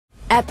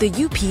At the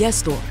UPS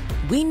Store,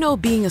 we know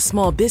being a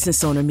small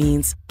business owner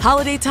means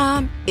holiday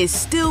time is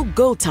still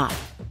go time.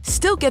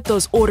 Still get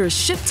those orders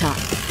shipped time.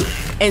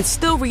 And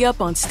still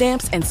re-up on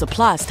stamps and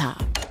supplies time.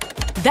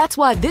 That's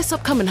why this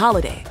upcoming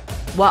holiday,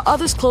 while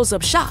others close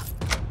up shop,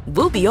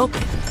 we'll be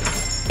open.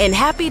 And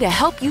happy to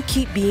help you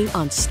keep being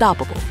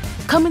unstoppable.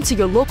 Come into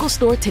your local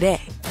store today.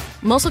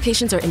 Most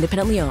locations are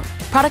independently owned.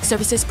 Product,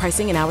 services,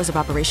 pricing, and hours of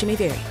operation may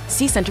vary.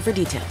 See Center for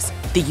details.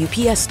 The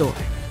UPS Store.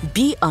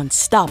 Be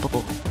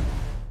unstoppable.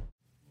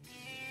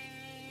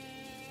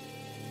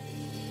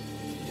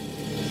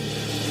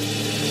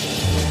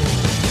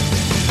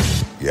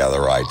 You have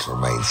the right to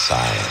remain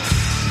silent.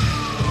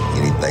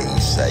 Anything you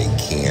say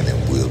can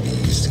and will be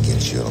used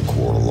against you in a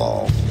court of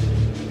law.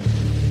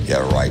 You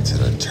have a right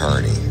to an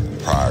attorney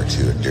prior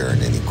to and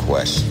during any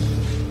question.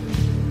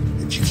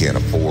 If you can't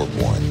afford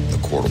one, the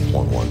court will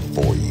appoint one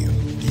for you.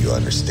 Do you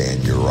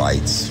understand your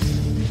rights?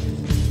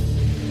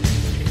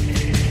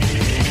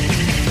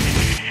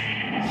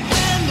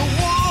 When the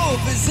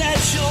wolf is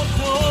at your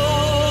door,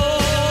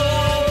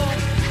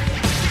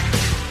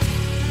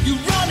 your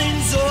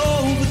running's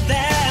over,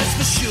 that's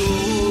for sure.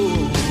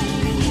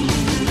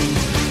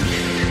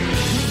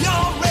 He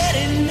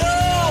already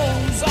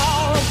knows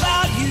all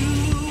about you.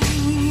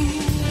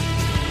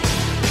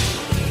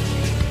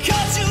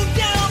 Cut you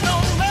down, no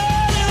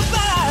matter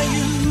by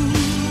you.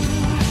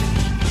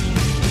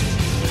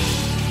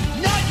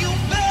 Now you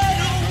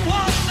better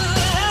walk the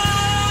line.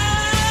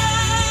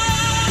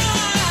 Real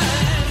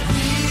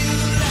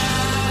life,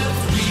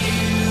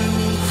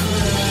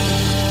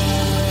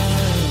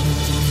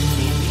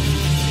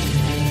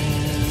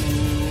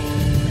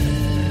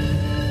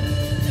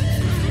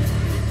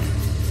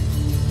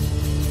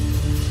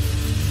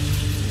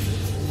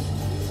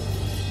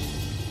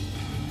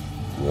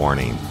 real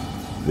Warning,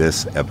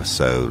 this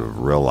episode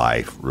of Real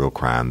Life, Real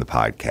Crime, the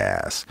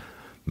podcast,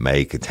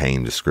 may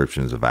contain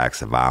descriptions of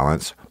acts of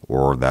violence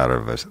or that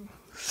of a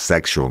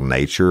sexual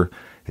nature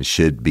and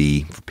should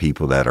be for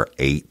people that are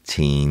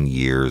 18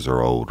 years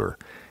or older.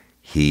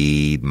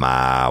 Heed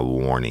my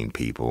warning,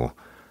 people.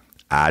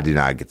 I do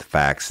not get the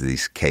facts of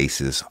these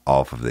cases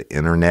off of the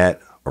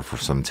internet or from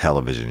some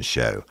television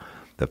show.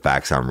 The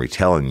facts I'm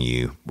retelling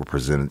you were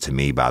presented to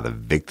me by the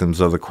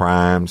victims of the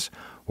crimes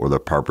or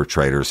the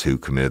perpetrators who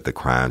committed the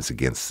crimes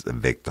against the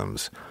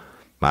victims.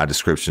 My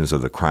descriptions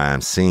of the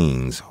crime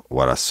scenes,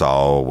 what I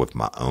saw with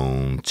my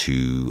own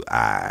two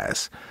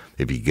eyes.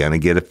 If you're going to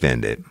get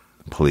offended,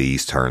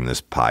 please turn this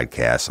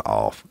podcast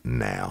off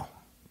now.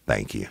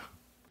 Thank you.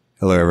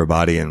 Hello,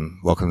 everybody, and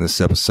welcome to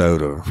this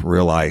episode of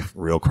Real Life,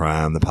 Real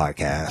Crime, the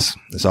podcast.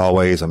 As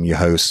always, I'm your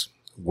host,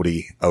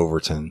 Woody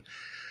Overton.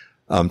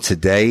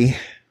 Today,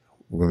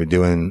 we're going to be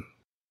doing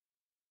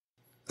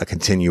a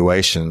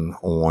continuation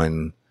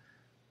on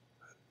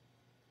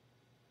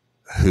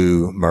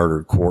Who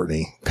Murdered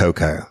Courtney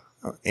Coco.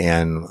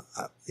 And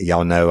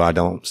y'all know I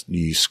don't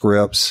use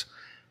scripts,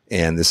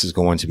 and this is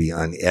going to be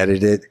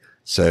unedited.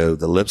 So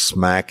the lip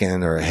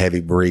smacking or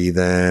heavy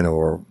breathing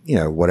or,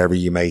 whatever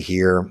you may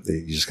hear,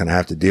 you're just going to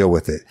have to deal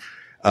with it.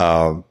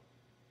 I'm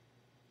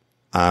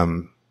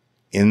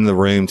in the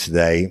room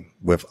today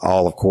with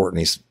all of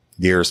Courtney's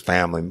dearest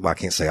family. Well, I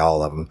can't say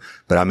all of them,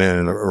 but I'm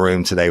in a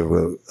room today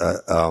with,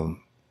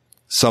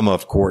 some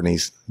of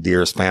Courtney's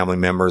dearest family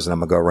members, and I'm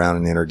going to go around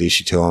and introduce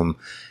you to them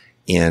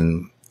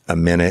in a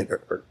minute.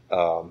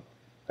 I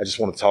just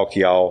want to talk to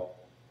y'all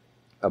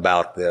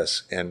about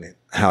this and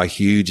how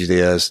huge it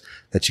is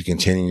that you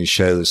continue to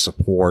show the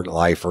support,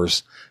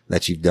 lifers,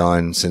 that you've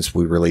done since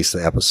we released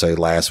the episode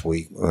last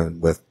week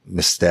with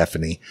Miss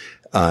Stephanie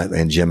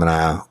and Jim and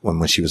I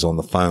when she was on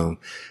the phone.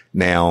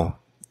 Now,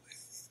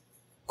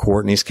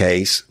 Courtney's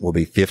case will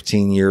be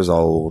 15 years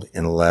old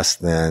in less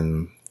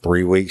than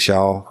 3 weeks,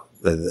 y'all.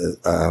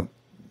 2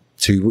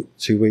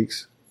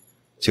 weeks,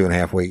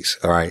 2.5 weeks.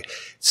 All right.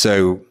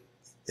 So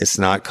it's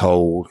not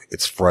cold.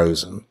 It's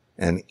frozen.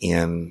 And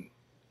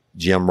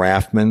Jim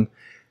Raffman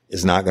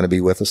is not going to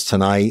be with us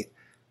tonight.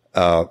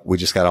 We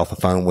just got off the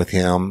phone with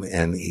him,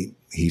 and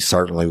he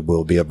certainly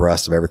will be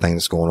abreast of everything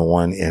that's going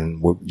on.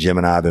 And Jim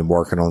and I have been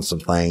working on some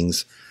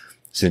things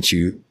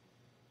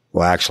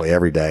actually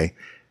every day.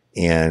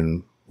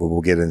 And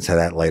we'll get into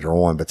that later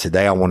on. But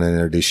today I want to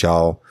introduce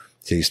y'all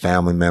to these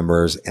family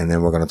members, and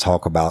then we're going to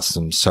talk about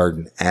some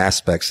certain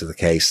aspects of the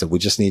case that we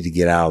just need to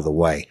get out of the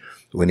way.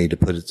 We need to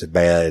put it to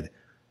bed,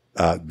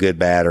 good,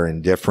 bad, or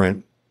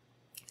indifferent.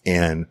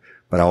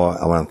 But I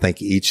want to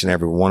thank each and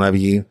every one of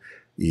you.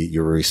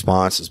 Your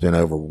response has been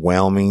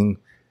overwhelming.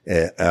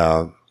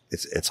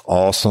 It's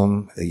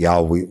awesome.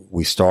 Y'all,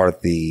 we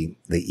started the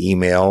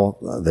email,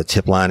 the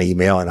tip line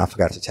email, and I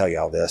forgot to tell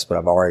y'all this, but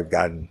I've already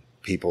gotten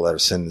people that are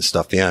sending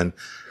stuff in,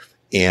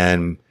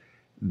 and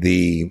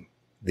the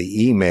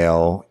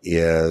email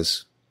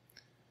is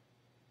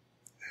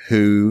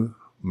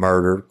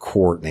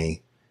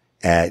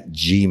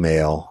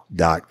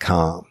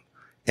whomurderedcourtney@gmail.com.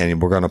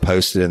 And we're going to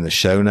post it in the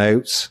show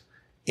notes,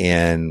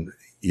 and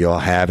you'll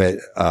have it.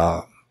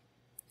 And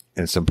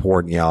it's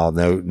important, y'all.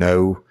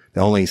 No,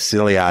 the only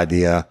silly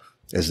idea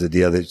is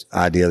the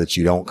idea that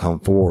you don't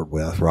come forward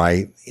with,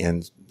 right?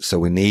 And So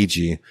we need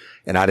you.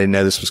 And I didn't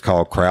know this was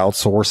called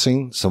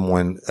crowdsourcing.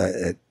 Someone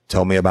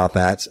told me about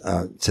that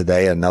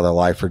today. Another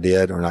lifer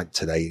did, or not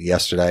today,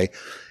 yesterday.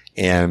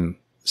 And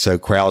so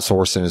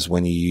crowdsourcing is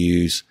when you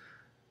use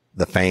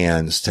the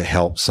fans to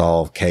help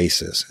solve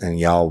cases. And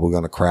y'all, we're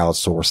going to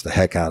crowdsource the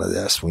heck out of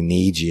this. We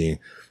need you.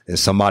 And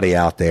somebody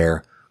out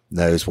there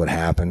knows what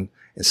happened,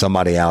 and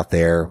somebody out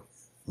there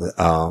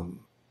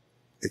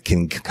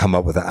can come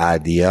up with an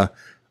idea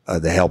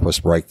to help us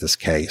break this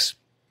case.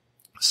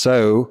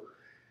 So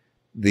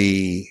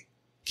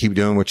keep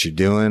doing what you're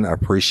doing. I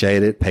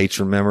appreciate it.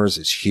 Patron members,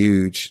 it's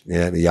huge.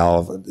 Yeah,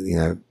 y'all,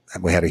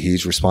 we had a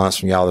huge response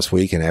from y'all this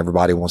week, and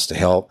everybody wants to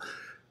help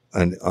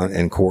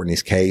in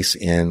Courtney's case,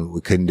 and we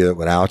couldn't do it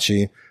without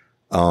you.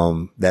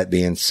 That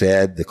being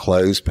said, the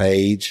close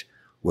page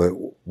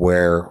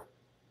where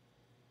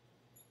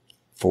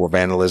for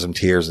vandalism,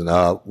 tears and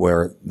up,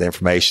 where the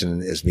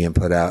information is being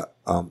put out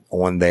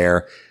on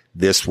there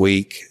this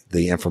week.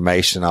 The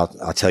information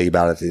I'll tell you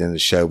about it at the end of the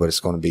show, but it's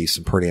going to be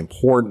some pretty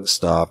important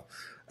stuff,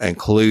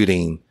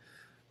 including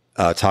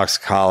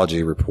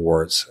toxicology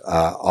reports,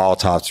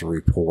 autopsy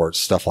reports,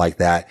 stuff like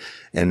that.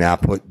 And I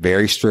put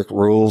very strict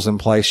rules in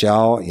place,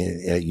 y'all.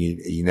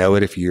 You know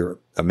it if you're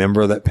a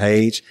member of that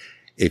page.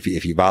 If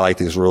you violate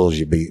these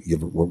rules,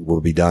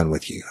 we'll be done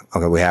with you.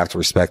 Okay, we have to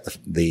respect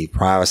the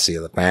privacy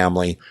of the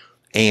family,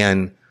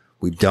 and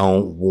we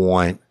don't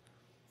want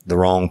the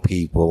wrong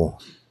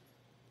people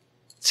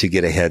to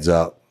get a heads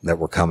up that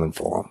we're coming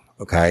for them.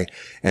 Okay,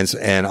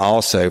 and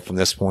also from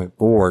this point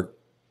forward,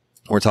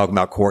 we're talking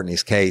about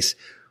Courtney's case.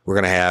 We're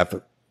going to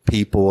have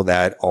people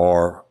that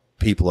are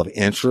people of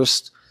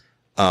interest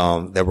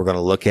that we're going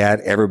to look at.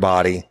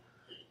 Everybody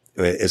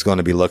is going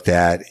to be looked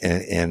at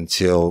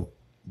until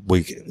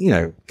we,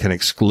 can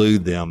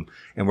exclude them.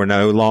 And we're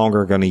no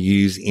longer going to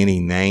use any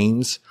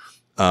names.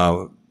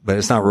 But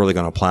it's not really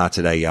going to apply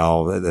today,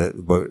 y'all.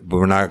 But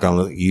we're not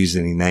going to use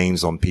any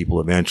names on people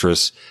of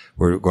interest.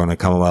 We're going to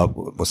come up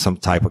with some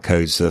type of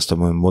code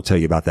system, and we'll tell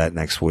you about that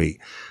next week.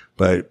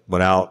 But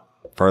without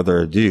further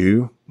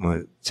ado, I'm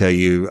going to tell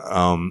you,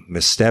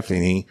 Miss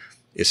Stephanie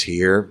is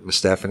here. Miss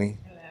Stephanie.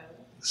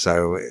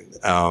 Hello.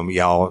 So,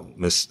 y'all,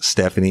 Miss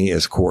Stephanie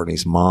is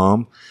Courtney's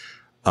mom.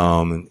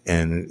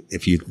 And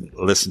if you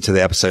listened to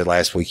the episode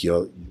last week,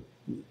 you'll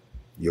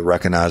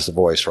recognize the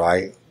voice,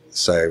 right?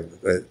 So,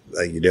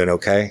 you doing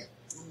okay?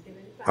 I'm doing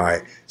fine. All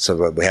right.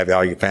 So we have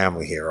all your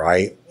family here,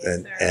 right?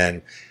 Yes,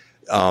 and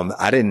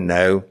I didn't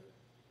know,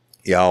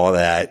 y'all,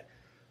 that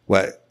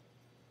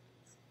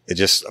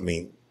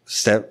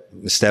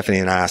Stephanie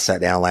and I sat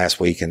down last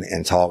week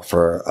and talked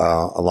for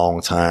a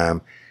long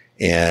time,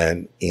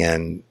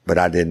 but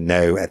I didn't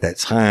know at that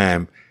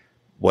time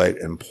what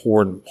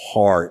important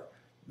part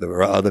the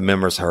other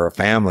members of her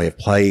family have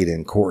played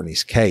in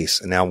Courtney's case.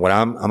 And now what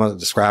I'm going to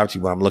describe to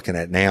you what I'm looking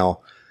at now,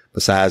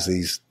 besides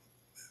these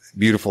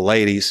beautiful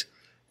ladies,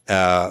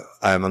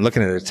 I'm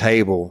looking at a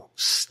table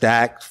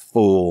stacked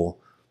full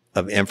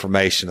of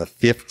information of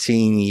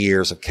 15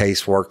 years of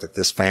casework that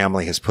this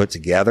family has put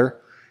together.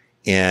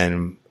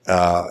 And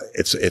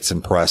it's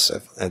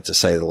impressive, to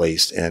say the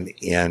least.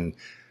 And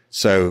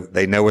so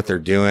they know what they're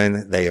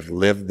doing. They have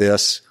lived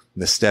this.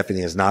 Miss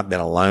Stephanie has not been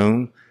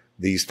alone.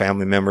 These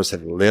family members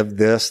have lived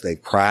this.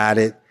 They've cried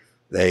it.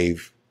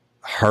 They've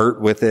hurt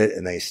with it,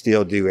 and they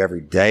still do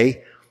every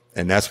day.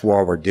 And that's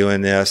why we're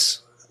doing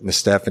this, Miss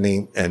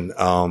Stephanie. And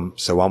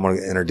so I'm going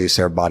to introduce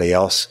everybody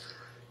else.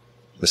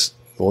 Miss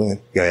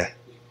Lynn, go ahead.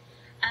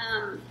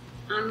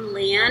 I'm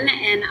Lynn,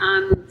 and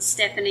I'm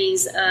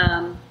Stephanie's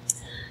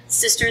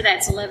sister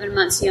that's 11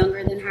 months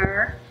younger than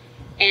her.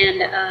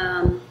 And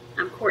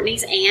I'm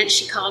Courtney's aunt.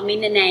 She called me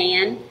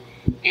Nanan.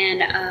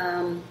 And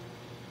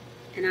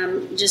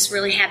I'm just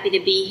really happy to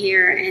be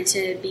here and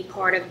to be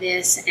part of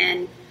this.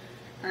 And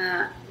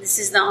this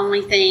is the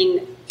only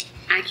thing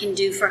I can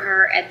do for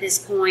her at this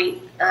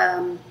point,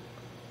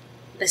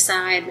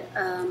 beside,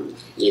 on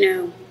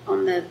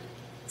the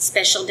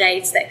special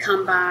dates that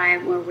come by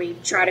where we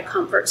try to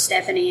comfort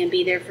Stephanie and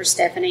be there for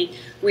Stephanie.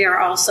 We are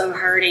also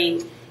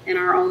hurting in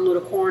our own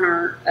little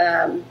corner,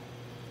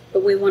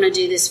 but we want to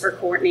do this for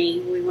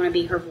Courtney. We want to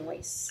be her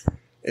voice.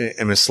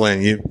 And Miss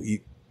Lynn,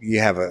 you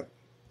have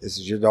is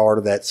it your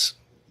daughter that's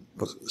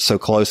so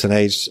close in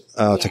age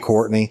Yes. to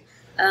Courtney?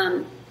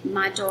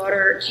 My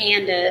daughter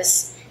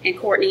Candace and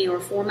Courtney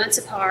were 4 months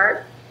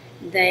apart.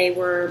 They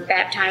were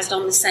baptized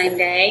on the same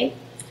day.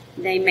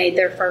 They made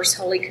their first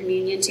Holy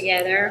Communion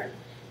together.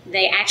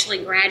 They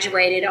actually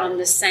graduated on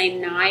the same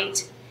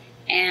night,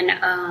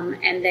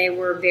 and they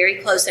were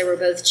very close. They were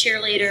both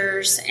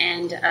cheerleaders,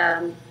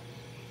 and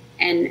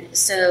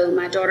so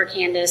my daughter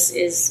Candace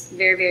is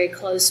very, very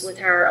close with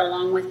her,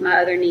 along with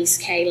my other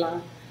niece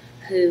Kayla,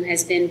 who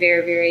has been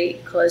very, very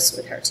close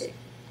with her too.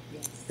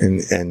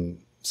 And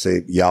so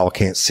y'all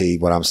can't see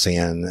what I'm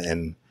seeing,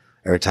 and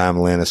every time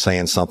Lynn is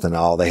saying something,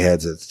 all the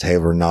heads at the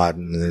table are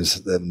nodding,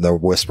 and they're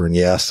whispering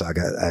yes.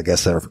 I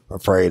guess they're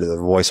afraid of the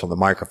voice on the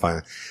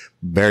microphone.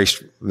 Very,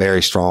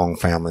 very strong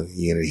family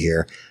unit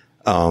here.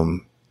 I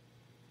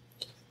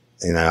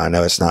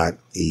know it's not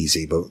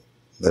easy, but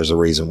there's a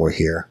reason we're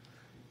here.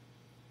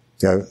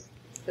 Go.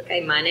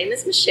 Okay, my name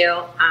is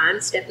Michelle. I'm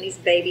Stephanie's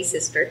baby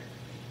sister,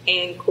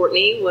 and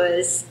Courtney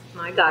was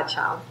my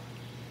godchild.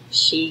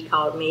 She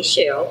called me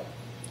Shell,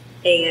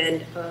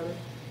 and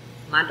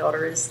my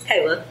daughter is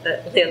Kayla,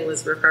 that Lynn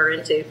was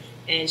referring to,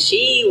 and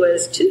she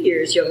was 2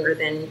 years younger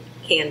than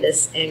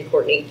Candace and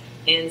Courtney,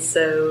 and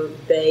so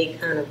they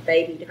kind of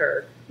babied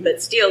her,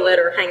 but still let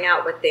her hang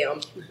out with them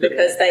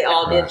because they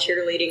all did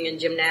cheerleading and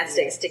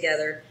gymnastics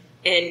together.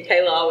 And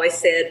Kayla always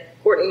said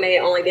Courtney may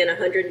have only been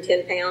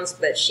 110 pounds,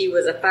 but she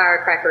was a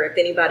firecracker if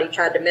anybody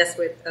tried to mess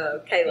with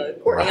Kayla.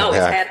 Courtney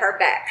always had her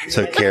back.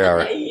 Took care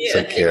of her. Yeah,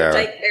 Took care of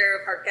her. take care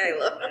of her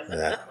Kayla.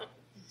 Yeah.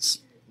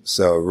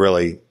 So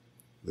really,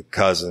 the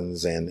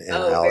cousins and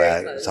all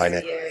that. Close.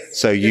 Yes.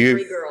 So the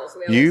 3 girls.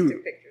 We always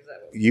took pictures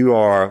of them. you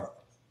are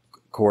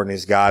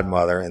Courtney's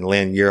godmother, and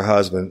Lynn, your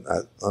husband.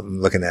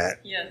 I'm looking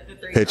at the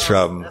 3 picture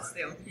of them. That's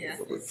them. Yeah.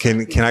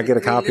 Can I get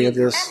a copy of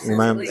this?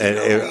 Absolutely.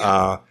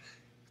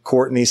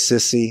 Courtney,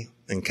 Sissy,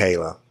 and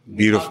Kayla.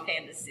 Beautiful,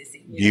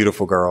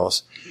 beautiful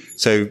girls.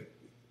 So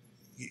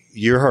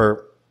you're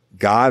her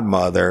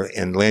godmother,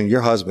 and Lynn,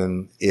 your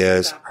husband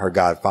is her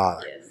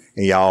godfather. Yes.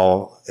 And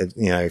y'all,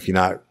 if you're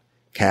not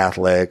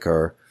Catholic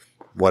or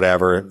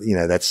whatever,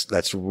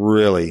 that's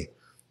really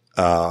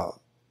the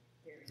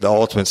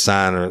ultimate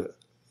sign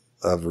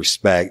of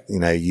respect.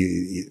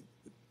 You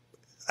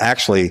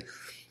actually,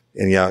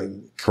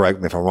 and correct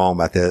me if I'm wrong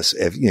about this.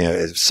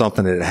 If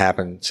something had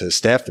happened to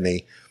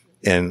Stephanie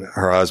and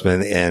her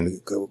husband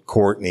and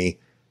Courtney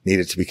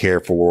needed to be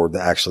cared for,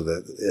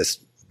 it's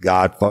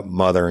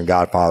godmother and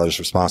godfather's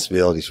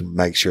responsibility to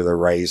make sure they're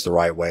raised the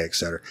right way, et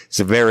cetera. It's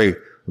a very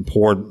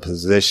important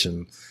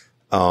position,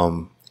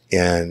 and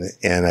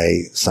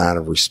a sign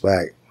of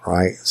respect,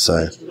 right?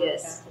 So.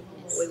 Yes.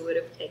 We would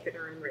have taken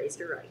her and raised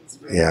her right.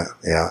 Yeah.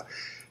 Yeah.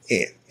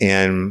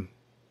 And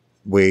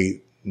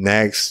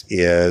next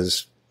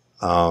is,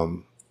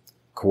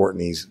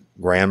 Courtney's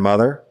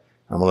grandmother.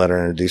 I'm going to let her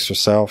introduce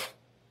herself.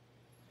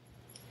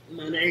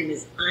 My name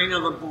is Ina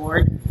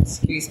Laborde.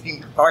 Excuse me,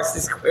 my voice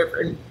is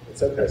quivering.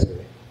 It's okay,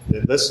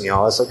 sweetie. Listen,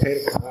 y'all, it's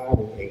okay to cry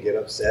and get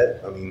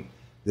upset. I mean,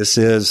 this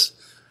is,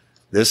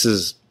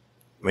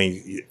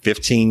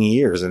 15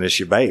 years and it's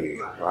your baby,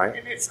 right?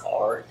 And it's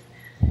hard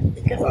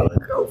because I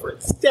look over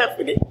at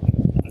Stephanie,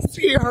 I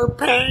see her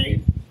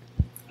pain.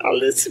 I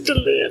listen to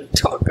Lynn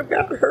talk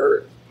about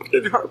her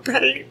and her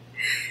pain,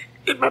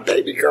 and my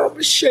baby girl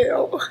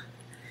Michelle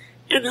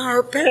and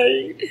her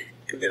pain,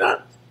 and then I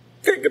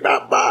think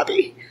about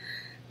Bobby,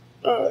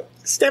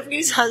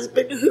 Stephanie's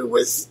husband, who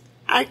was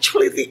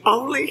actually the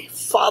only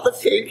father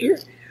figure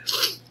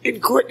in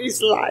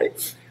Courtney's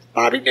life.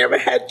 Bobby never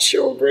had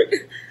children,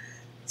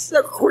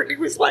 so Courtney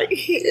was like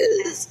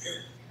his.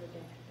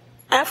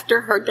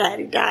 After her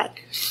daddy died,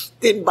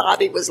 then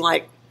Bobby was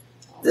like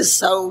the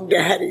sole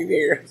daddy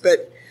there.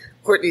 But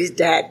Courtney's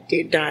dad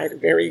did die at a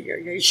very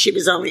young age. She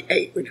was only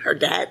 8 when her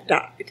dad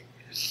died.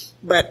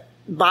 But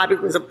Bobby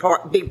was a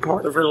big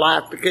part of her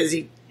life because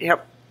he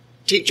helped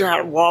teach her how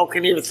to walk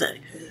and everything.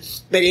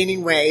 But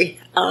anyway,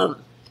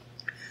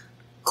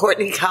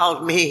 Courtney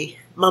called me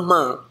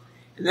Mama,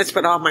 and that's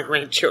what all my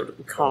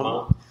grandchildren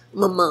call me,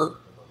 Mama.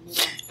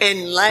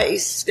 And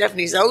Lace,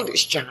 Stephanie's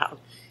oldest child,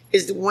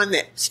 is the one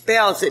that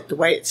spells it the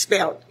way it's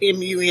spelled,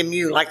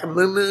 M-U-M-U, like a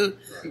moo-moo.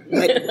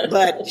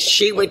 But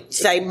she would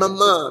say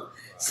Mama.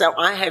 So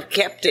I have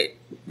kept it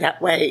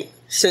that way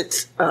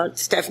since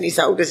Stephanie's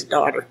oldest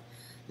daughter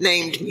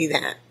named me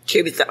that.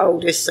 She was the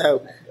oldest,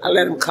 so I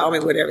let them call me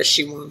whatever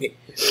she wanted.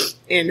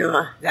 And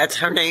that's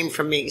her name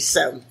for me.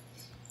 So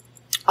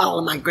all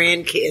of my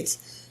grandkids,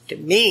 to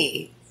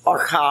me,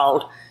 are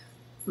called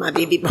my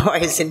BB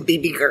boys and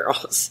BB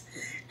girls.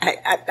 I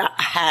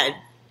had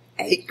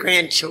 8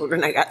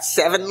 grandchildren. I got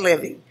 7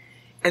 living.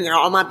 And they're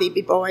all my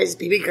BB boys,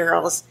 BB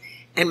girls.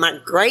 And my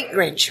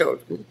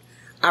great-grandchildren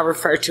I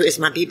refer to as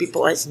my BB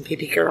boys and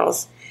BB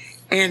girls.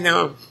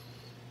 And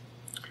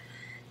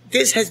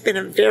this has been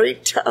a very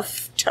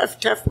tough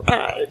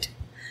ride.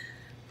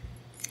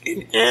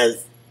 And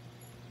as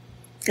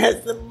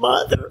the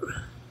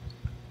mother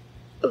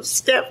of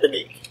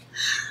Stephanie,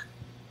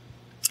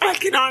 I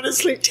can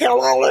honestly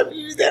tell all of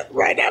you that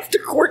right after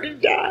Courtney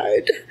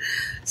died,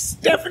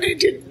 Stephanie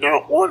did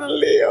not want to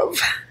live.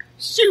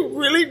 She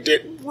really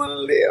didn't want to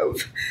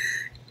live.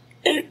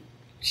 And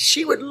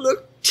she would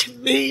look to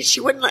me. She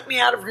wouldn't let me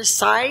out of her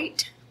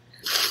sight.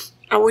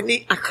 I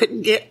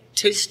couldn't get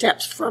 2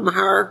 steps from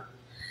her.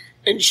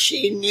 And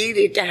she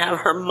needed to have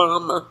her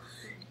mama.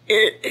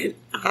 And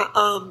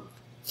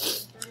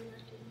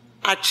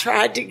I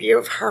tried to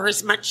give her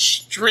as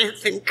much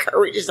strength and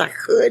courage as I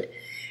could.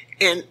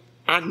 And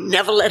I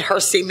never let her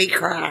see me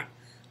cry.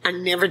 I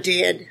never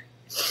did.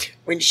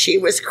 When she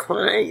was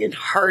crying and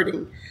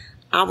hurting,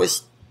 I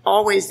was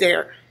always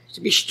there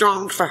to be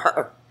strong for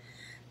her.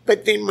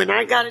 But then when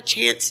I got a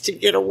chance to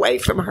get away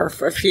from her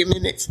for a few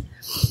minutes,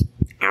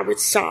 I would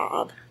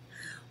sob.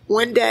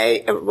 One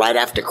day, right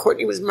after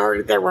Courtney was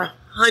murdered, there were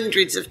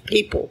hundreds of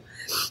people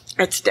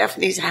at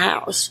Stephanie's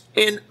house.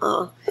 And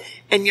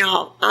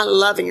y'all, I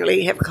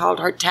lovingly have called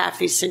her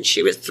Taffy since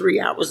she was 3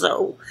 hours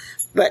old.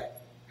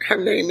 But her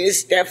name is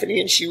Stephanie,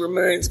 and she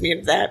reminds me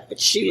of that, but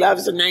she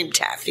loves the name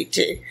Taffy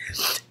too.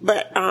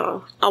 But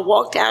I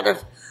walked out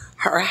of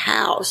her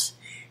house,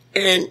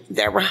 and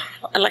there were,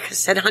 like I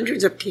said,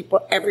 hundreds of people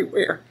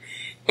everywhere,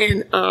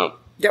 and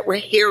that were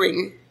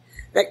hearing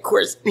that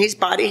Courtney's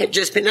body had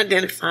just been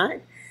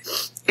identified.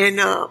 And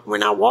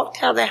when I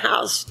walked out of the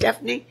house,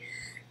 Stephanie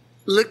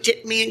looked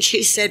at me and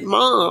she said,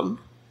 "Mom,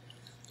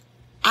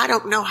 I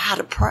don't know how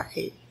to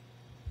pray."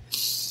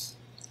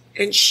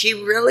 And she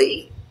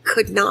really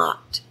could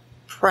not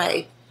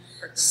pray.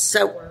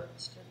 So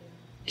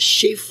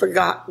she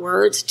forgot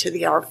words to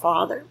the Our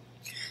Father.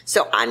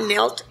 So I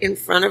knelt in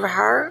front of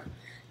her,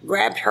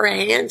 grabbed her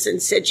hands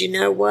and said, "You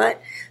know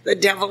what? The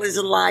devil is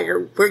a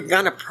liar. We're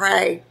going to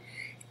pray."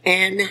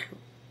 And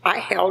I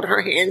held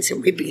her hands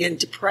and we began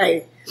to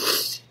pray.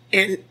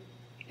 And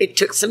it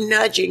took some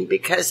nudging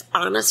because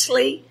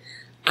honestly,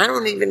 I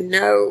don't even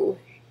know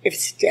if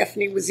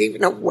Stephanie was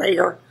even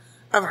aware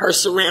of her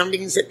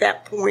surroundings at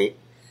that point.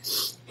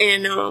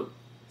 And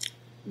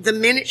the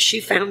minute she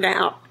found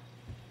out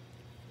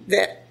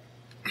that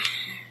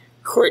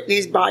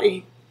Courtney's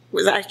body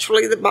was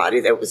actually the body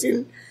that was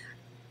in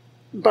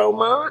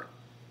Beaumont,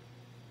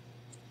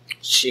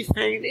 she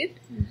fainted.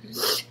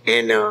 Mm-hmm.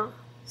 And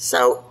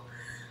so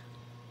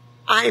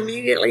I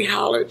immediately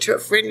hollered to a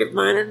friend of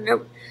mine. I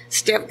know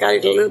Steph got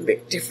it a little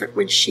bit different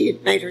when she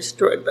had made her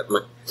story, but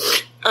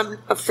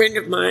a friend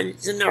of mine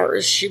is a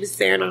nurse. She was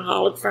there, and I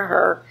hollered for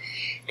her.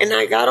 And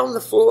I got on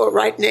the floor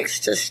right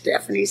next to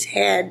Stephanie's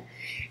head,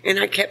 and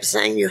I kept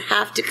saying, "You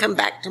have to come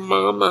back to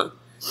Mama.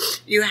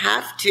 You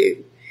have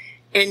to."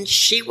 And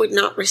she would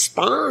not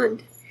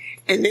respond.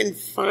 And then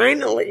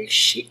finally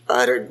she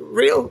uttered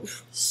real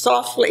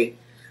softly,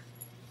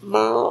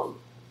 "Mom,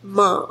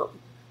 Mom."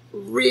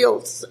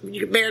 Real,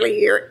 you could barely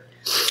hear it.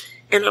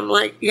 And I'm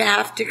like, "You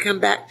have to come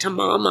back to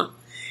Mama."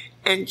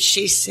 And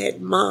she said,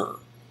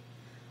 "Mom,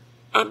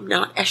 I'm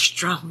not as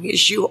strong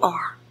as you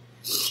are."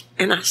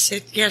 And I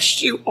said,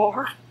 "Yes, you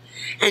are.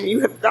 And you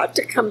have got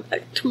to come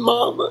back to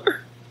Mama."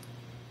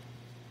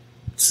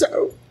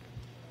 So,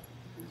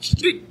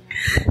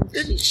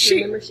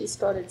 remember she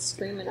started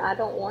screaming, "I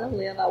don't want to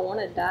live. I want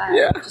to die.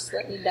 Yeah. Just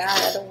let me die.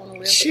 I don't want to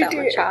live without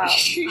my child."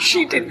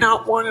 She did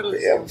not want to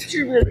live.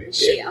 She really did.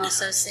 She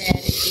also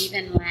said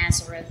even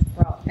Lazarus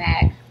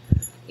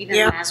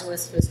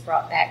was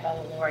brought back by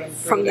the Lord in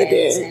 3 From the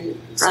days. dead.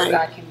 And so Right.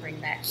 God can bring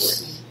back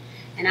Courtney.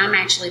 And I'm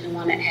actually the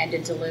one that had to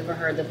deliver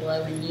her the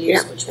blow and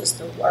use, Yeah. which was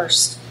the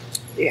worst.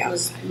 Yeah.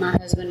 My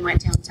husband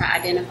went down to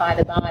identify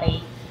the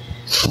body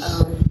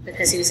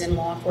because he was in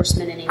law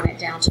enforcement, and he went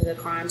down to the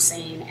crime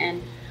scene.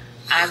 And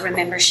I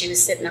remember she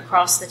was sitting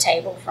across the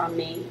table from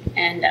me,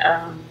 and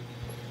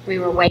we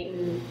were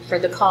waiting for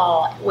the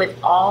call with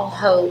all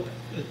hope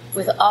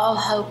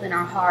in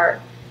our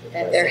heart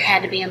that there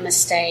had to be a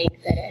mistake,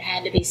 that it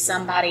had to be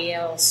somebody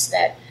else,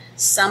 that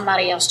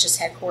somebody else just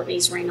had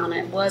Courtney's ring on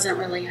it. It wasn't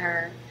really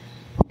her.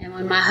 And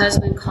when my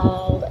husband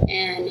called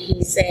and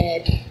he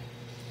said,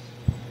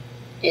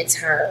 "It's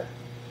her,"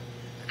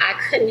 I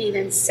couldn't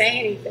even say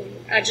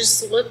anything. I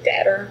just looked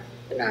at her,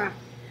 and I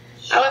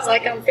was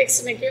like, I'm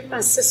fixing to give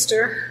my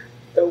sister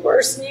the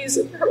worst news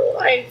of her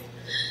life.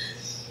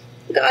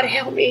 God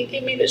help me,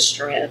 give me the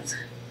strength.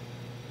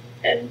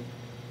 And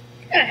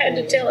I had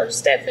to tell her,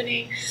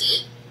 "Stephanie,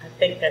 I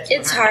think that's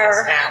it's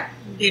her."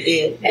 You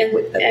did.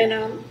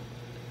 And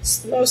it's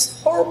the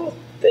most horrible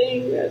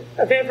thing that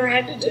I've ever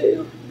had to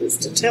do is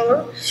to tell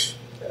her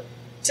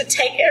to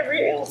take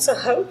every ounce of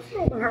hope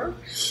from her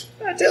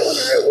by telling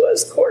her it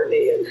was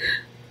Courtney, and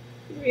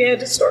we had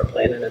to start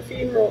planning a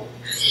funeral.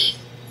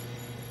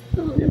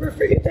 I'll never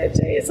forget that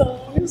day as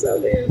long as I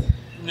live.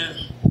 No.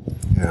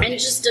 Yeah. And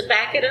just to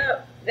back it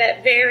up,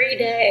 that very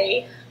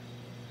day,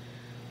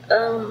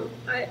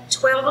 at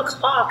 12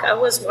 o'clock, I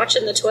was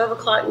watching the 12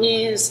 o'clock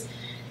news,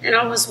 and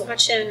I was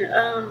watching,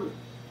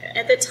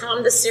 at the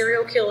time, the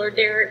serial killer,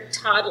 Derek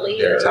Toddley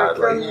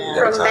from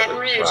Baton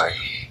Rouge. Right.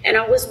 And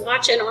I was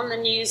watching on the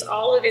news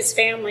all of his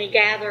family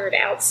gathered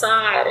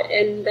outside,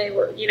 and they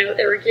were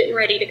getting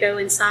ready to go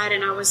inside,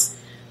 and I was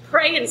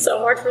praying so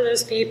hard for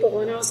those people,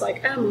 and I was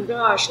like, oh my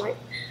gosh, like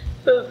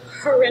the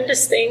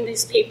horrendous thing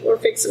these people are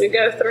fixing to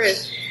go through.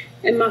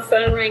 And my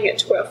phone rang at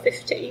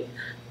 12:15,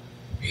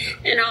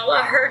 and all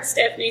I heard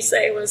Stephanie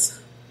say was,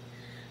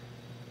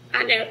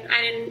 I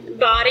didn't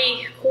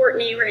body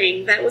Courtney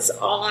ring. That was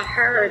all I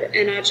heard,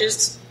 and I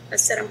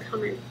said, I'm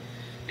coming.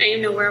 I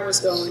didn't know where I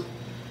was going,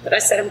 but I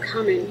said, I'm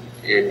coming,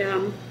 and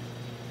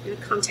I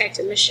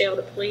contacted Michelle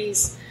to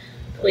please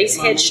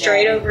head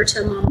straight over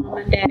to my mom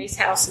and daddy's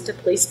house and to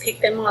please pick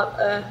them up.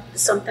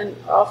 Something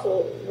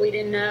awful. We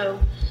didn't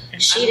know.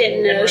 She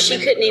didn't know. She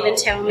couldn't even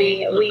tell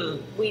me.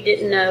 We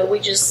didn't know. We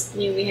just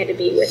knew we had to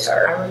be with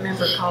her. I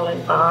remember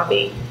calling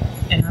Bobby,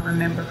 and I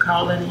remember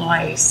calling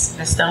Lace.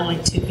 That's the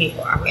only two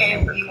people I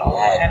remember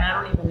calling. And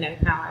I don't even know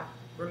how I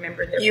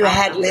remember their You phone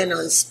had Lynn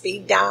numbers. on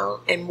speed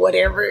dial, and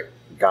whatever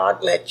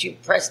God let you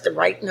press the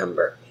right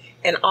number,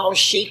 and all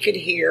she could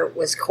hear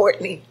was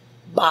Courtney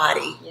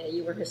body. Yeah,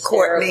 you were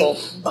hysterical.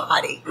 Courtney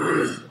body.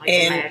 Like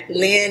And mad.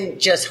 Lynn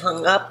just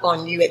hung up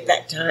on you at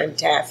that time,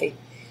 Taffy.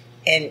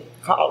 and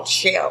called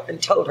Shell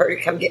and told her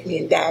to come get me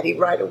and Daddy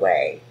right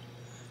away.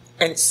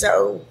 And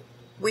so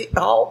we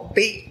all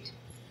beat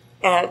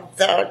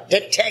the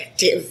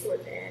detective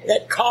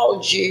that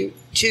called you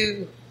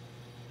to.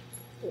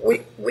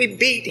 We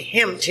beat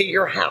him to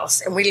your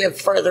house, and we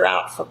lived further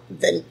out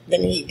than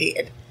he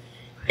did.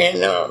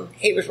 And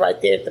he was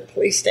right there at the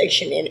police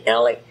station in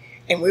Ellie,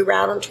 and we were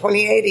out on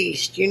 28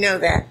 East. You know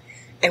that.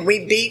 And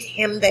we beat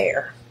him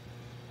there.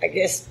 I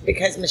guess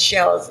because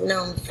Michelle is a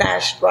known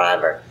fast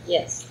driver.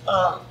 Yes.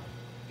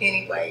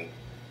 Anyway,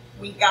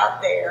 we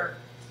got there,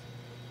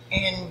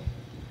 and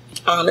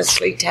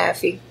honestly,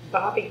 Taffy.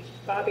 Bobby,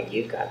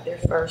 you got there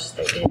first,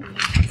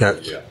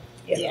 didn't you?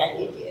 Yeah,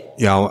 he did.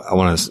 Yeah, I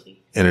want to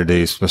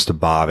introduce Mr.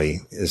 Bobby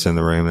is in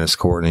the room. It's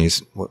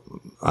Courtney's,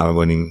 I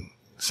wouldn't even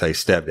say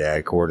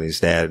stepdad. Courtney's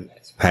dad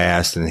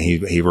passed, and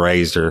he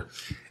raised her.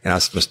 And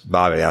Mr.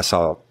 Bobby, I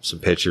saw some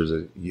pictures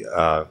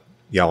of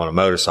y'all on a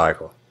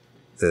motorcycle,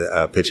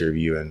 a picture of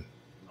you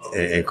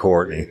and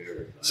Courtney.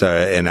 So,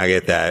 and I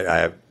get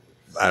that.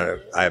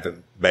 I have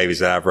babies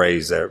that I've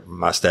raised that are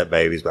my step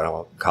babies, but I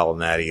won't call them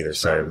that either.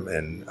 So,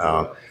 and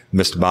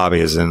Mr. Bobby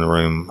is in the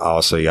room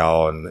also,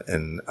 y'all,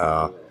 and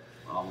I'm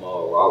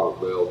Robert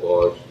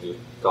Belgard. She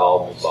just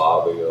called me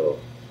Bobby. I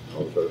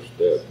was her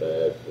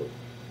stepdad for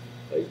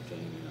 18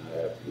 and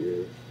a half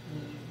years.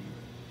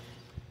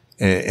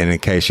 And in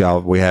case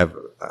y'all,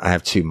 I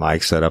have two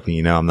mics set up,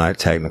 and I'm not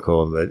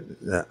technical, but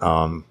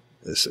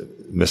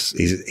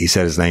he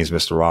said his name's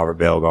Mr. Robert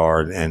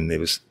Belgard, and it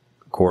was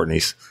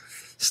Courtney's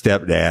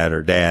stepdad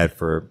or dad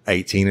for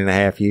 18 and a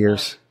half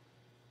years.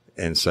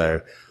 And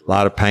so a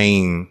lot of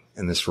pain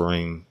in this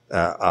room,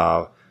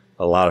 a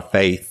lot of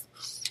faith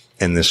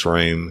in this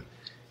room.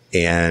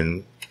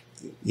 And,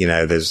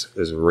 there's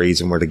a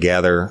reason we're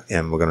together,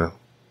 and we're going to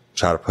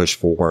try to push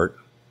forward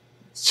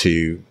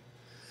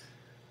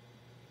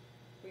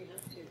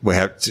we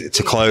have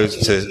to close,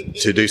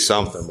 to do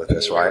something with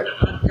this, right?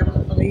 I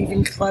don't believe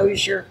in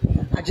closure.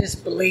 I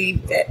just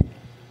believe that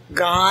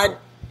God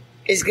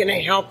is going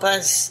to help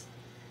us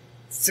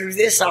through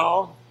this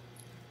all,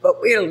 but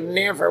we will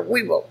never,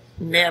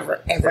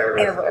 ever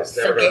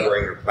forget.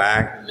 Bring her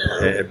back.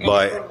 No,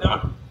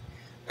 but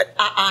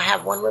I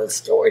have one little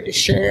story to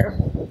share,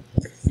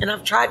 and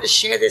I've tried to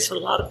share this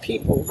with a lot of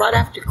people. Right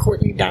after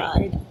Courtney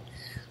died,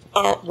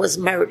 was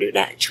murdered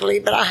actually,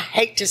 but I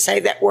hate to say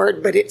that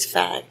word, but it's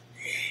fact.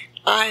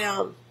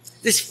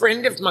 This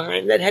friend of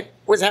mine that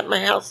was at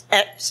my house,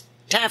 at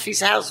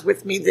Taffy's house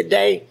with me the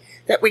day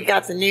that we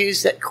got the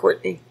news that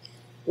Courtney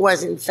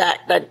was in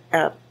fact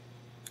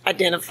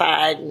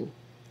identified, and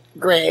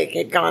Greg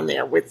had gone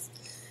there with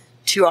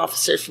 2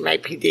 officers from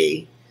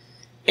APD.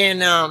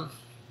 And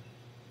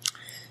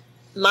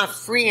my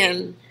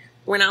friend,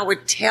 when I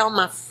would tell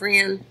my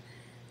friend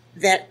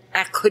that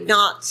I could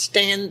not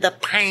stand the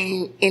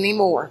pain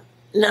anymore,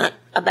 not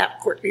about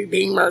Courtney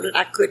being murdered,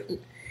 I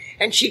couldn't.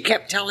 And she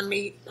kept telling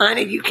me,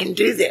 Ina, you can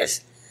do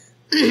this.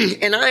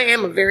 And I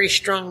am a very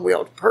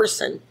strong-willed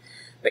person.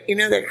 But,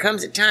 there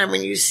comes a time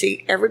when you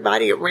see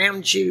everybody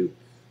around you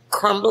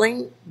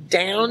crumbling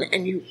down,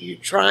 and you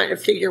trying to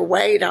figure a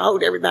way to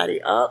hold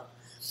everybody up.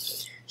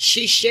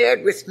 She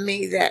shared with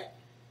me that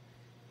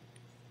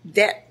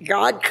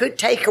God could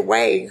take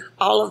away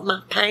all of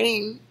my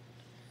pain,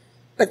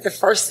 but the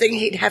first thing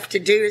he'd have to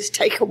do is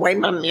take away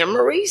my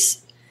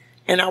memories.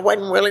 And I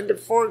wasn't willing to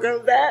forego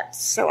that.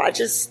 So I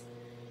just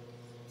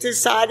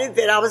decided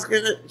that I was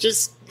going to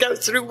just go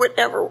through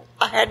whatever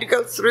I had to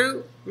go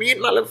through, me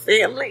and my little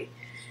family,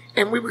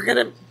 and we were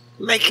going to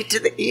make it to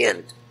the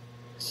end.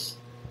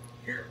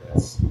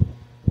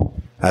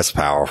 that's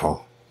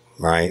powerful,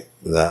 right?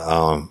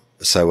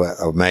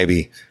 So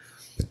maybe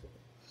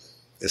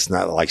it's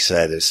not like I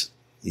said,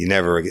 you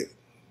never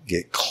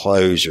get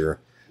closure,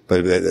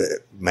 but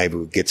maybe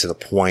we get to the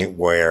point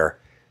where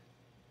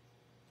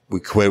we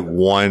quit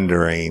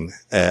wondering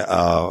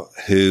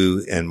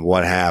who and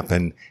what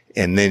happened,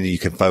 and then you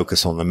can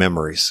focus on the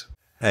memories.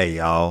 Hey,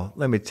 y'all,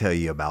 let me tell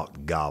you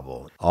about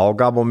Gobble. All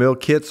Gobble meal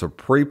kits are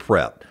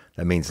pre-prepped.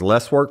 That means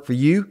less work for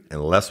you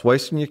and less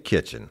waste in your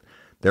kitchen.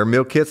 Their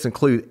meal kits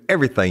include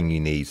everything you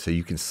need so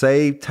you can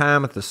save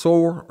time at the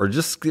store or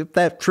just skip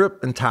that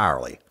trip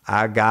entirely.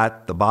 I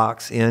got the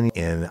box in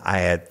and I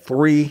had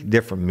 3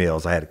 different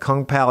meals. I had a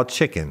Kung Pao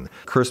chicken,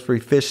 crispy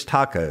fish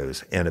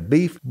tacos, and a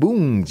beef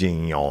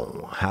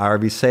bourguignon,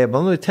 however you say it.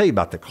 But let me tell you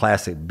about the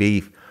classic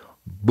beef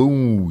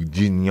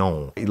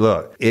bourguignon.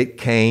 Look, it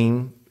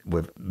came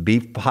with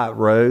beef pot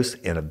roast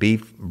and a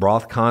beef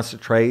broth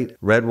concentrate,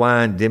 red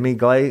wine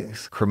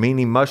demi-glaze,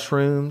 cremini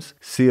mushrooms,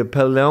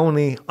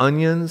 cipollone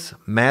onions,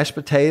 mashed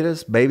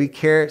potatoes, baby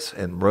carrots,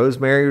 and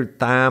rosemary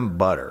thyme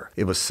butter.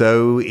 It was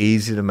so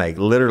easy to make.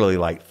 Literally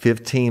like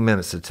 15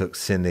 minutes it took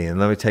Cindy. And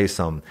let me tell you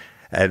something,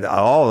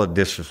 all the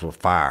dishes were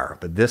fire,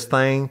 but this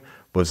thing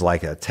was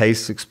like a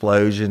taste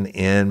explosion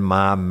in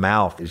my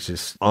mouth. It's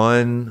just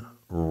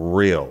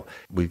unreal.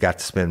 We've got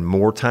to spend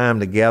more time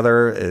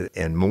together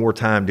and more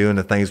time doing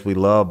the things we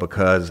love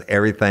because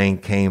everything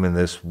came in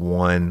this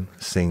one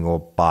single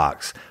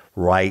box.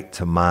 right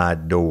to my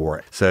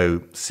door.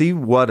 So see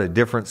what a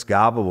difference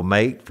Gobble will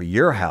make for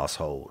your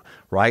household.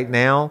 Right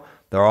now,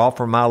 they're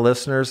offering my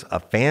listeners a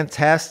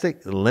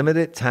fantastic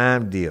limited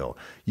time deal.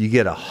 You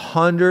get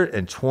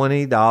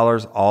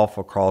 $120 off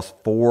across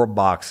 4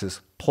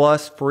 boxes,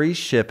 plus free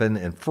shipping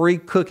and free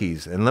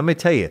cookies. And let me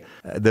tell you,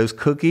 those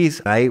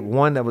cookies, I ate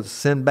one that was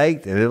sin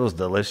baked and it was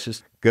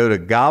delicious. Go to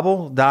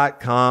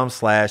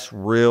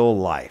gobble.com/real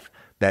life.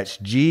 That's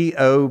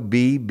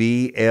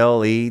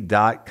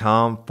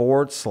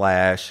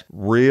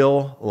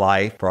GOBBLE.com/real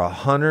life for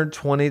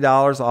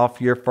 $120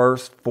 off your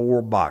first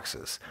 4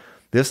 boxes.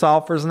 This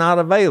offer is not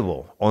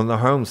available on the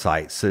home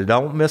site, so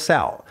don't miss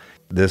out.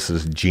 This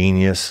is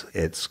genius.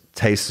 It's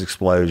taste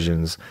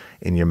explosions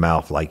in your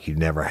mouth like you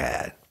never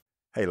had.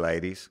 Hey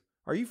ladies,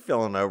 are you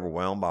feeling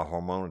overwhelmed by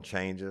hormonal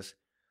changes?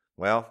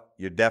 Well,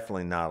 you're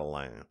definitely not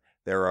alone.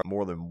 There are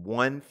more than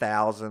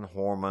 1,000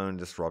 hormone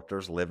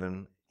disruptors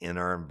living in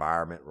our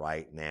environment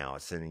right now.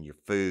 It's in your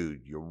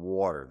food, your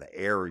water, the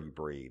air you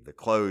breathe, the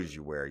clothes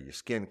you wear, your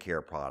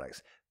skincare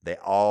products. They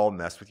all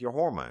mess with your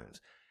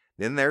hormones.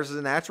 Then there's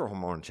the natural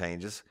hormone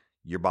changes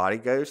your body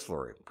goes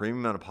through,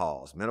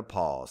 premenopause,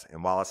 menopause.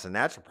 And while it's a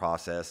natural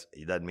process,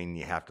 it doesn't mean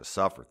you have to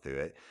suffer through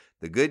it.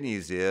 The good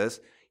news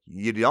is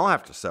you don't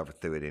have to suffer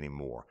through it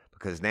anymore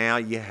because now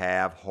you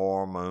have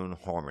Hormone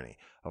Harmony,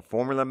 a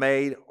formula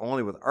made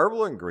only with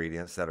herbal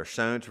ingredients that are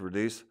shown to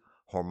reduce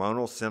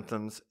hormonal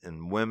symptoms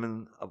in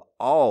women of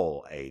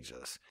all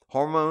ages.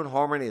 Hormone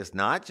Harmony is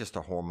not just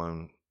a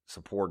hormone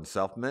supporting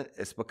supplement,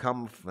 it's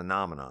become a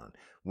phenomenon.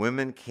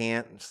 Women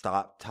can't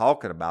stop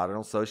talking about it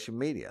on social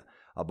media.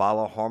 A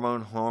bottle of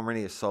Hormone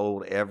Harmony is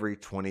sold every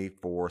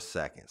 24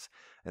 seconds.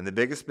 And the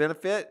biggest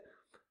benefit?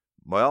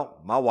 Well,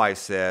 my wife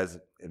says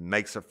it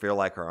makes her feel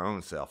like her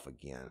own self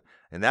again.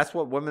 And that's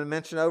what women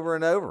mention over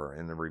and over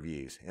in the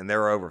reviews. And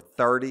there are over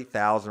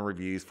 30,000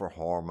 reviews for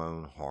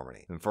Hormone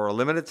Harmony. And for a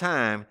limited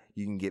time,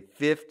 you can get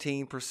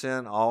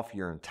 15% off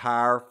your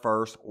entire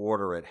first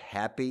order at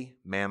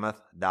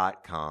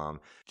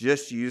happymammoth.com.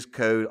 Just use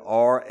code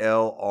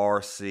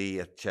RLRC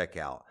at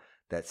checkout.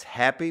 That's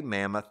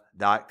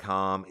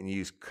happymammoth.com and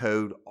use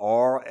code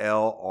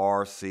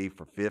RLRC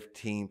for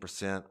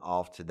 15%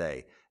 off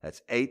today.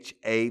 That's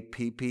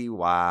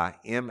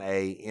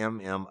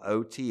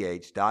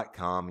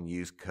happymammoth.com and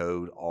use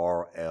code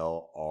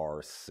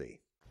RLRC.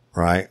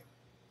 Right.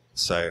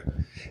 So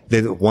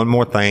one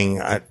more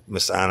thing,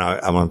 Miss Anna,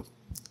 I want to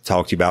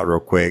talk to you about real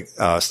quick.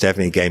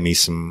 Stephanie gave me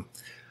some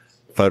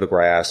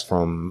photographs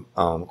from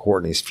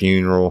Courtney's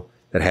funeral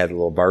that had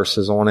little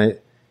verses on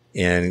it,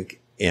 and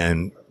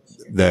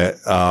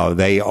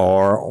they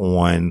are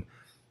on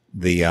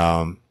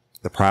the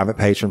private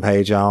patron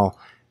page, y'all.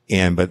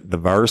 But the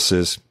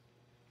verses,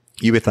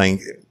 you would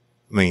think,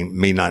 I mean,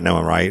 me not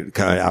knowing, right?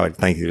 I would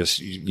think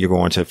you're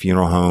going to a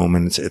funeral home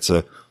and it's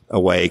a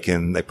wake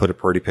and they put a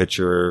pretty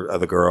picture of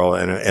the girl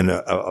and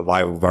a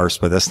Bible verse,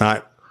 but that's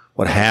not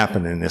what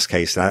happened in this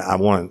case. And I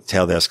want to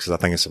tell this because I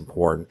think it's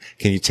important.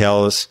 Can you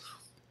tell us,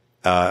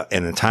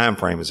 and the time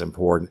frame is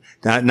important,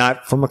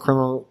 not from a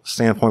criminal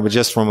standpoint, but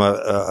just from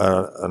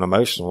an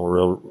emotional,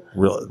 real.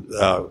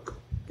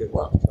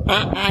 Well,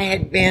 I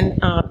had been.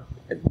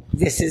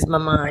 This is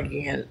Mama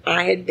again.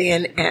 I had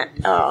been at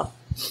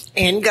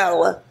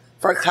Angola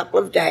for a couple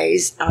of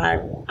days.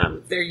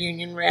 I'm their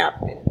union rep.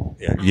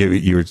 Yeah,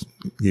 you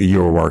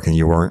were working.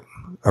 You weren't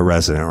a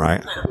resident,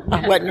 right?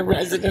 I wasn't a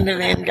resident of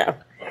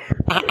Angola.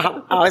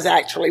 I was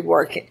actually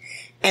working,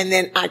 and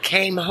then I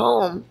came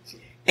home,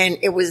 and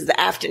it was the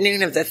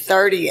afternoon of the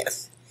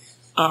 30th,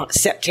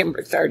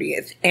 September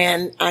 30th,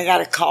 and I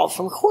got a call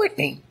from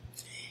Courtney,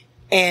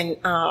 and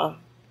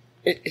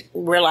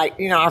we're like,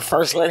 our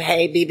first little,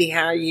 hey, BB,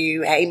 how are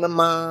you? Hey,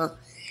 Mama.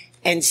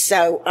 And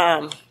so,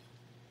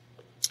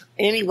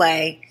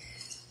 anyway,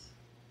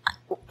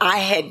 I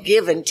had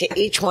given to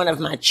each one of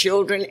my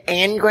children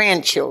and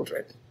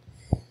grandchildren,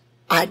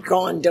 I'd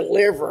gone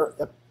deliver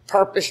the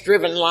Purpose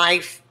Driven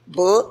Life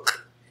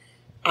book.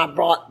 I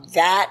brought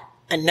that,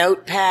 a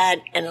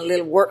notepad, and a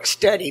little work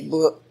study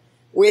book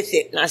with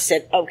it. And I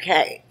said,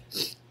 okay,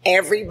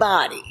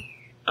 everybody,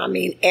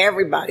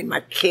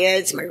 my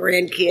kids, my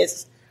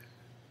grandkids,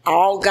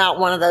 all got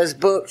one of those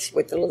books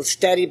with the little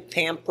study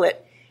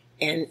pamphlet,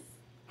 and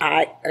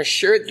I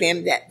assured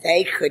them that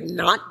they could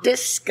not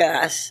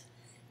discuss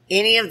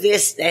any of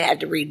this. They had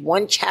to read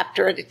one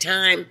chapter at a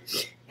time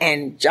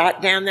and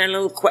jot down their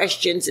little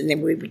questions, and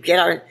then we would get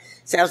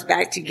ourselves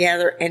back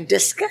together and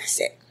discuss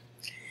it.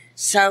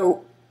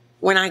 So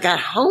when I got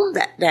home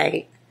that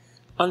day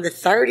on the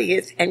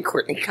 30th and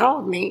Courtney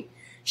called me,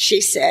 she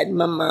said,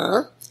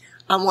 Mama,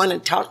 I want to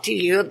talk to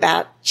you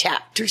about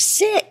chapter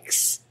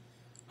 6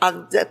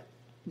 of the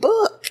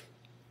book.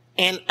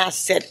 And I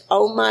said,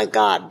 oh my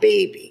God,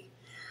 baby,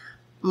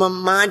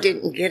 Mama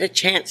didn't get a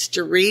chance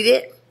to read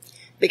it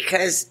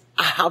because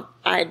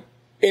I'd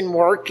been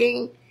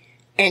working.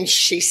 And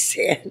she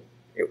said,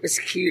 it was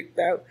cute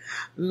though,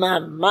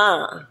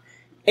 Mama,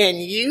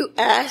 and you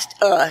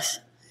asked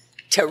us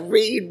to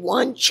read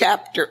one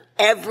chapter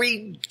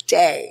every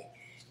day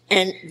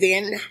and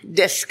then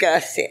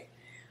discuss it.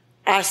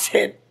 I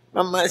said,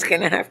 Mama's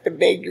going to have to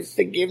beg your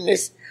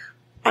forgiveness.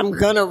 I'm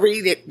going to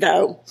read it,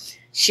 though.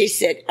 She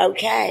said,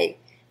 okay.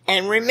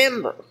 And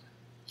remember,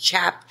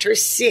 chapter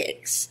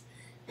 6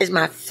 is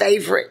my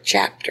favorite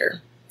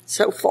chapter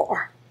so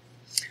far.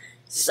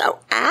 So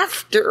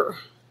after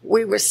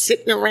we were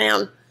sitting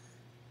around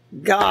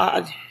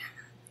God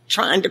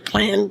trying to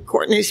plan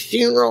Courtney's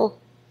funeral,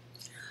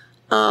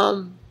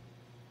 I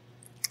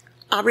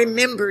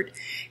remembered,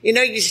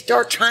 you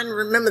start trying to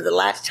remember the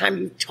last time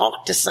you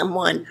talked to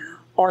someone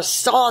or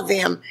saw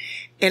them,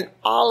 and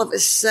all of a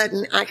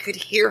sudden I could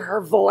hear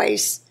her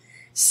voice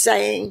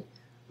saying,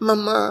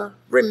 Mama,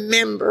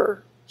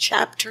 remember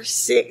chapter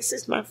 6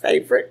 is my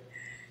favorite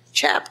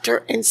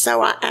chapter. And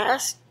so I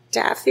asked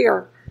Daffy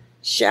or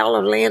Shell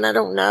or Lynn, I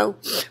don't know,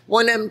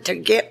 one of them to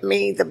get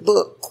me the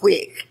book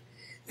quick,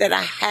 that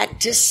I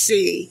had to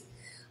see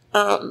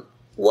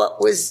what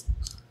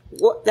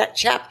that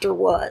chapter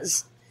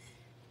was.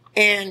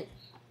 And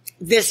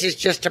this is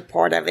just a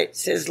part of it. It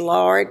says,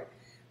 Lord,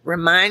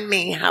 remind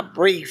me how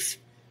brief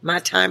my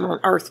time on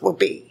earth will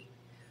be.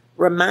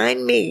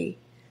 Remind me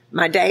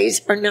my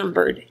days are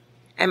numbered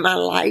and my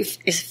life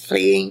is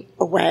fleeing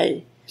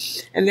away.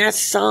 And that's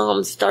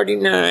Psalms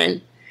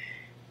 39,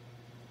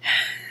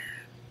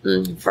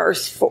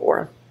 verse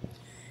 4.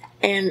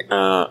 And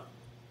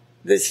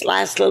this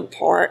last little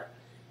part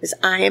is,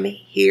 I am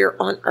here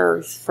on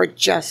earth for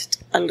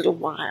just a little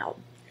while.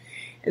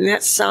 And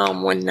that's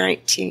Psalm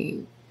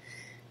 119.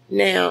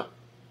 Now,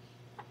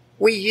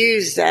 we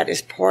use that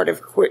as part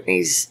of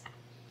Courtney's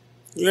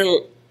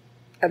little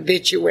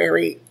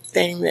obituary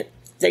thing that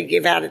they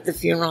give out at the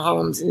funeral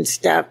homes and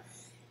stuff.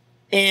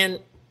 And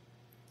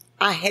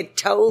I had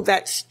told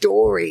that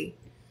story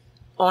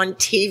on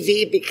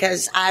TV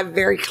because I have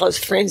very close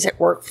friends that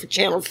work for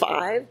Channel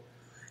 5.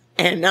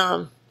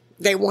 And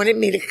they wanted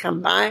me to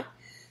come by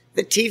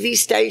the TV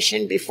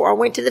station before I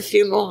went to the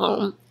funeral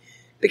home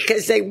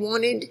because they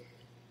wanted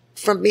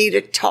for me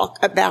to talk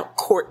about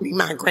Courtney,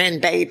 my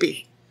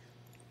grandbaby.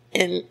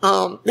 And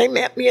they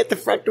met me at the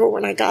front door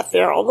when I got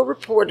there, all the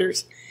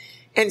reporters.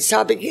 And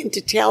so I began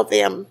to tell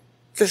them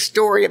the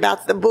story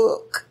about the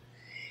book.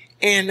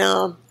 And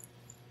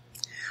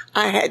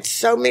I had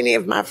so many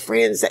of my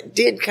friends that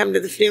did come to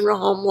the funeral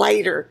home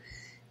later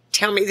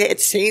tell me they had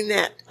seen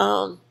that.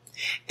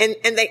 And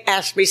they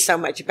asked me so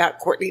much about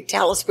Courtney.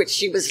 Tell us what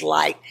she was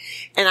like.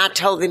 And I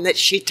told them that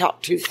she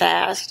talked too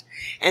fast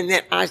and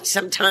that I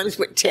sometimes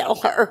would tell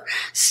her,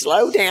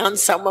 slow down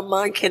so my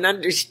mom can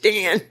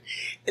understand.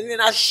 And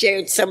then I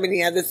shared so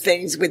many other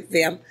things with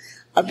them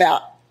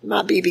about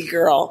my baby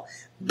girl.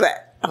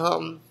 But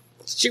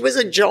she was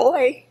a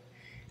joy,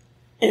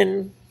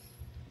 and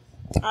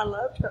I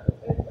loved her.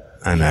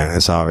 I know.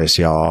 It's obvious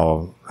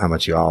how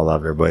much you all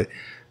love her, but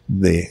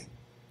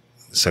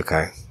it's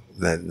okay.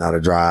 Not a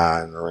dry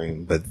eye in the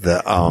room, but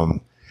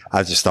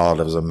I just thought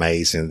it was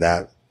amazing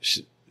that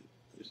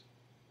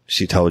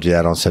she told you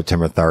that on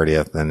September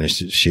 30th, and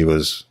she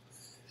was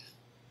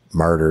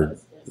murdered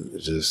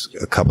just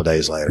a couple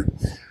days later.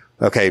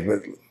 Okay, but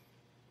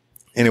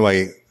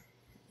anyway,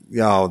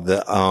 y'all,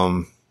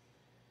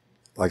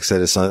 like I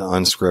said, it's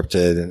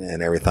unscripted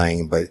and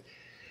everything, but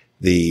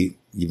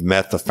you've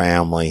met the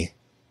family,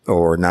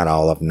 or not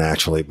all of them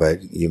naturally,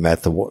 but you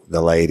met the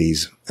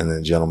ladies and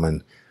the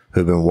gentlemen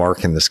who've been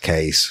working this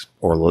case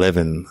or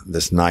living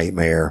this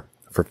nightmare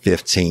for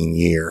 15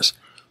 years.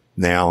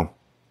 Now,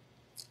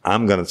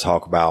 I'm going to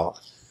talk about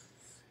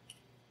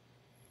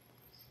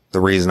the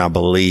reason I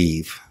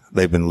believe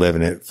they've been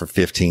living it for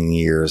 15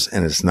 years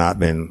and it's not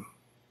been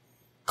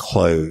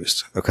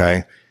closed.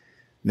 Okay.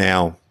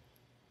 Now,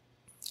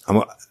 I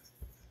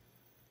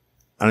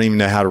don't even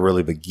know how to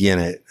really begin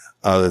it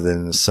other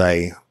than to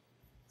say,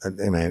 I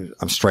mean,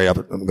 I'm straight up,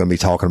 I'm going to be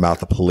talking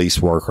about the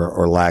police work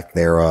or lack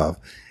thereof.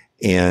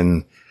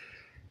 And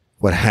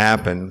what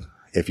happened,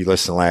 if you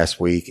listened last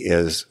week,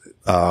 is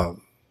the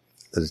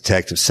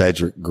detective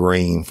Cedric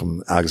Green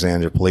from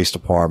Alexandria Police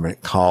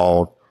Department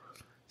called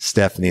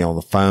Stephanie on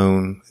the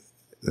phone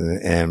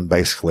and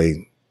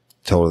basically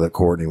told her that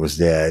Courtney was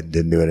dead,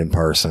 didn't do it in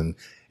person.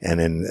 And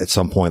then at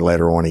some point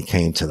later on, he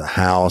came to the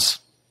house,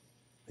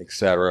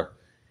 etc.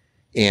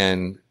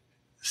 And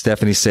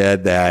Stephanie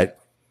said that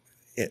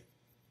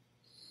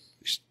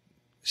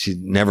she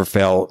never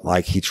felt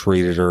like he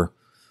treated her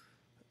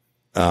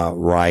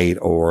right,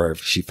 or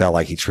if she felt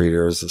like he treated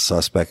her as a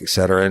suspect, et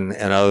cetera. And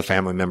other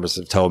family members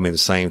have told me the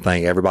same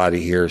thing.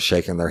 Everybody here is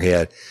shaking their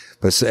head.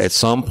 But at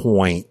some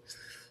point,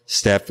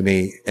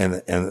 Stephanie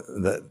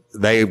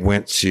they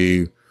went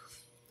to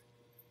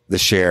the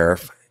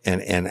sheriff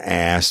and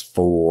asked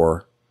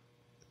for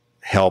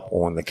help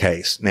on the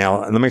case.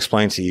 Now, let me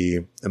explain to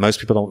you, and most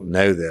people don't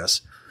know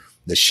this.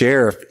 The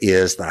sheriff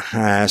is the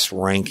highest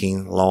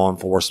ranking law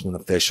enforcement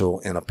official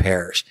in a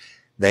parish.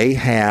 They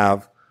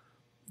have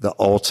the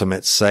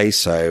ultimate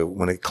say-so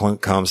when it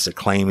comes to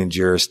claiming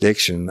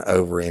jurisdiction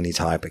over any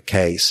type of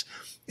case.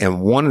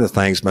 And one of the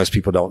things most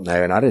people don't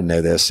know, and I didn't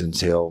know this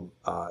until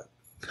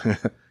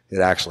it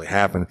actually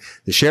happened,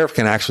 the sheriff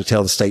can actually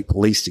tell the state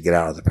police to get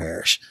out of the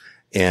parish.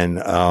 And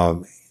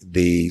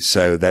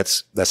so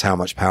that's how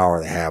much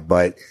power they have.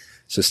 But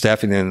so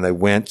Stephanie and they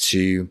went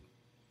to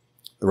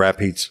the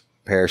Rapides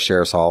Parish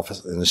Sheriff's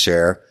Office and the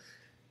sheriff.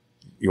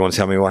 You want to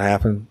tell me what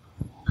happened?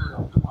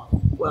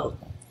 Well,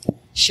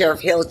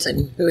 Sheriff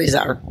Hilton, who is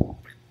our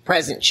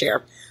present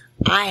sheriff,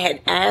 I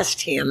had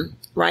asked him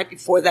right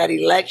before that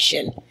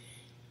election,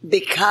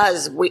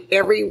 because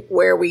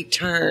everywhere we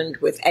turned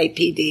with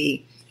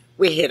APD,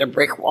 we hit a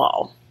brick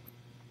wall.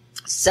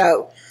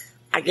 So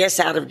I guess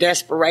out of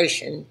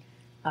desperation,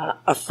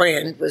 a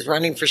friend was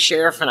running for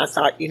sheriff, and I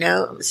thought, I'm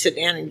going to sit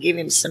down and give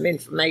him some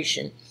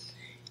information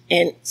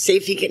and see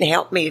if he can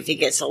help me if he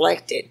gets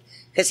elected,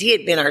 because he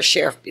had been our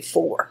sheriff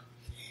before.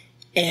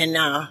 And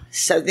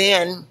so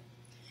then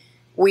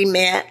we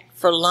met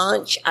for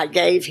lunch. I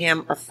gave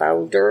him a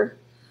folder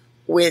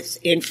with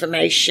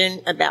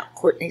information about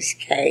Courtney's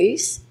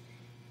case.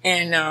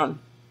 And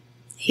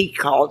he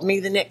called me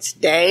the next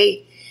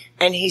day,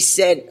 and he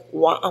said,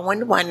 I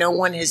wonder why no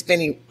one has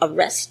been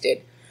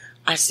arrested.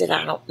 I said,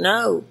 I don't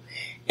know.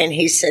 And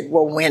he said,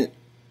 well, when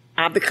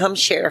I become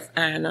Sheriff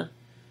Anna,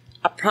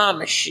 I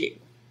promise you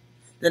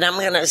that I'm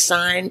going to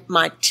assign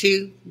my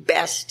 2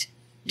 best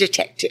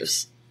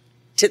detectives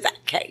to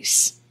that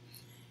case.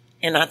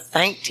 And I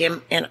thanked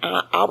him, and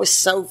I was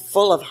so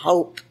full of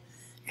hope,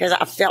 because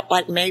I felt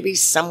like maybe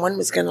someone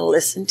was going to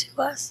listen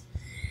to us.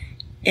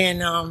 And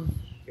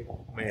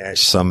let me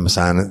ask some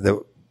sign.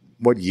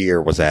 What year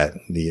was that?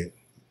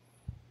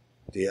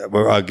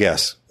 Well, I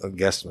guess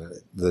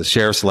the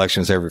sheriff's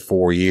elections every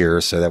 4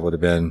 years, so that would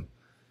have been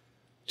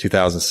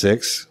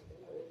 2006.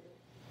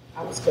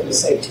 I was going to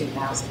say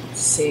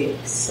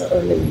 2006,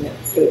 or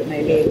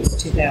maybe it was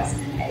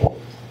 2008.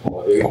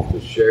 Well, he was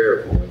the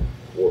sheriff when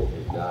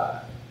Courtney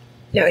died.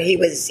 no,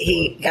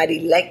 he got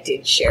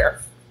elected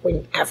sheriff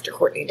after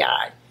Courtney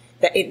died.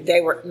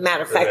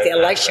 Matter of fact, the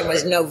election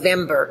was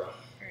November,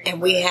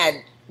 and we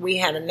had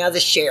another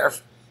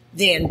sheriff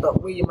then,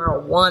 but William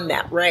Earl won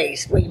that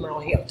race. William Earl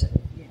Hilton.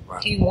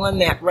 Right. He won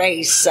that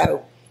race,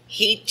 so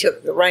he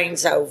took the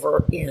reins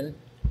over in.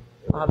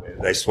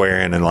 They swear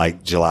in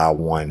like July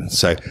 1.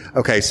 So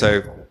okay,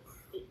 so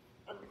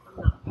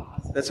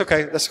that's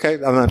okay. That's okay.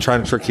 I'm not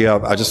trying to trick you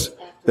up.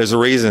 There's a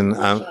reason.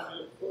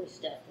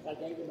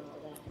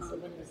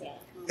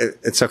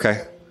 It's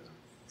okay.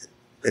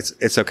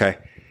 It's okay.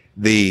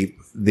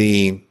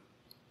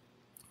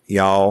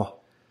 Y'all,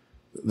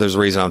 there's a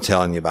reason I'm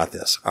telling you about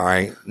this. All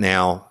right.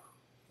 Now,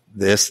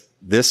 this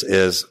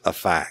is a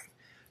fact.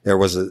 There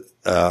was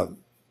a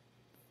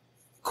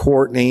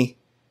Courtney's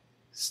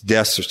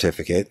death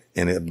certificate,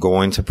 and I'm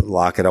going to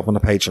lock it up on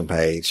the patron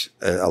page,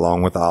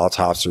 along with the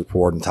autopsy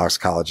report and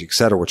toxicology, et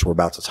cetera, which we're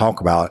about to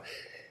talk about.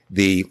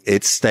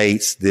 It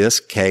states this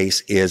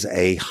case is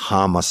a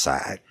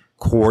homicide.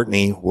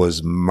 Courtney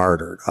was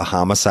murdered. A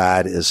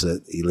homicide is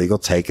an illegal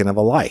taking of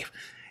a life.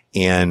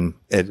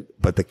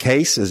 But the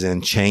case is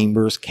in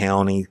Chambers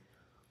County,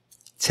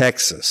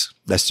 Texas.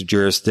 That's the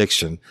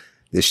jurisdiction.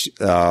 It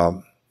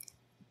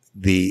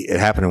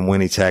happened in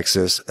Winnie,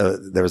 Texas.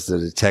 There was the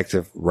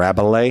detective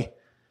Rabelais.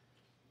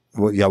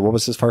 What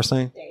was his first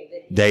name?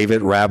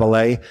 David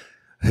Rabelais,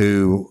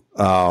 who,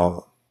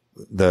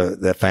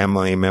 the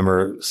family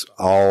members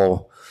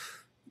all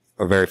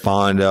are very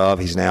fond of.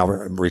 He's now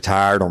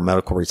retired on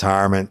medical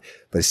retirement,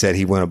 but he said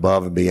he went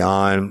above and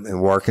beyond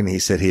and working. He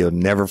said he'll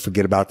never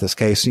forget about this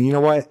case. And you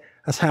know what?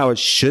 That's how it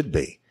should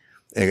be.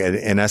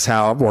 And that's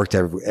how I've worked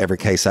every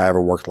case I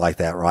ever worked like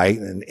that, right?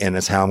 And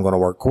that's how I'm going to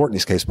work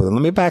Courtney's case. But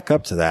let me back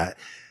up to that.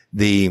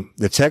 The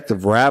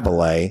detective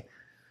Rabelais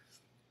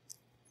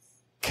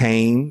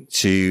came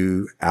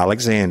to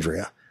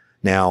Alexandria.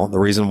 Now, the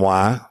reason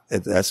why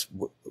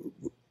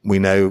we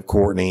know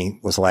Courtney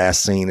was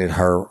last seen at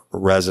her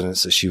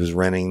residence that she was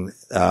renting,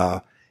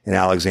 in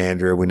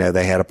Alexandria. We know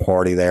they had a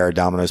party there, a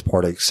Domino's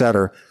party, et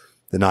cetera,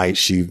 the night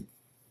she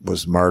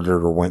was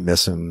murdered or went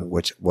missing,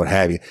 what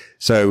have you.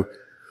 So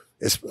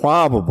it's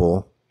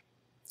probable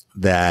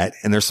that,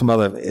 and there's some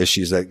other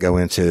issues that go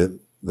into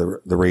the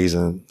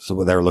reason.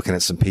 So they're looking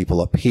at some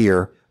people up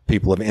here,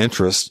 people of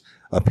interest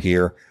up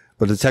here,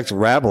 but Detective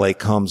Rabelais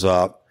comes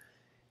up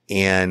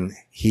and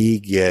he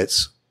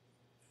gets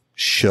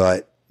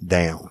shut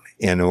down.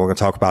 And we're going to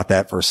talk about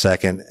that for a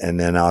second, and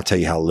then I'll tell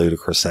you how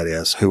ludicrous that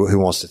is. Who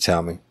wants to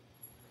tell me?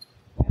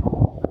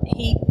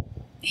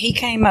 He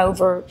came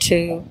over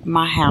to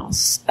my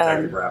house,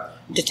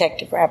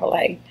 Detective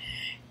Rabelais,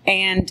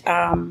 and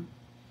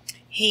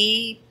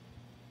he,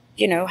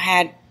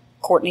 had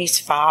Courtney's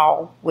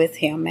file with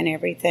him and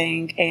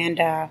everything,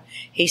 and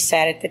he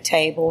sat at the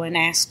table and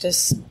asked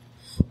us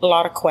a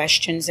lot of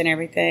questions and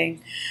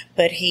everything.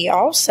 But he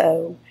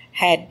also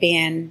had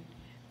been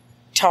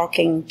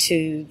talking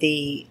to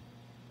the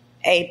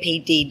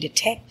APD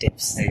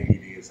detectives.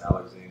 APD is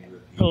Alexandria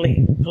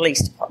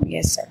Police Department,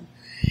 yes, sir.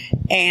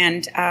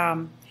 And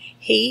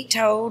he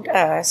told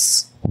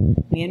us,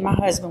 me and my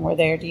husband were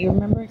there. Do you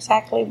remember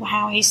exactly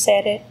how he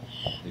said it?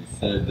 He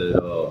said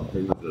that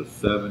he was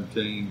a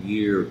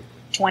 17-year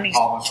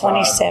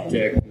 27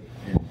 detective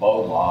in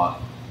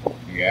Beaumont.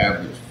 He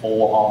averaged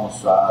 4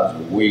 homicides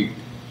a week,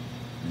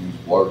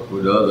 He's worked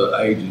with other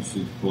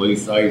agencies,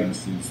 police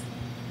agencies,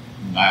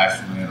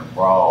 nationally and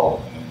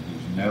abroad, and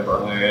he's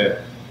never had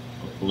a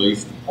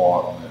police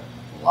department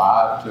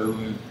lie to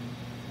him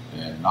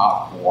and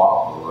not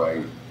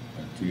cooperate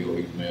until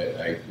he met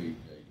APD.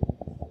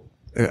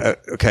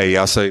 Okay,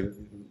 y'all. So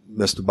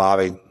Mr.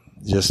 Bobby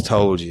just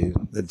told you,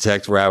 the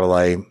Detective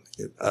Rabelais,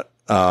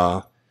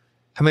 how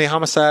many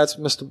homicides,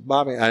 Mr.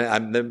 Bobby?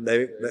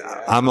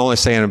 I'm only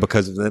saying it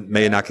because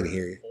maybe I can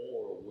hear you.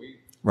 4 weeks.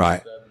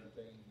 Right.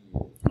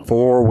 17 years.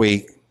 4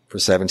 weeks for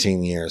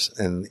 17 years.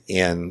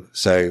 And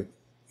so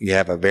you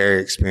have a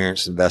very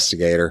experienced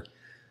investigator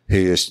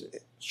who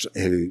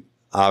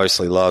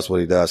obviously loves what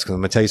he does. Cause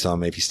I'm going to tell you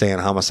something. If you stay in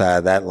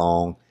homicide that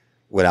long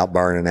without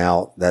burning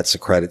out, that's a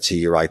credit to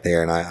you right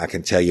there. And I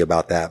can tell you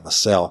about that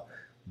myself,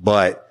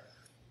 but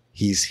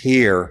he's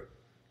here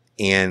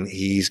and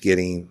he's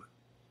getting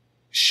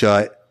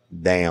shut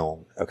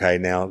down. Okay.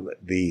 Now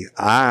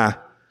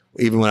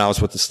even when I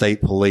was with the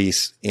state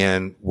police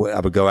and I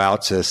would go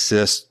out to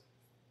assist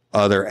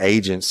other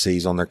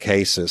agencies on their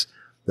cases,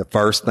 the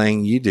first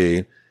thing you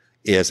do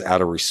is,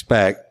 out of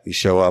respect, you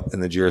show up in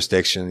the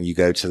jurisdiction, you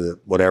go to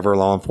whatever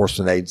law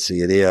enforcement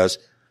agency it is,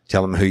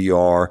 tell them who you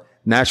are.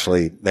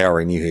 Naturally, they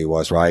already knew who he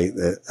was, right?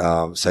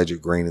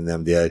 Cedric Green and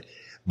them did.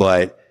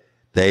 But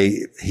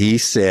he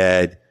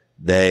said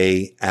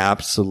they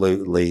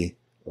absolutely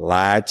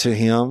lied to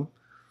him,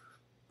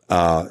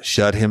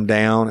 shut him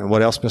down. And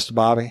what else, Mr.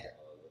 Bobby? He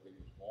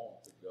was wanting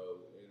to go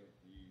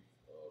interview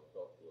a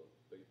couple of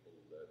people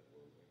that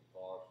were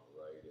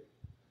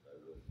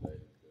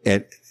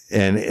incarcerated.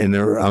 And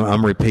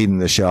I'm repeating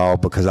this, y'all,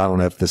 because I don't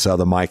know if this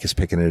other mic is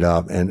picking it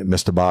up. And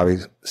Mr. Bobby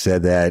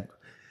said that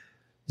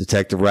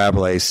Detective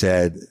Rabelais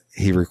said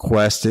he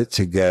requested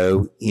to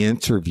go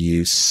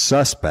interview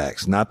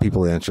suspects, not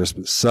people of interest,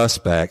 but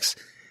suspects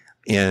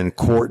in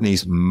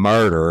Courtney's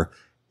murder.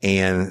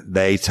 And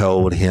they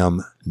told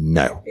him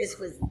no. This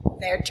was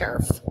their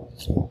turf.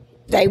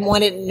 They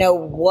wanted to know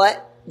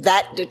what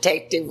that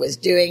detective was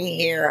doing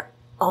here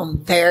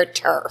on their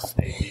turf.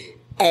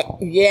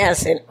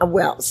 Yes, and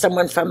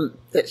someone from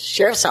the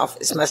sheriff's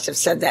office must have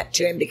said that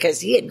to him because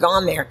he had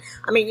gone there.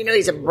 I mean,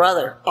 he's a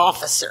brother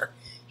officer.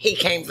 He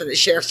came from the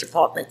sheriff's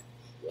department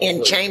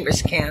in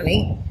Chambers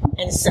County,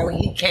 and so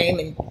he came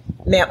and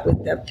met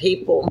with the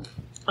people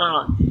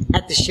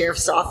at the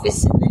sheriff's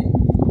office, and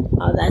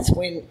then that's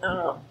when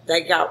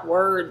they got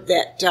word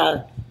that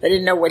they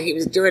didn't know what he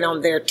was doing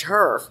on their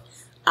turf.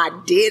 I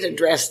did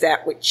address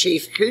that with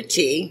Chief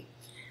Cootie.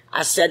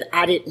 I said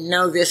I didn't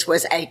know this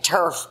was a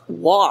turf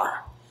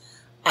war.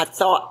 I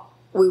thought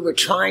we were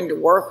trying to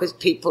work with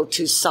people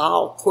to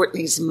solve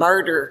Courtney's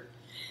murder,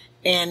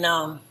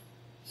 and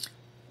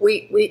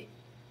we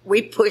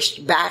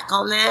pushed back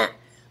on that.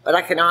 But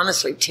I can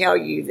honestly tell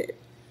you that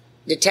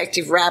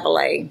Detective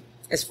Rabelais,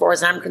 as far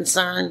as I'm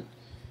concerned,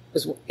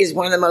 is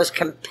one of the most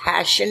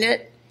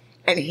compassionate,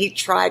 and he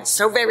tried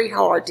so very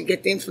hard to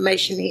get the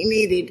information he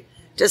needed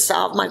to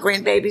solve my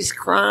grandbaby's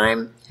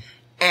crime,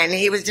 and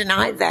he was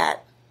denied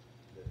that.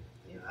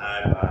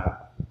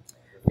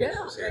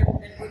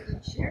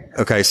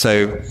 Okay,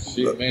 so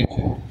She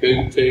mentioned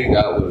Cootie,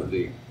 that was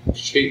the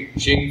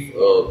chief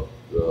of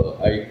the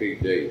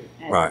APD.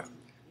 right,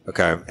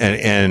 okay,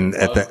 and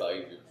at Most the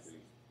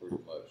agencies pretty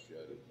much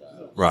shut it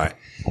down. right,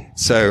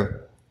 so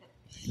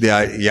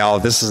y'all,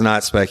 this is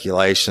not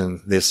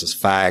speculation. This is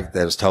fact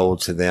that was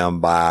told to them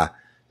by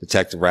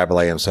Detective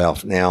Rabelais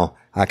himself. Now,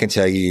 I can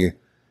tell you,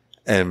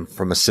 and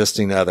from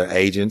assisting other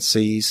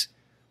agencies,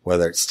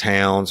 whether it's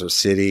towns or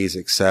cities,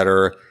 et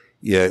cetera,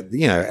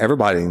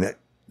 everybody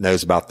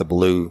knows about the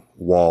blue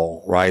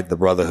wall, right? The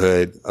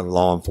brotherhood of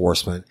law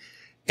enforcement.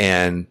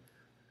 And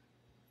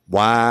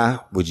why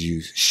would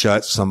you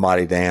shut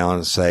somebody down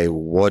and say,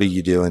 what are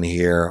you doing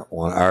here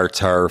on our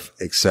turf,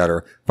 et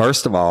cetera?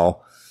 First of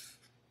all,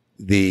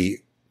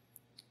 the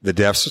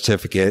death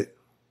certificate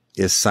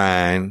is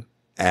signed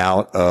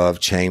out of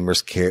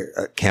Chambers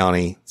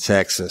County,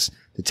 Texas.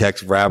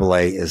 Detective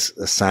Rabelais is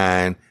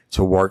assigned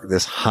to work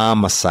this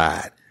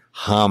homicide.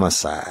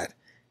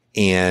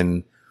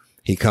 And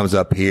he comes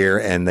up here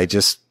and they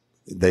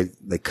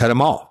cut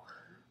him off.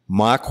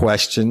 My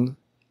question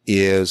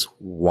is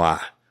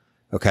why?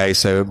 Okay.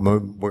 So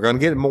we're going to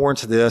get more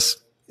into this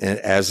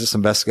as this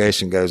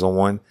investigation goes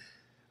on.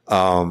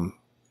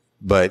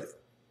 But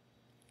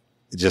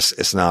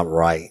it's not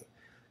right.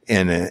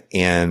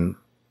 And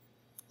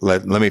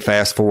let me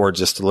fast forward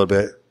just a little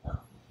bit. I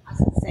was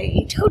going to say,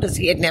 he told us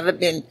he had never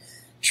been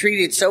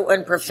treated so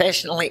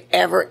unprofessionally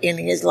ever in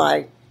his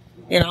life,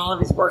 in all of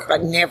his work,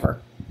 like never.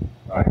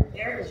 Right.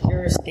 There was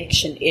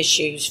jurisdiction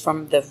issues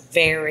from the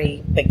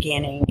very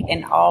beginning,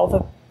 and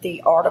all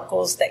the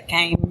articles that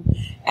came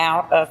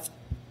out of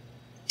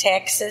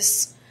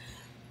Texas.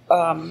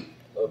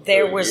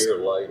 There was a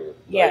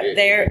year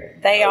later.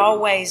 they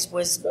always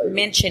was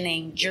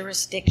mentioning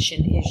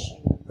jurisdiction issues.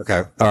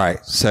 Okay. All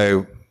right.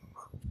 So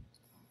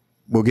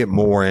we'll get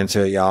more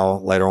into it,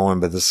 y'all, later on,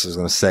 but this is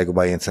going to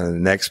segue into the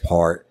next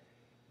part,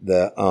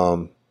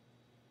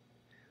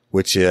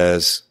 which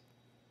is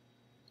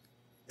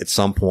at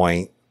some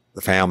point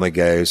the family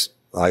goes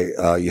like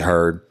you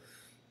heard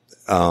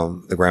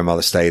the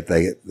grandmother state,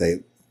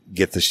 they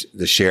get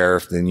the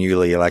sheriff, the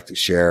newly elected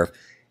sheriff,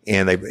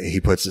 and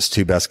he puts his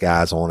two best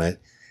guys on it.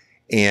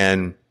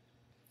 And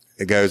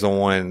it goes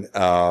on,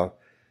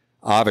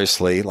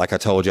 obviously, like I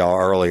told y'all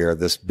earlier,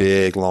 this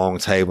big long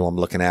table I'm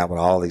looking at with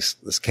all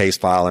this case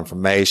file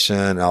information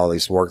and all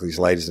these work these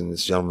ladies and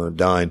this gentleman have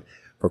done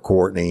for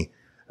Courtney,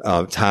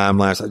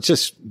 timelines.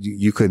 Just,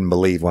 you couldn't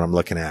believe what I'm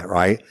looking at,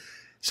 right?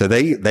 So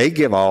they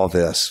give all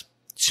this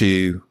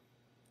to,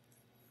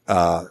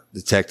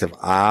 Detective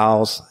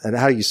Isles. And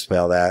how do you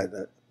spell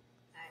that?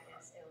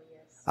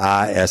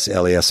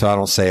 Isles. So I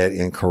don't say it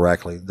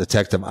incorrectly.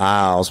 Detective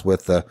Isles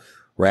with the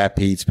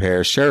Rapides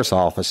Parish Sheriff's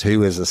Office,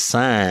 who is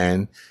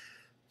assigned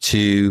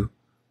to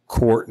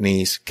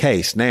Courtney's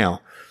case.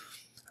 Now,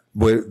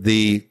 with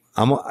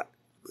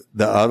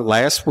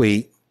last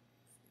week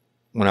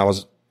when I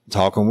was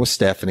talking with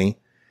Stephanie,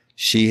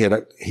 she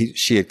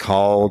had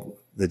called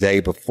the day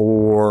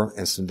before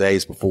and some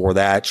days before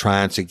that,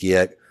 trying to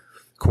get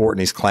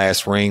Courtney's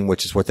class ring,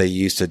 which is what they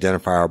use to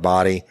identify her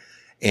body,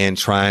 and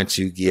trying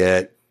to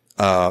get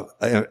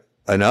an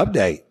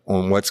update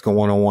on what's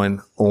going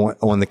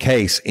on the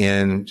case.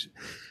 And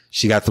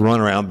she got the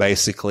runaround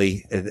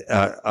basically,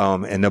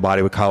 and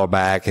nobody would call her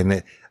back.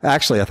 And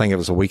actually, I think it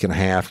was a week and a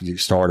half you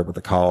started with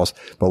the calls.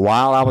 But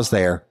while I was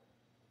there,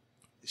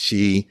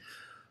 she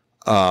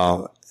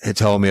had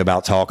told me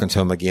about talking to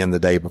him again the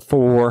day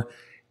before.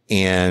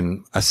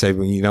 And I said,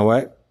 well, you know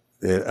what?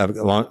 Why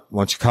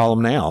don't you call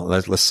them now?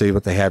 Let's see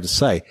what they have to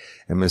say.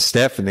 And Miss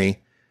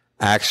Stephanie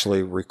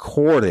actually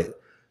recorded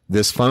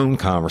this phone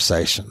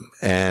conversation,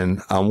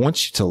 and I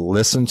want you to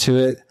listen to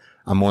it.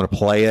 I'm going to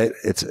play it.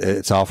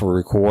 It's off a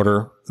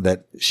recorder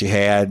that she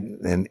had,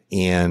 and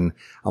I'm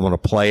going to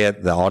play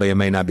it. The audio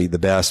may not be the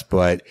best,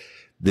 but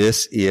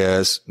this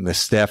is Miss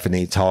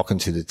Stephanie talking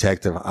to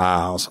Detective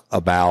Isles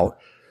about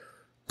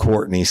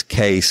Courtney's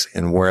case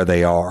and where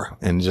they are.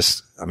 And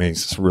just, I mean,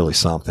 it's really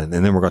something.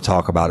 And then we're going to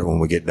talk about it when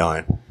we get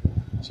done.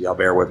 So y'all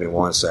bear with me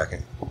 1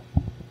 second.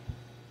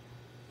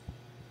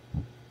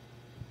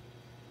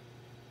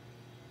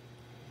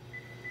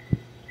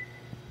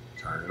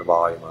 Turning the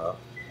volume up.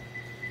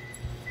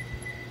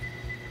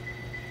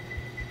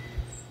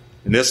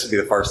 And this will be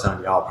the first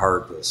time y'all have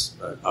heard this,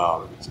 but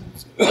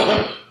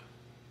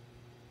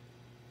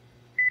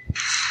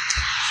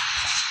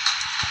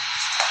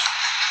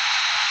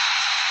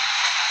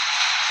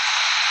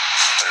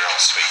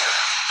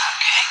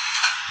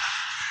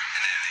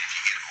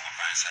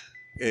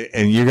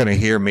and you're going to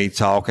hear me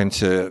talking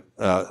to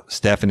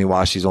Stephanie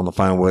while she's on the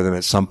phone with him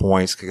at some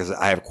points, because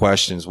I have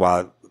questions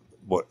about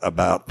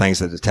things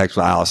that Detective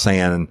Isle is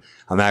saying, and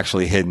I'm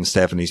actually hitting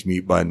Stephanie's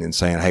mute button and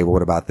saying, hey,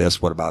 what about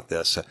this? What about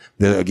this? So,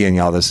 again,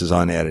 y'all, this is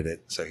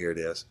unedited, so here it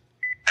is.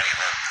 I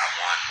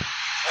want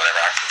whatever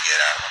I can get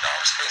out of my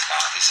daughter's case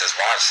file. He says,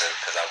 why? I said,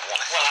 because I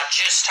want it. Well, I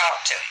just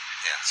talked to him.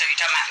 Yeah. So you're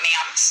talking about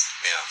Mims?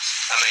 Mims.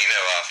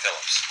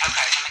 Phillips.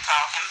 Okay, let me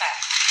call him back.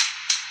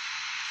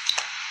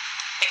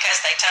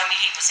 Because they told me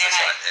he was in That's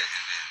a... right.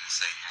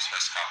 Say you're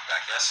supposed to call me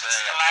back yesterday.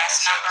 It's the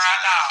last number I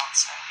called,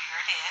 so here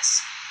it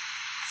is.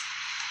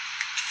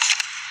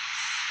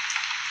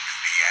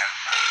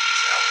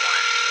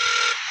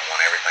 I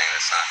want everything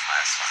that's not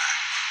classified.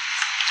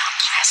 Not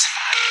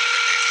classified?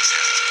 He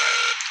says it's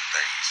private.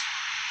 They're easy.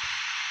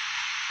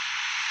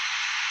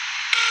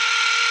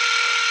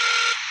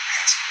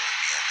 Ask him when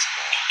he gets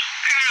more.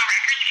 Criminal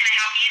records, can I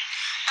help you?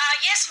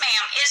 Yes,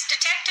 ma'am. Is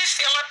Detective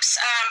Phillips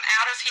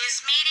out of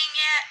his meeting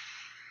yet?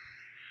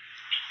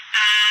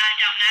 I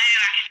don't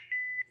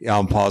know. Yeah,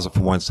 I'll pause it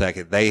for 1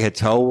 second. They had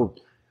told,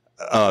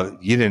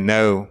 you didn't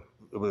know,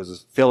 it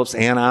was Phillips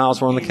and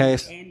Isles were on the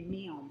case? And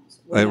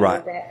Mims.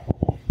 Right.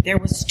 There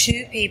was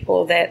two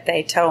people that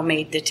they told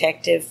me,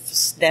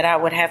 detectives, that I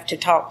would have to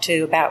talk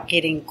to about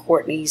getting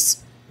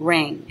Courtney's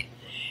ring.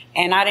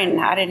 And I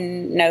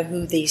didn't know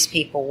who these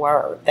people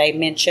were. They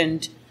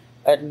mentioned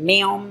a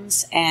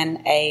Mims and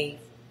a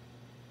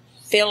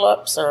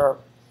Phillips or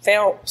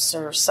Phelps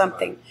or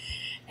something.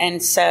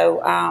 And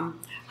so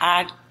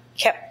I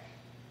kept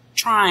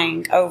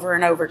trying over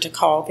and over to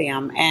call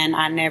them, and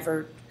I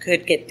never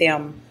could get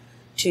them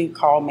to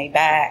call me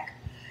back.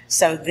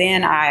 So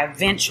then I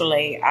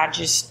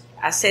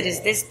said,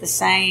 is this the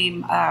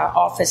same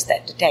office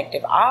that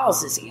Detective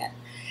Isles is in?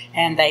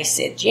 And they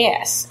said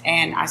yes.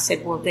 And I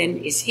said, well, then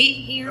is he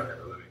here? Okay,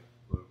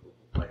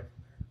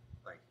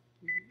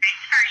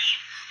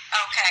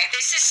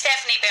 this is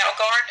Stephanie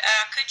Belgard.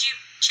 Could you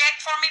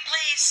check for me,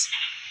 please?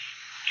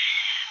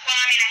 Well,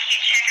 I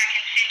can't check. I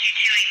can send you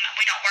to him.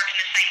 We don't work in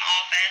the same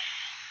office.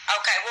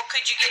 Okay, well,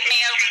 could you get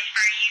me over?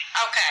 Transfer you.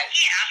 Okay.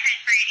 Yeah, I'll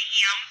transfer you to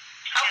him.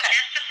 Okay.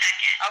 Just a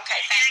second.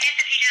 Okay, And thank I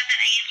guess if he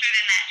doesn't answer,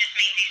 then that just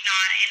means he's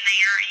not in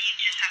there, and you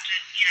just have to,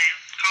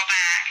 call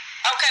back.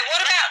 Okay, what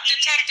about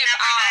Detective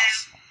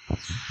Isles?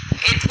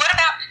 What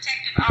about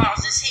Detective Isles?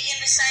 Is he in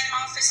the same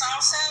office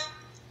also?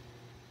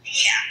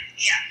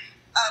 Yeah.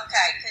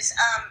 Okay, because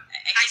I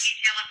can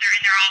tell if they're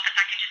in their office.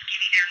 I can just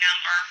give you their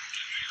number.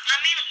 let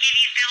me give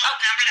you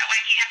Phil's number. That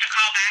way, if you have to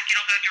call back,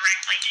 it'll go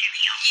directly to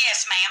him.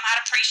 Yes, ma'am.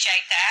 I'd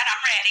appreciate that.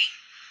 I'm ready.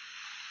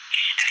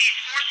 Okay,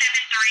 it's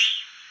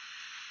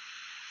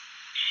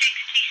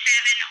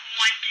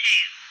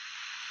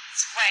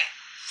 473-6712. Wait,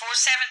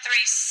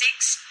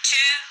 473-62?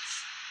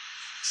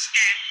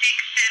 No,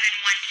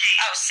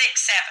 6712. Oh,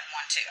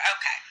 6712.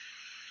 Okay.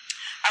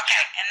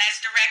 Okay, and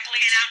that's directly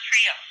And to I'll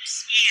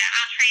Phillips.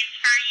 I'll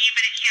transfer you,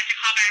 but if you have to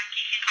call back,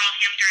 you can call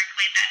him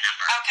directly at that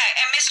number. Okay,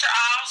 and Mr.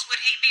 Alls,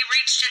 would he be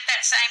reached at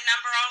that same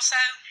number also?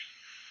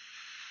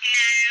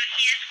 No,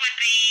 his would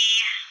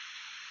be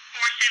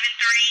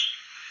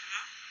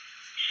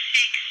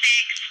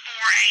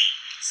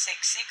 473-6648.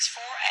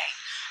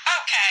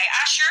 6648. Okay,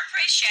 I sure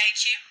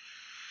appreciate you.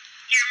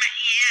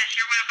 Yes,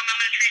 you're welcome. I'm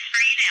going to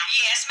transfer you now.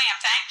 Yes, ma'am.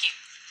 Thank you.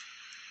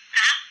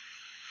 Huh?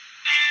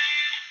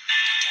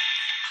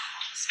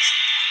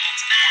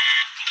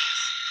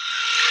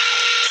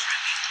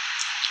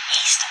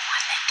 He's the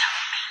one that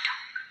told me,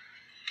 Doc.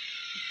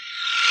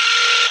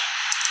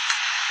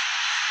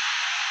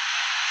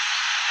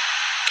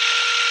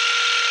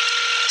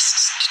 This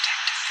is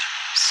Detective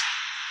Phillips.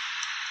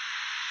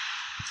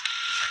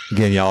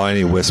 Again, y'all,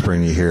 any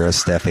whispering you hear us,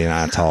 Stephanie and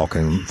I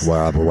talking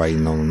while we're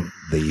waiting on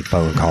the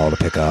phone call to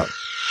pick up. He's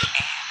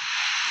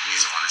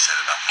the one that set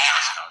it up. I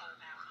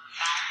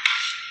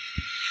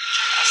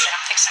said, I'm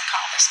fixing to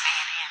call this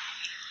man in.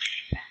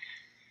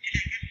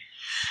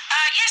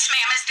 Yes,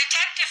 ma'am. Is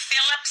Detective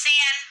Phillips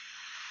in?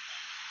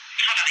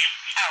 Hold on, ma'am.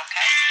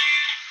 Okay.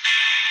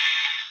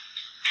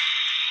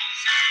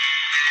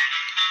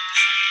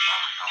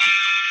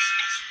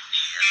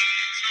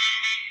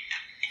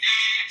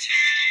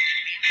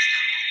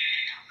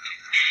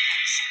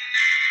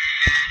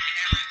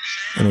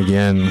 And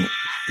again,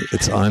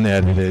 it's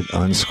unedited,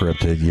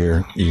 unscripted.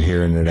 You're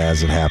hearing it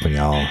as it happened,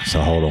 y'all. So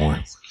hold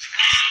on.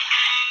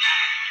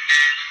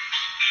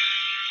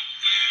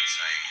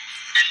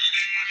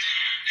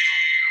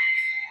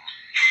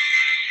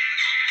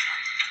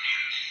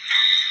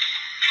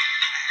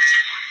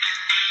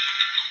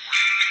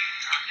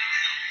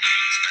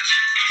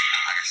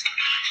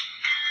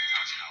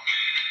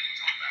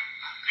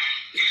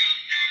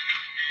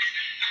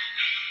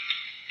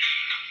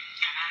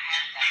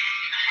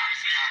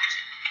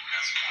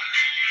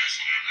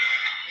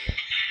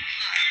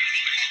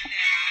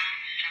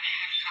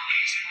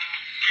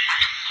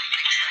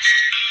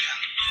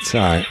 It's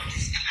all right.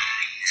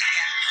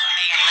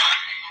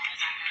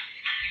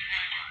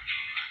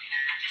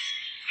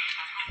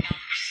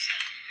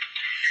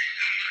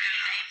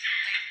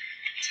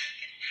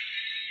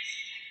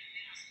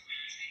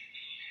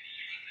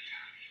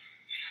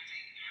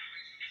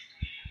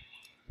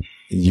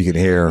 You can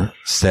hear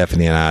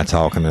Stephanie and I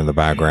talking in the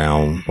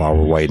background while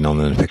we're waiting on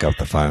them to pick up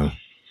the phone.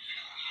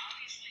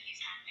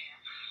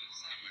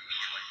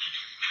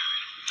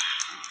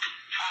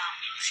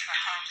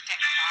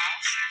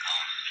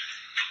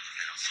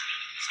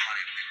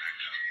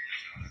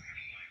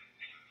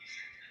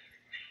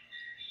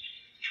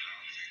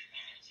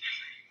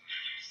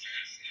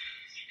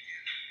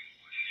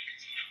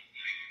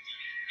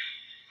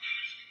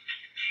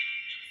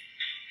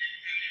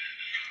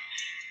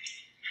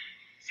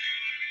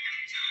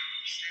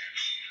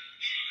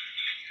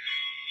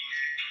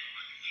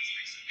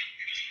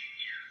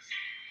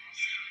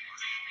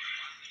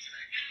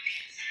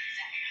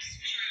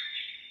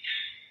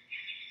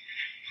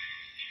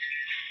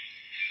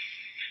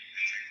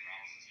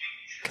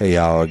 Okay,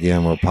 y'all,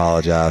 again, we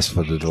apologize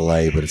for the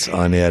delay, but it's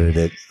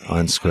unedited,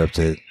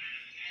 unscripted.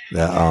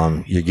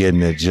 That you're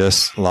getting it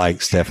just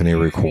like Stephanie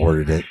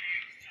recorded it.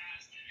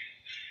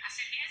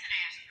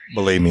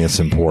 Believe me, it's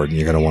important.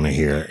 You're going to want to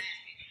hear it.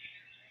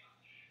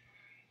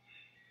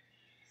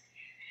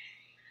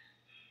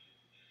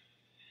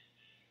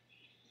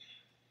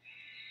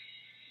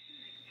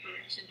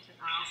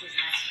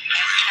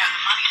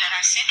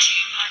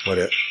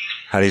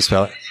 How do you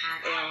spell it?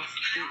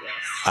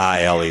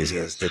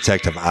 I-L-E-S.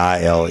 Detective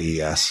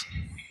I-L-E-S.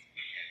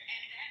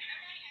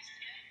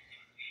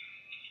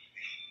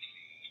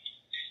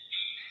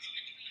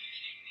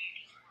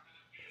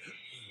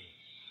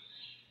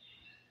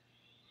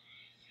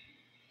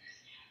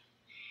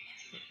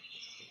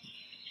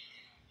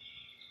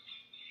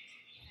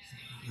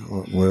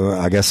 Well,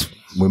 I guess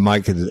we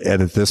might could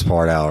edit this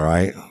part out,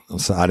 right?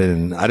 So I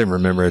didn't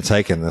remember it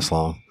taking this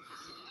long.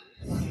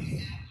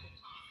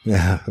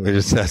 Yeah,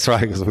 that's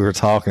right, because we were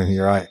talking.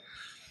 You're right.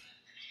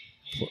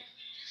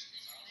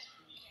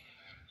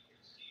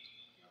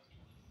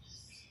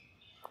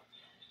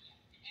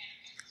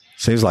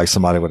 Seems like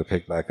somebody would have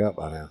picked back up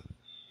by now.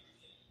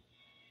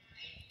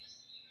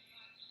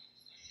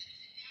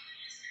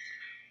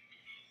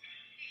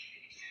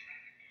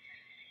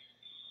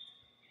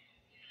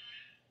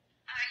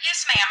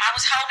 Yes, ma'am. I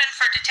was holding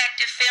for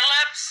Detective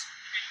Phillips.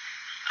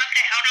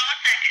 Okay, hold on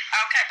 1 second.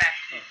 Okay, babe.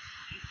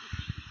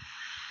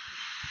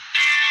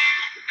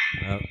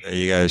 There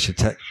you go. Your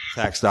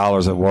tax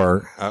dollars at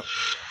work. Lieutenant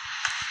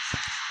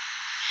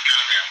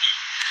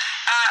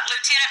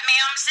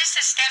Mims, this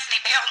is Stephanie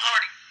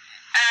Belgard.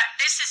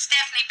 This is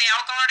Stephanie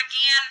Belgard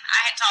again. I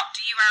had talked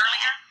to you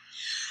earlier.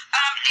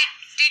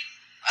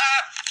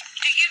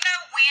 Do you know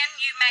when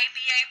you may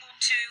be able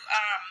to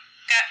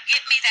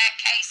get me that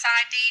case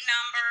ID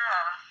number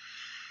or?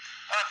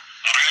 I don't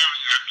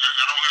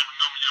have a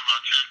number yet, but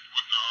I checked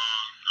with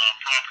our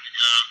property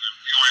guys, and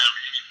we don't have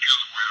any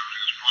physical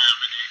evidence. We don't have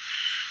any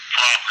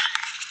property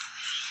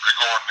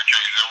regarding the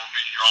case. That will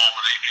be all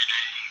with APD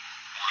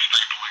or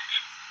state police.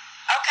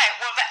 Okay,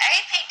 well, the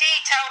APD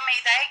told me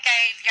they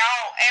gave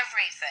y'all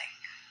everything.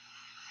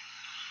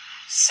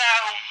 So,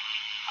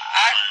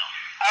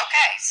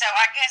 so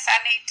I guess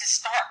I need to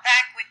start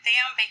back with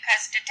them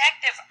because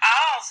Detective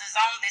Alls is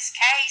on this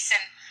case,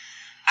 and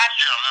I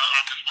just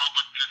spoke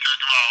with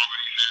Detective Alls,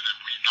 and he said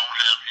that we don't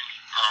have any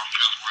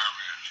physical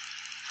evidence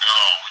at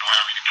all. We don't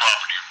have any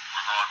property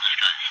regarding this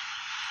case.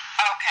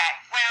 Okay,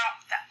 well,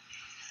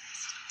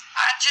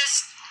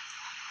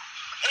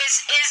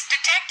 is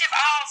Detective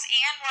Alls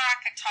in where I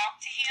could talk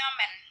to him?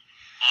 And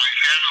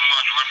he's having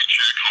lunch. Let me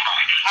check. Hold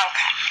on.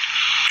 Okay.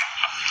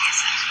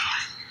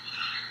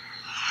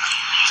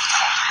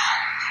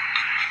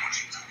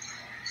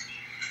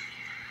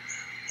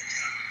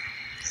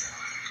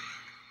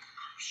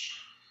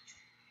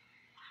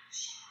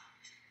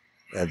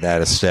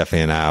 That is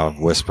Stephanie and I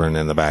whispering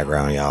in the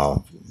background,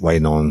 y'all,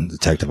 waiting on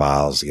Detective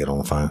Isles to get on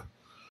the phone.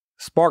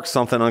 Spark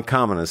something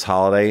uncommon this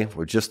holiday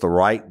with just the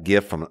right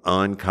gift from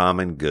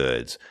Uncommon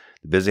Goods.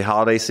 The busy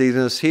holiday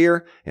season is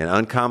here, and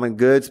Uncommon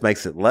Goods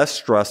makes it less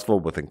stressful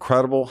with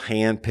incredible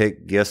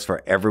hand-picked gifts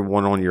for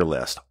everyone on your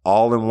list,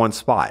 all in one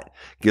spot.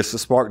 Gifts that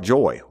spark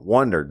joy,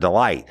 wonder,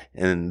 delight,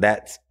 and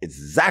that's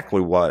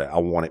exactly what I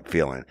wanted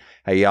feeling.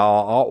 Hey,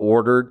 y'all, I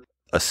ordered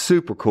a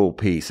super cool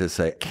piece. It's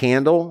a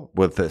candle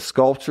with a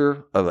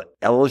sculpture of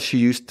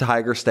LSU's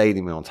Tiger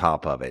Stadium on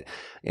top of it.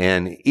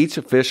 And each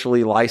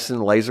officially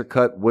licensed laser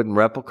cut wooden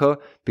replica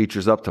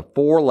features up to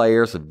 4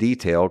 layers of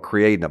detail,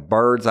 creating a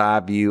bird's eye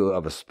view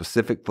of a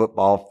specific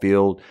football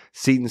field,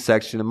 seating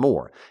section, and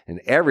more.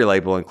 And every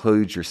label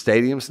includes your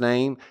stadium's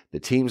name, the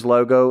team's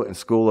logo, and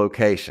school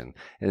location.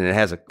 And it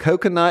has a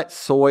coconut,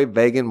 soy,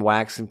 vegan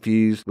wax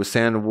infused with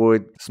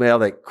sandalwood smell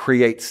that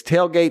creates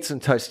tailgates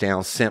and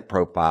touchdowns scent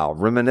profile,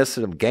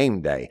 reminiscent of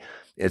game day.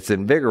 It's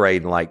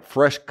invigorating like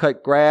fresh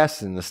cut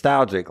grass and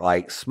nostalgic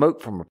like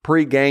smoke from a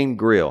pre-game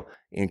grill,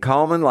 and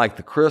calming like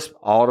the crisp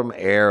autumn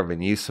air of a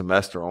new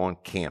semester on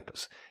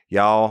campus.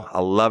 Y'all, I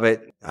love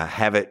it. I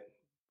have it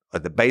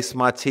at the base of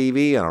my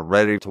TV, and I'm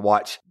ready to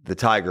watch the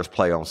Tigers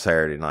play on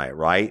Saturday night,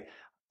 right?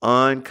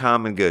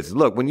 Uncommon Goods.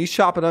 Look, when you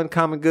shop at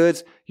Uncommon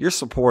Goods, you're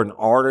supporting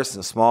artists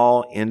and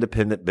small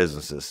independent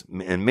businesses.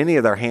 And many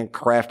of their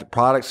handcrafted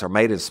products are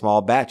made in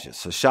small batches.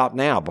 So shop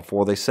now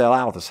before they sell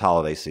out this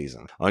holiday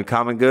season.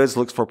 Uncommon Goods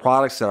looks for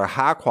products that are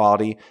high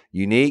quality,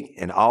 unique,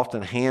 and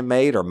often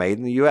handmade or made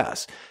in the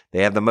U.S.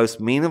 They have the most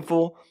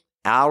meaningful,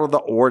 out of the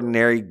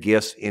ordinary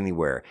gifts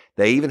anywhere.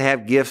 They even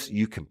have gifts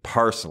you can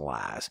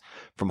personalize.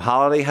 From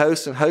holiday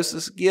hosts and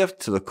hostess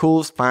gift to the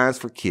coolest finds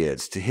for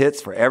kids to hits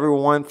for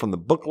everyone from the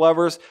book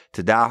lovers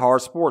to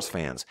diehard sports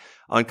fans.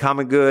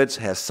 Uncommon Goods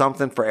has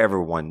something for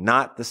everyone,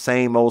 not the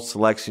same old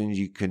selections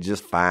you can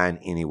just find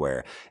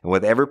anywhere. And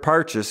with every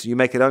purchase you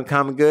make at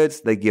Uncommon Goods,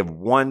 they give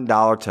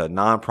 $1 to a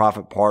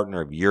nonprofit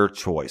partner of your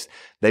choice.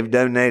 They've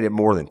donated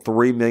more than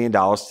 $3 million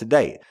to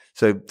date.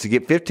 So to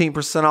get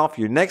 15% off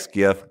your next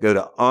gift, go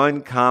to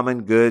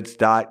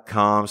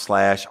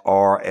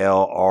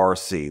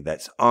uncommongoods.com/RLRC.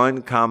 That's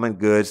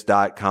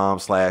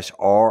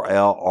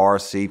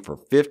uncommongoods.com/RLRC for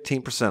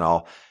 15%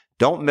 off.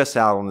 Don't miss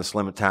out on this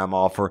limited time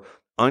offer.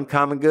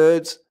 Uncommon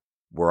Goods,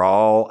 we're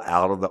all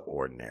out of the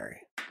ordinary.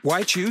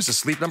 Why choose a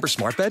Sleep Number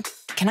smart bed?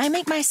 Can I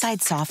make my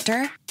side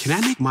softer? Can I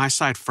make my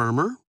side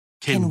firmer?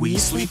 Can we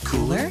sleep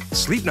cooler?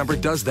 Sleep Number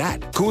does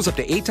that. Cools up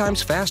to 8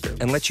 times faster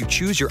and lets you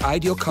choose your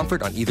ideal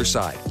comfort on either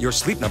side, your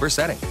Sleep Number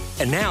setting.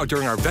 And now,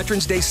 during our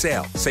Veterans Day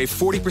sale, save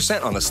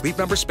 40% on the Sleep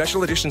Number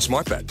Special Edition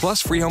Smart Bed,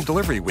 plus free home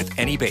delivery with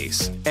any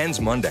base.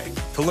 Ends Monday.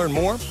 To learn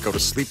more, go to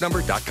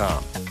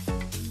sleepnumber.com.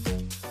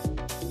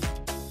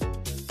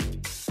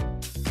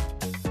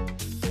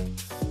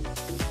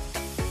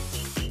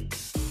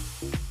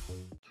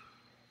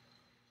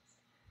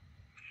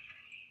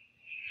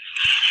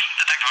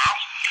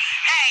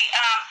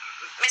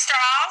 Mr.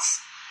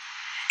 Alls?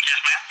 Yes,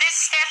 ma'am. This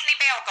is Stephanie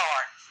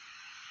Belgard.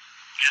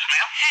 Yes,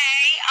 ma'am.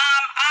 Hey,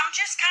 I'm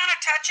just kind of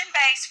touching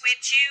base with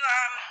you.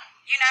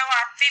 You know,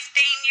 our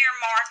 15-year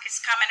mark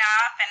is coming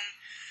up, and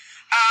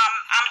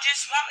I'm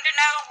just wanting to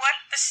know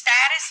what the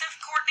status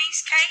of Courtney's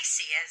case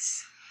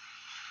is.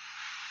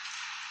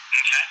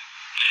 Okay.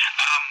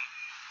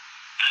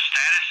 The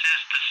status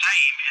is the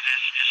same. It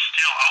is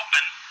still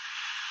open.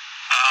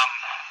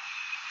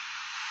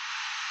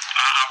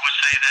 I would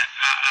say that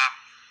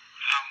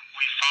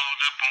we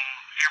followed up on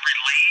every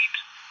lead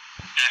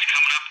that's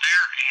coming up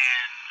there,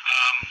 and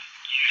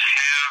you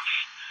have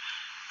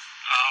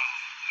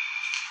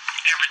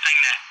everything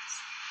that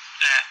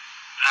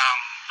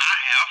I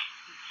have,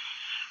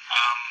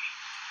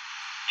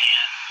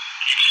 and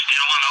it's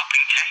still an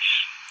open case,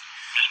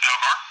 Ms.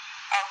 Belgar.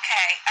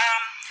 Okay.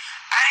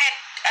 I had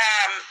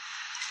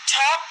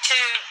talked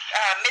to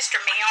Mr.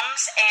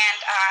 Mims and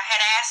had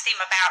asked him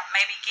about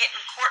maybe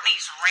getting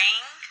Courtney's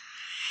ring.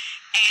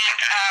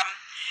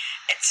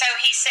 And so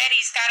he said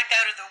he's got to go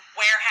to the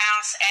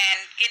warehouse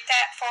and get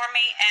that for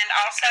me. And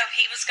also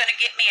he was going to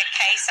get me a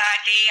case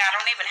ID. I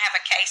don't even have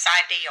a case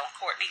ID on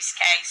Courtney's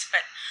case,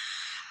 but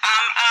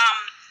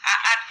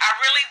I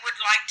really would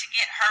like to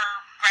get her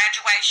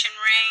graduation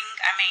ring.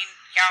 I mean,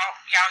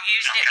 y'all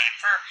used it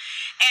for,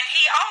 and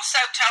he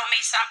also told me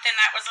something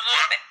that was a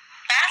little bit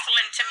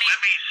baffling to me.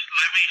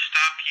 Let me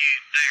stop you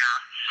there.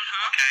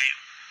 Okay,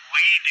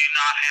 we do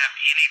not have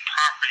any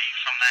property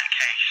from that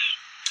case.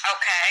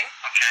 Okay.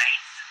 Okay.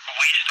 When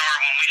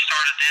we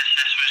started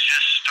this was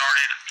just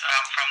started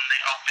from the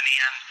open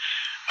end.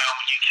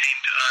 When you came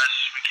to us,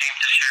 we came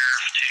to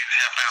sheriff to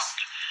help out.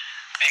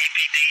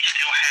 APD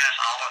still has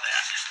all of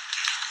that.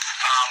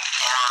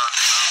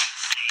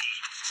 The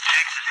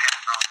Texas has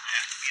all of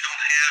that. We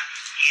don't have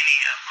any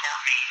of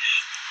Courtney's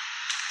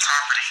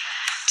property.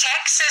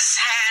 Texas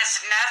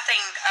has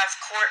nothing of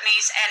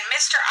Courtney's, and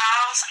Mr.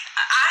 Alls,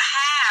 I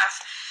have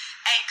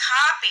a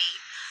copy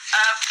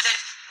of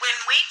when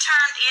we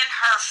turned in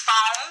her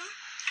phone.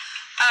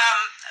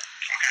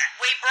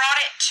 We brought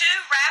it to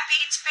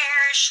Rapides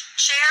Parish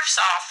Sheriff's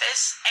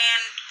Office,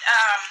 and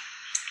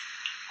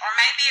or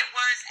maybe it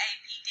was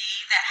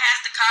APD that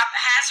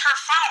has her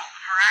phone,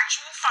 her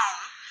actual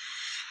phone,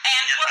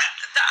 and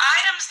the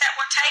items that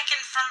were taken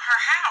from her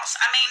house.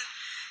 I mean,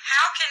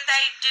 how can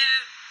they do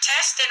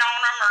testing on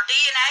them or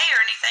DNA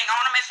or anything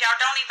on them if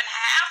y'all don't even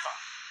have them?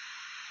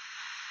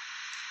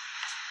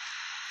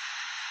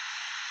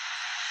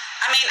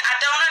 I mean, I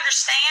don't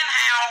understand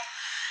how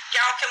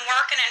y'all can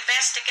work an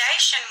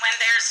investigation when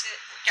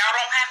y'all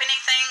don't have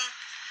anything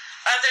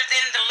other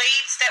than the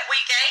leads that we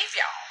gave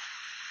y'all.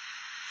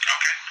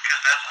 Okay,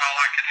 because that's all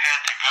I could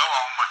have to go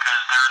on,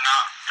 because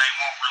they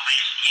won't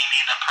release any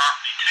of the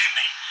property to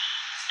me.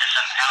 It's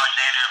an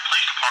Alexandria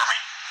Police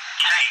Department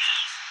case.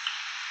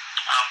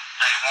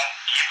 They won't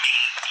give me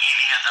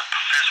any of the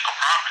physical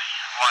property.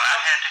 What I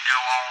had to go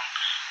on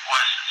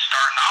was,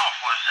 starting off,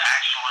 was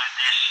actually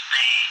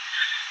the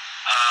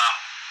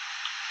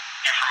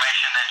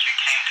information that you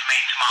came to me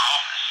to my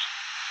office.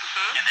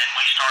 And then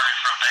we started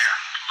from there,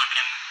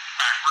 looking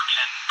backwards,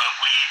 but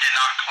we did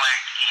not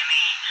collect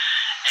any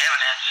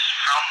evidence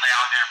from the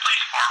Alexandria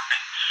Police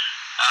Department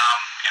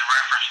in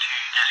reference to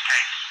this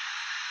case.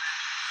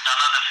 None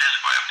of the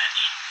physical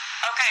evidence.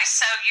 Okay,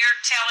 so you're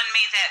telling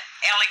me that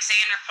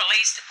Alexandria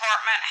Police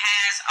Department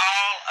has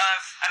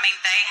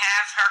they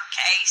have her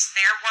case,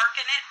 they're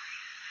working it?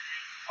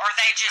 Or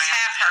they just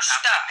have her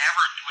stuff?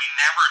 We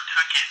never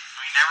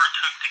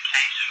took the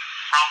case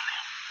from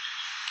them.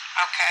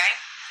 Okay.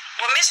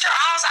 Well, Mr.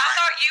 Alls, I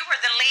thought you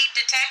were the lead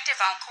detective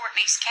on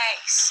Courtney's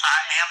case.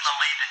 I am the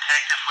lead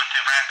detective with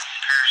the Rapides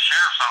Parish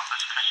Sheriff's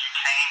Office, because you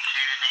came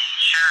to the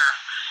sheriff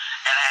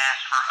and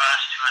asked for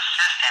us to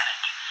assist in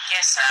it.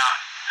 Yes, sir.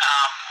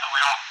 Now,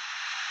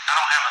 I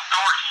don't have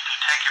authority to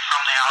take it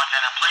from the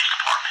Alexandria Police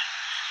Department.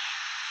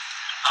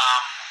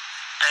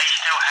 They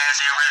still had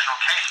the original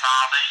case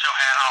file. They still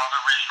had all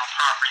the original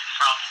property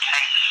from the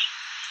case.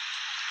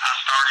 I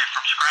started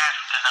from scratch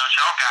with the note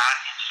y'all got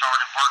and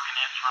started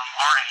working it from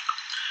our angle.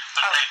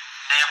 But I've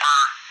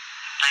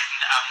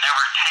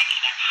never taken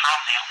it from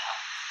them.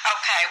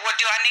 Okay, well,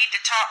 do I need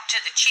to talk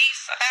to the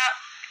chief about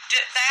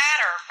that,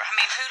 or,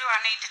 who do I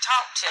need to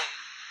talk to?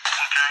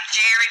 Okay.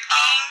 Jared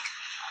King?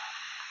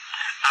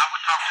 I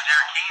would talk to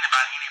Jared King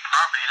about any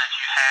property that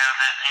you have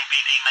that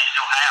APD may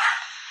still have.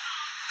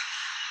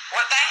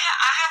 Well,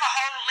 I have a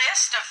whole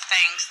list of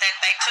things that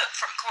they took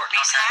from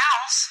Courtney's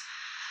house.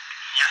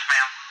 Yes,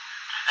 ma'am.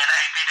 And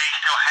APD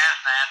still has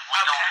that. We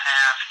don't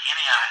have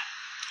any of it.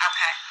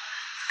 Okay.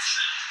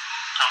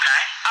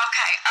 Okay.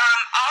 Okay.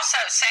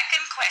 Also,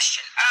 second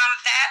question.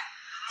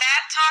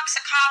 That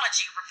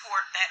toxicology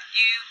report that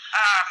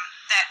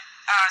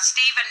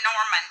Stephen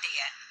Norman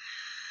did.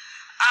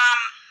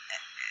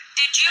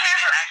 Did you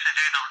ever actually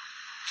do the?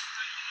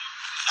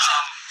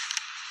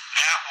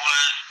 That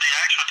was the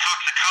actual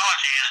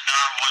toxicology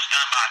was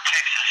done by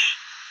Texas.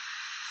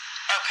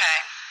 Okay.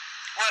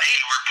 Well, the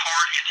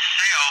report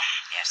itself,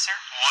 yes, sir,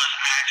 was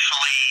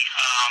actually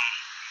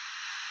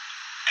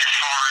as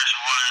far as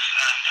was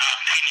an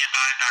opinion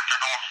by Dr.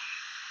 Norman.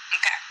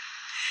 Okay.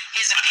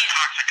 His opinion. The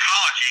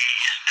toxicology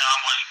is done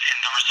and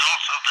the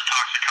results of the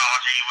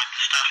toxicology with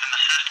the stuff in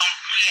the system,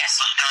 yes,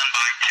 was done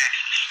by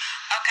Texas.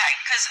 Okay,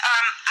 because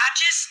I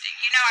just,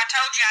 I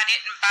told you I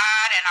didn't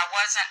buy it, and I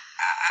wasn't.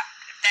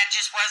 That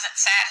just wasn't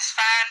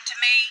satisfying to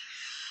me.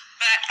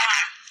 But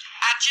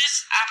I'm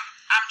just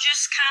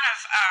kind of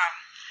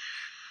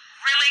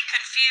really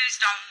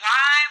confused on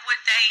why would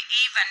they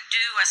even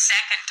do a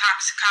second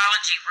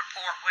toxicology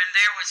report when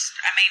there was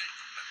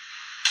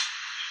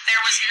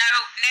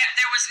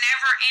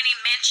never any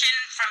mention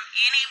from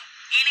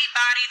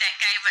anybody that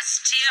gave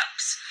us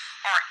tips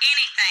or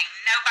anything.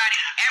 Nobody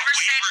ever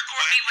said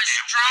Courtney was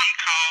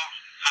drunk.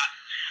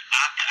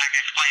 I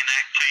can explain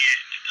that to you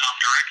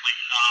directly,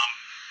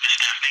 Ms.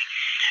 Stephanie,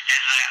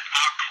 is that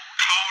I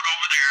called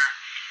over there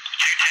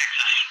to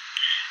Texas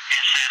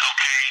and said,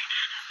 okay,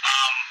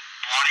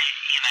 what do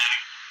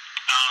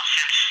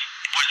since,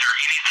 was there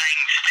anything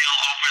still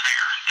over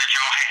there that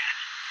y'all had?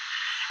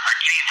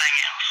 anything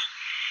else.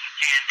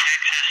 And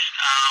Texas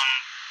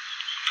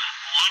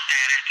looked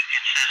at it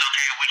and says,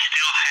 okay, we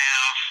still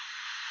have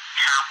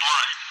her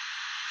blood.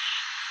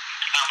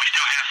 We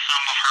still have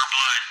some of her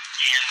blood.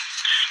 And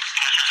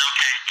I said,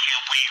 okay, can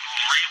we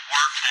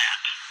rework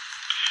that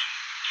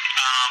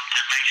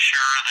to make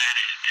sure that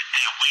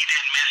we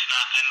didn't miss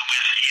nothing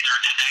with either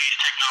today's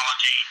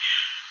technology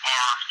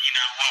or,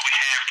 what we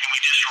have? Can we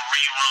just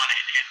rerun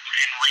it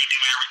and redo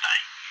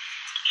everything?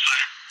 So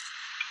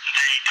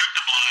they took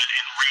the blood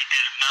and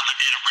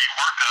did a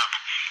reworkup,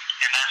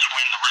 and that's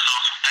when the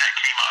results of that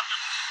came up.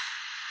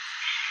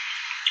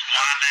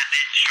 Why that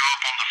didn't show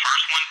up on the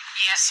first one?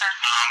 Yes, sir.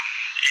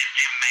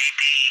 It may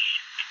be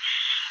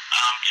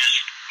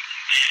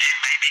it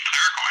may be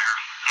clerical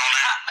error on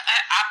that.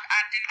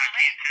 I do believe.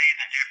 I can't tell you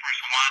the difference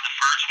why the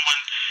first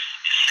one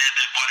said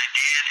that what it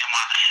did and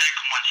why the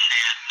second one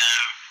said no.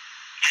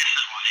 This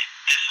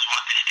is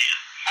what this did.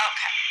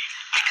 Okay.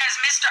 Because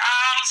Mr.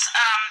 Isles,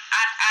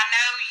 I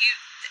know you.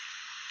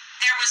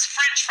 There was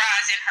French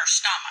fries in her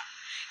stomach,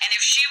 and if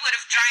she would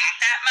have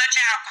drank that much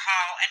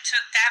alcohol and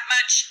took that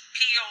much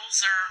pills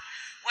or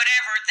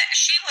whatever, that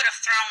she would have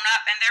thrown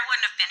up, and there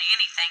wouldn't have been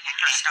anything in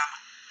her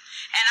stomach.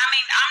 And I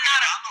mean, I'm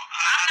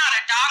not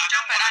a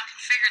doctor, but I can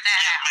figure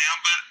that out.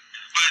 Ma'am, but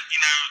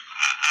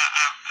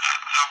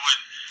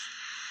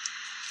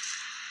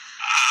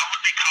I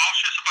would be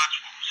cautious about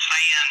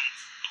saying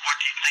what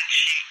you think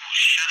she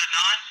should have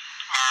done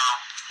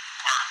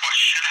or what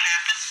should have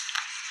happened.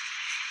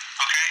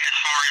 Okay, as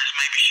far as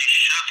maybe she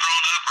should have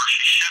thrown up or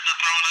she shouldn't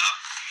have thrown up,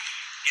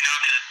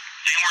 because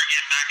then we're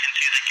getting back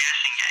into the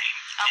guessing game.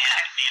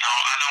 Okay. And,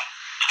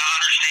 I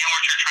understand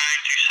what you're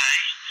trying to say.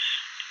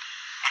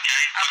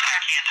 Okay, but I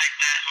can't take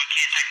that. We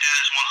can't take that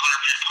as 100%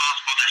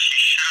 possible that she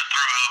should have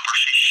threw up or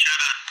she should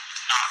have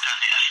not done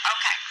this.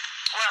 Okay.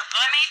 Well,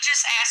 let me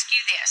just ask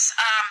you this.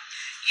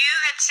 You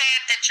had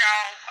said that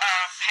y'all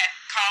had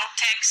called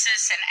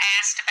Texas and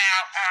asked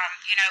about,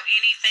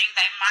 anything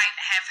they might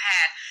have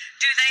had.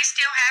 Do they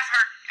still have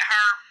her?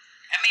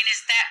 I mean,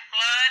 is that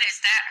blood?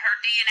 Is that her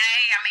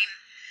DNA? I mean,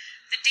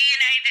 the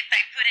DNA that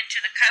they put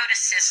into the CODA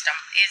system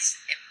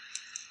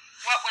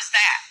what was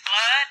that?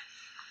 Blood?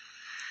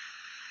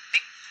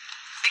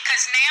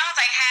 Because now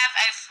they have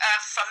a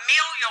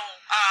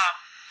familial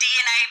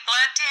DNA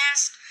blood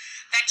test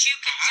that you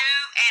can do,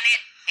 and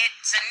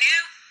it's a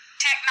new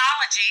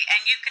technology,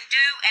 and you can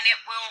do, and it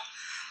will,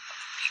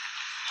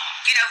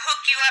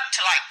 hook you up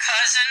to like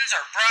cousins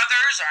or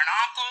brothers or an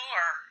uncle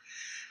or,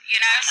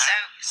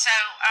 So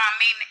I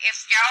mean,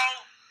 if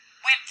y'all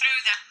went through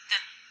the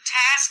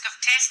task of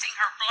testing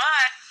her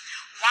blood,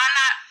 why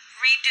not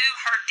redo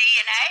her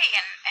DNA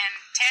and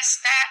test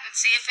that and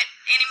see if it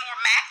any more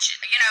matches,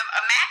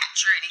 a match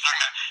or anything?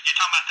 Okay. You're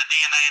talking about the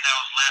DNA that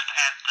was left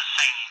at the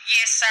scene.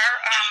 Yes, sir.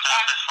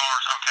 As far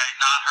as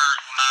not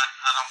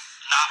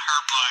her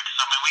blood, because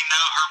I mean we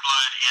know her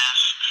blood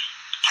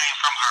came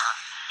from her.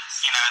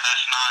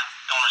 That's not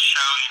going to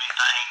show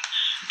anything.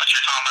 But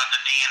you're talking about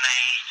the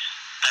DNA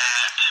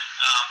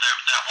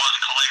that was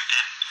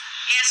collected.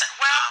 Yes.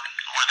 Well,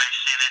 where they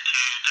sent it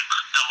to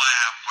the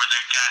lab where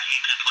they got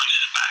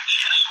inconclusive back.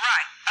 Yes.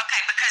 Right.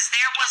 Okay. Because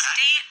there was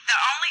the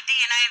only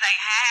DNA they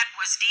had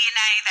was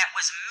DNA that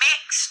was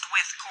mixed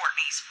with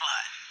Courtney's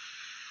blood.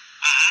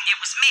 It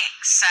was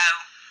mixed, so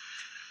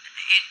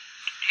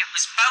it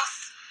was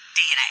both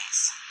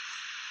DNAs.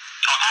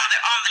 Okay.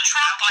 On the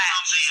trunk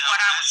latch is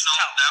what I was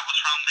told. That was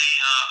from the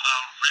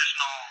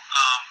original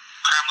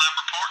crime lab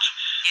reports.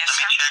 Yes,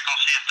 Let me check on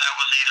see if that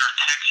was either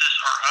Texas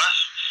or us,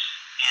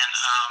 and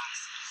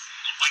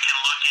we can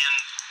look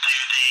into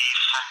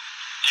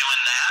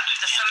doing that.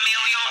 The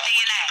familial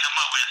DNA. Come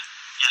up with.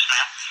 Yes,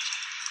 ma'am.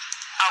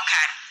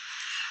 Okay.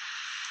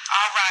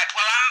 All right.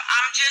 Well,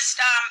 I'm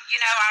just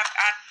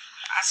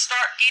I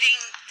start getting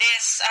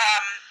this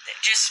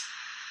just.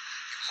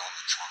 It was on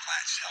the trunk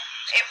latch.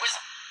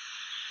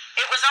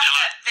 It was on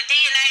the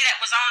DNA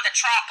that was on the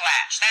trunk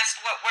latch. That's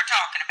what we're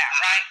talking about,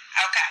 right?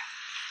 Okay.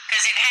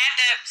 Because it had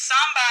to,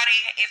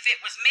 somebody, if it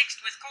was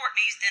mixed with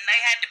Courtney's, then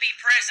they had to be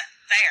present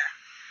there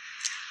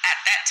at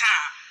that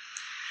time.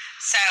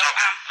 So,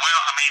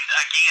 well, I mean,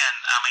 again,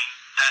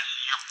 that's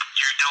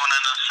you're doing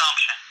an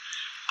assumption.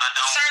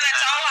 Sir,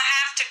 that's all I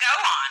have to go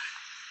on.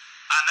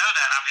 I know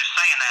that. I'm just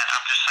saying that.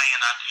 I'm just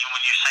saying that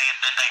when you're saying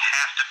that they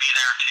have to be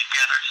there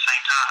together at the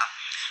same time.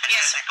 And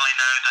yes, technically,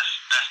 no,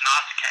 that's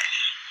not the case.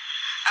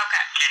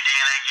 Okay. Can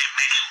DNA get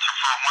mixed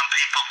for one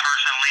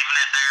person leaving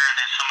it there and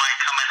then somebody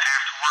come in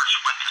afterwards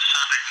with the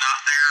subject not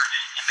there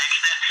and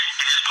mixing it?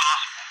 It is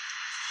possible.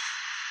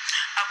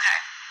 Okay.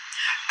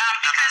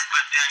 Because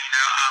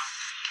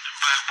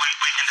but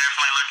we can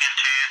definitely look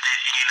into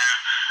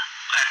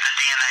the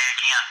DNA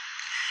again.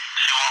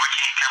 See what we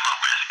can come up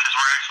with, because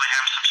we're actually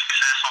having some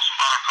success on some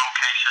other cold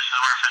cases in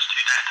reference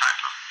to that type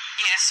of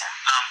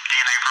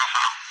DNA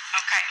profile.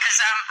 Okay, because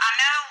I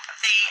know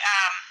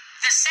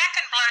the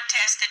second blood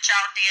test that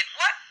y'all did.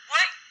 What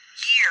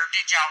year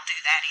did y'all do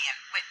that in?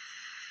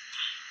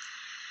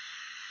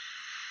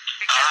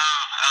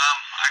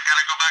 I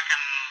gotta go back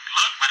and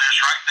look, but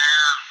it's right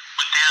there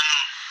within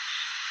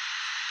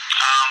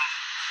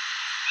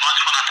Once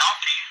when I talk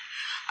to you.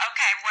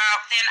 Okay, well,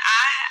 then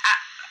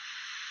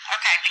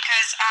okay,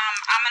 because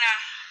I'm going to,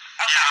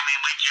 okay. Yeah, I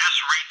mean, we just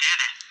redid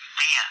it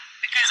then.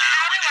 Because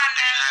how do I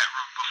know? That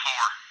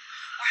before.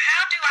 Well,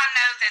 how do I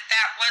know that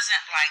that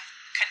wasn't like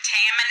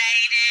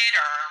contaminated,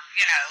 or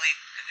it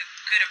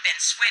could have been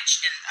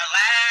switched in a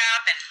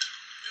lab and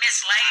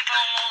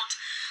mislabeled?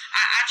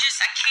 I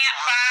can't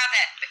buy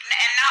that.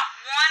 And not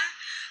one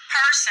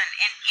person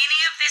in any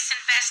of this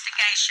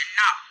investigation,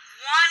 not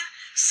one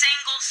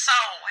single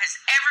soul has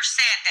ever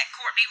said that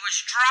Courtney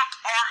was drunk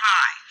or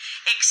high,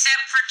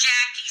 except for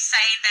Jackie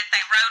saying that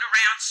they rode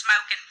around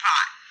smoking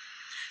pot.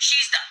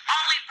 She's the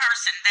only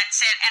person that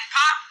said, and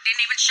pot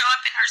didn't even show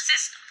up in her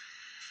system.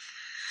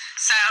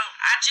 So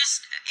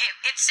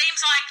it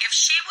seems like if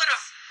she would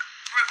have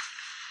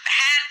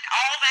had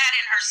all that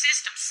in her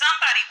system,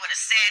 somebody would have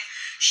said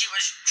she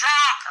was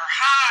drunk or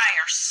high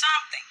or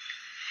something.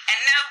 And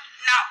no,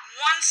 not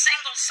one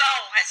single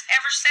soul has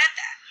ever said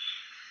that.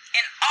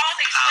 In all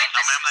these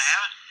witnesses. No, ma'am, they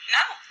haven't.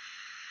 No.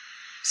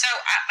 So,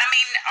 I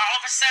mean, all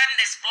of a sudden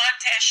this blood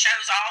test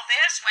shows all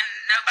this when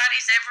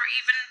nobody's ever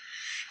even...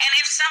 And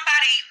if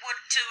somebody would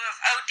to have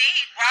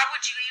OD'd, why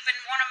would you even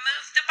want to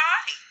move the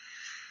body?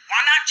 Why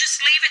not just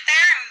leave it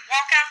there and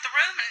walk out the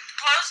room and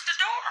close the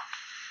door?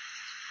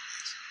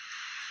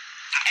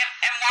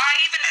 And why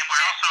even... And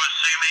we're also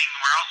assuming,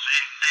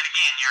 and then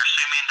again, you're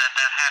assuming that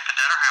happened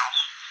at her house.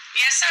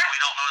 Yes, sir. We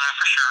don't know that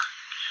for sure.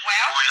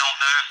 Well... We don't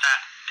know if that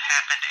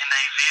happened in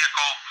a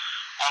vehicle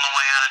on the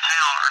way out of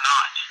town or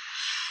not.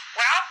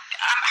 Well,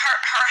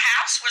 her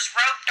house was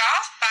roped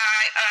off by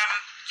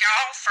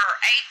y'all for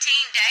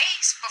 18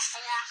 days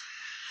before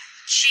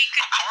she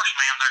could... Of course,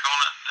 ma'am.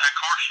 Of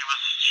course,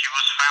 she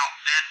was found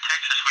dead in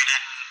Texas.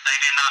 They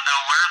did not know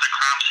where the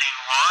crime scene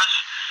was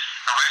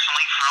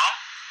originally from.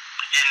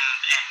 And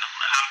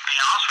I'll be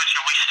honest with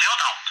you, we still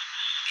don't.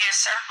 Yes,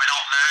 sir. We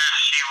don't know if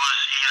she was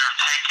either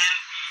taken,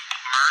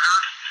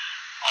 murdered,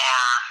 or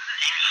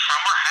even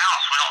from her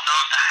house. We don't know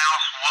if the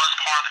house was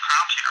part of the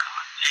crime scene or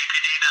not.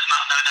 APD does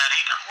not know that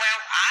either. Well,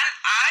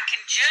 I can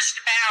just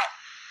about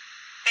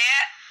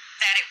bet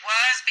that it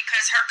was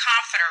because her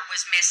comforter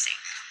was missing.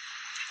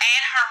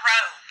 And her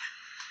robe.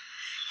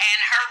 And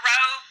her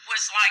robe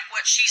was like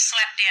what she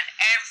slept in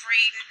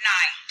every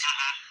night.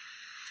 Mm-hmm.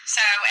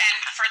 So, and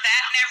for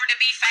that never to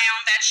be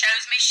found, that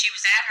shows me she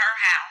was at her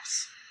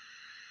house.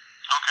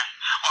 Okay.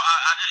 Well,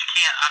 I'm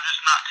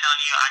just not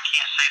telling you, I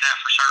can't say that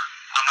for certain.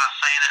 I'm not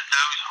saying that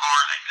those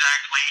aren't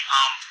exactly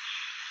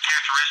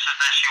characteristics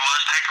that she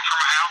was taken from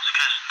her house,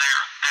 because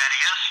that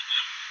is.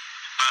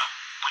 But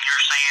when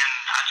you're saying,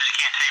 I just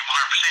can't tell you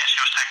 100%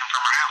 she was taken from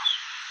her house.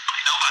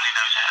 Nobody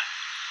knows that.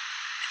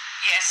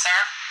 Yes, sir.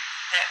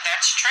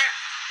 That's true.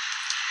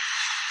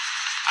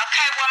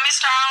 Okay, well,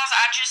 Mr. Alls,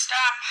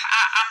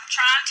 I'm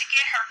trying to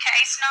get her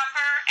case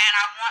number, and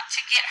I want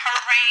to get her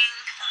ring.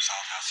 First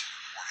autopsy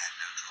report had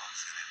no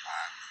drugs in it by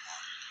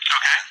everyone.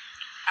 Okay.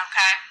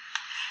 Okay.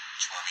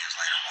 12 years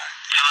later, right?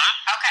 Hello?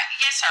 Okay,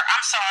 yes, sir.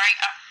 I'm sorry.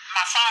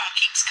 My phone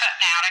keeps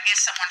cutting out. I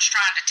guess someone's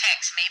trying to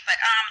text me. But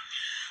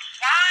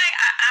why?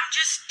 I'm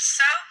just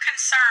so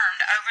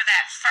concerned over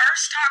that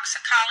first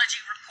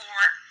toxicology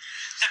report,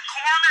 the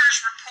coroner's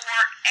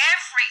report,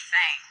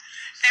 everything.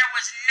 There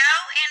was no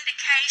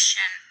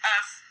indication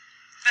of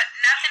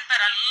nothing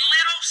but a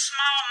little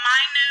small,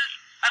 minute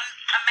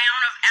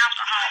amount of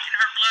alcohol in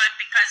her blood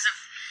because of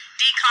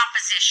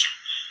decomposition.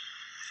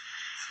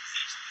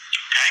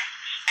 Okay.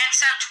 And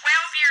so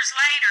 12 years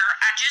later,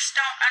 I just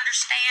don't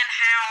understand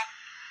how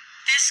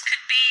this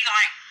could be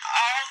like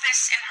all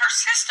this in her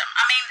system.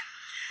 I mean,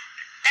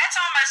 that's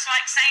almost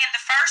like saying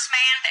the first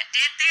man that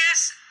did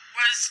this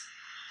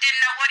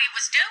didn't know what he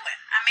was doing.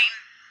 I mean,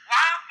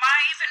 why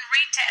even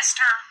retest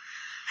her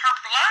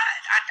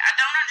blood? I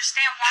don't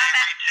understand why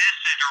they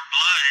retested her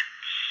blood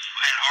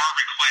at our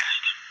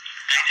request.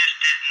 They just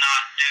did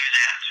not do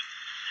that.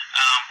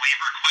 We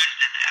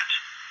requested that.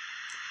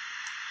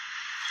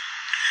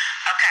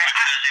 Okay.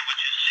 Because it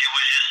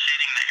was just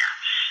sitting there.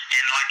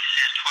 And like you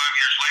said,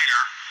 12 years later,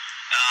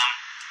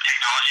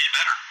 technology is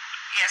better.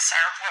 Yes,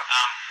 sir. Well,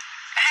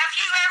 have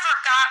you ever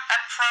got a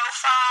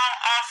profile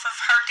off of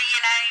her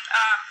DNA,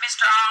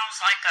 Mr. Alls,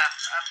 like a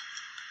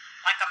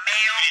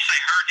male? When you say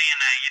her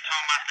DNA, you're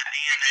talking about the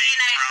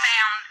DNA,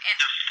 found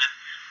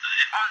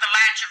on the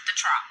latch of the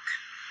trunk.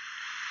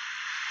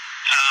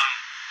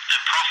 The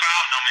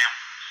profile? No, ma'am.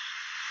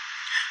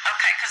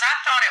 Okay, because I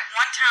thought at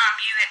one time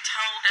you had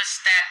told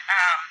us that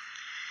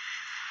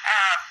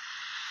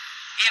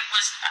it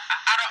was,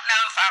 I don't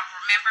know if I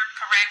remembered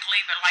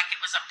correctly, but like it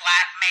was a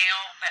black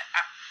male, but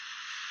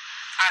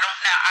I don't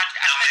know.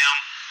 No, ma'am.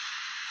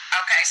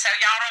 Okay, so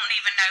y'all don't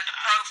even know the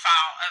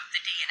profile of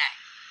the DNA?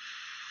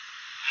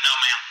 No,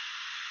 ma'am.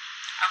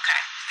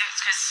 Okay,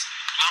 because...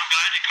 Well, I'm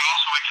glad you called,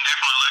 so we can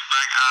definitely look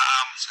back.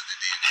 So the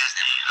DNA is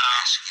never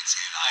progressed. You can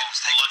see the items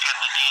taken We'll look at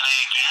the DNA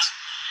again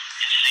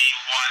and see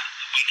what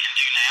we can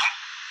do now.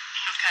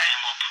 Okay. And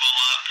we'll pull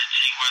up and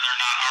see whether or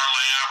not our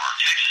lab or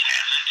Texas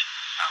has it.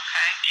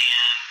 Okay.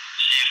 And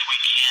see if we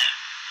can't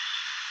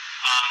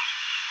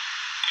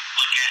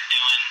look at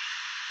doing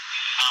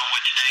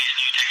with today's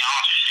new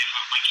technology, see if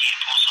we can't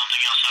pull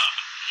something else up.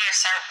 Yes,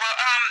 sir. Well,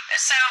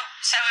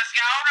 so if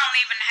y'all don't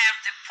even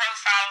have the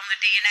profile on the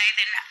DNA,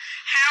 then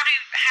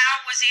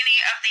how was any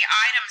of the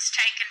items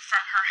taken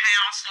from her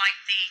house, like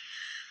the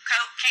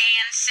Coke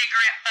cans,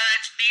 cigarette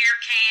butts, beer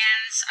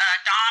cans,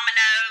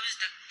 dominoes?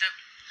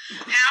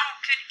 How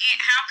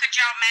could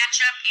y'all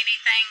match up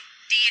anything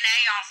DNA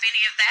off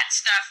any of that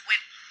stuff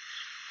with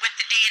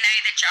the DNA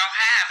that y'all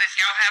have if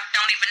y'all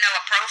don't even know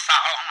a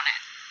profile on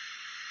it?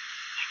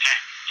 Okay.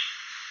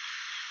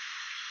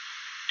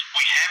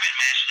 We haven't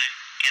matched the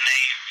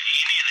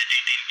any of the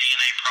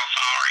DNA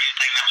profile or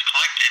anything that was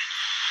collected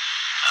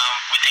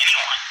with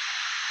anyone.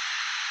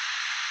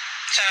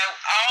 So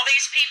all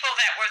these people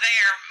that were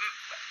there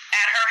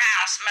at her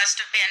house must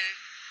have been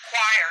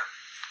choir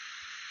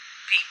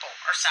people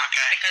or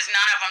something, because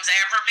none of them's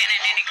ever been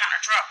in any kind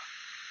of trouble.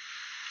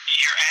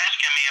 You're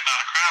asking me about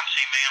a crime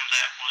scene, ma'am,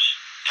 that was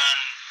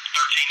done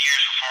 13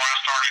 years before I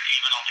started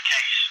even on the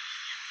case.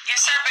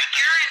 Yes, sir, but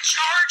you're in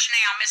charge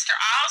now, Mr.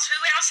 Oz. Who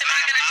else am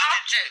I going to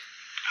talk to?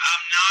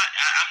 I'm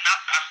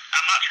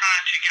not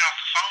trying to get off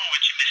the phone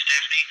with you, Miss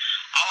Stephanie.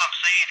 All I'm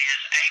saying is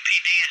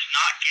APD is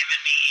not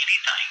giving me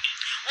anything.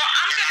 Well,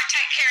 I'm going to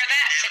take care of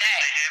that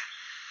today.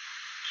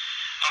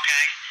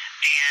 Okay,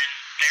 and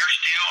they're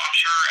still, I'm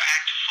sure,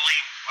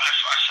 actively,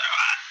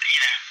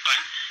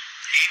 but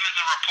even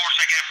the reports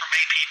I got from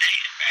APD,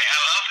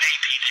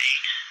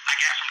 I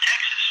got from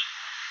Texas.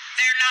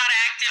 They're not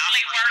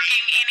actively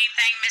working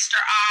anything, Mr.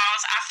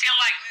 Oz. I feel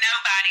like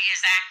nobody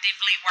is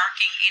actively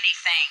working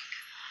anything.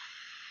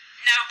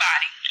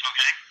 Nobody.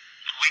 Okay.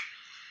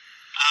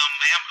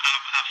 Ma'am,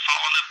 I've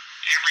followed up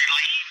every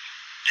lead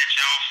that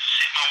y'all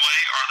sent my way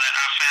or that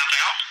I found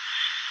out.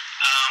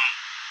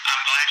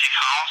 I'm glad you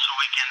called so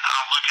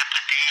I'll look at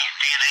the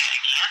DNA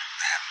again.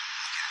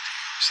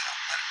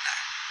 Let it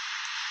know.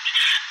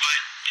 But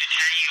to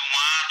tell you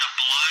why the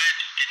blood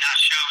did not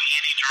show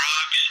any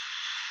drugs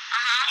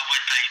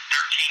with a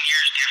 13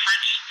 years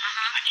difference,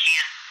 I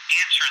can't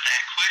answer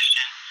that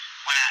question.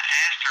 When I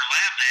asked her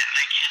lab that,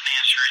 they couldn't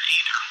answer it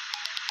either.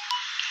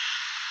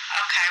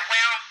 Okay,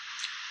 well,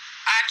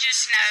 I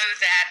just know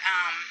that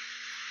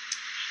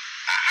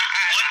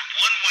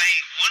one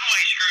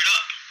way screwed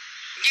up.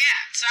 Yeah,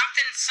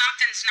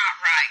 something's not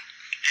right.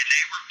 And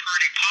they were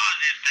pretty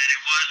positive that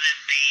it wasn't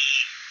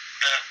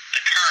the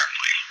current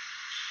way.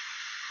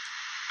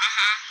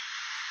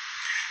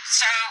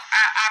 So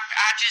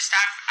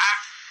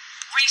I've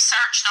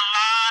researched a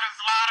lot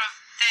of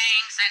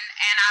things,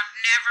 and I've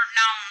never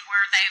known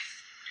where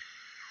they've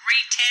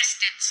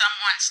retested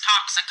someone's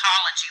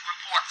toxicology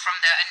report from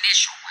the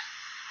initial one.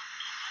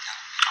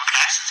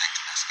 Okay. So take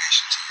the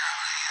investigation to your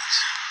own hands.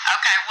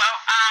 Okay. Well,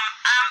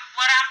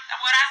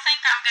 what I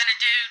think I'm going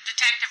to do,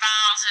 Detective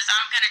Isles, is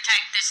I'm going to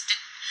take this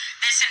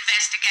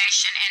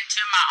investigation into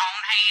my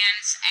own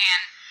hands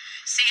and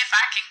see if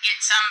I can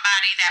get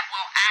somebody that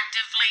will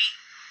actively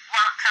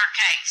work her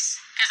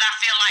case, because I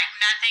feel like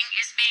nothing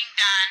is being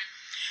done.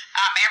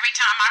 Every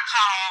time I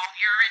call,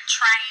 you're in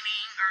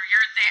training or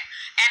you're there,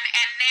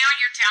 and now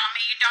you're telling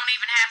me you don't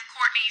even have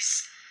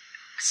Courtney's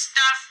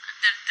stuff,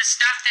 the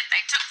stuff that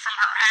they took from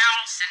her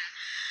house. And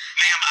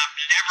ma'am, I've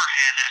never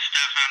had that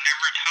stuff. I've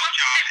never told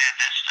you I've had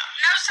that stuff.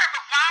 No, sir,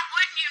 but why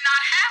wouldn't you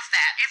not have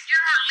that if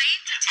you're her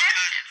lead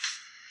detective?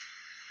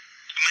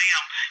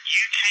 Ma'am,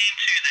 you came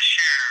to the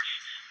sheriff,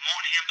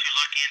 want him to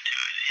look into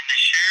it, and the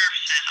sheriff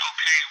says,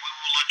 okay, we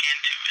will look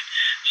into it.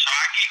 So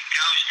it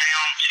goes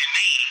down to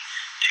me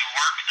to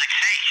work the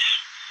case.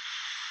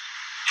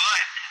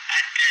 But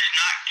that does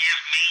not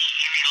give me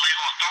any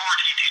legal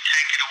authority to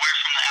take it away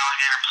from the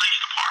Alexander Police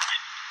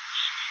Department.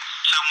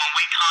 So when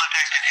we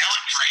contacted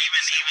Alex for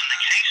even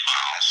the case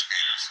files,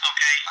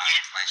 okay,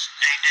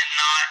 they did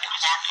not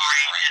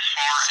cooperate as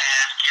far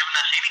as giving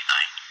us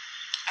anything.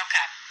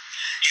 Okay.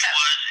 It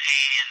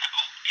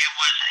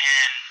was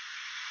an,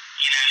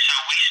 so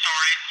we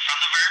started from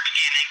the very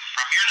beginning,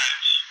 from your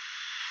notes.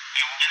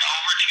 We went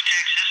over to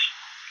Texas.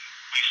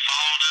 We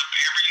followed up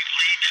every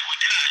lead that we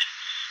could.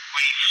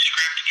 We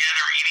scrapped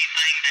together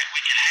anything that we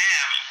could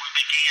have, and we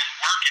began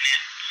working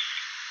it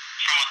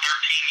from a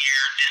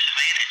 13-year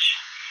disadvantage.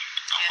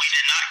 But we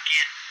did not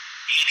get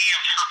any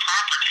of her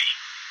property.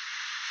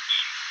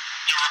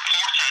 The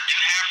reports I do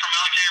have from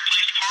Alexander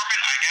Police Department,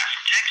 I got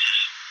from Texas.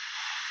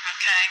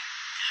 Okay.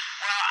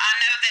 Well, I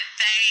know that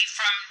they,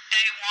 from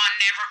day one,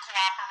 never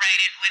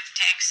cooperated with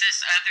Texas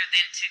other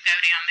than to go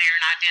down there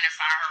and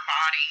identify her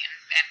body.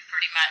 And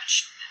pretty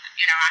much,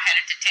 I had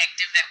a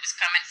detective that was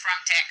coming from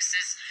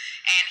Texas,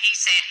 and he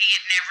said he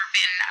had never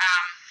been,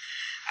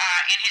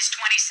 in his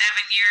 27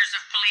 years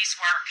of police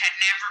work, had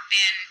never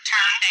been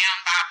turned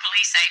down by a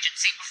police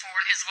agency before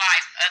in his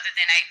life other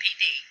than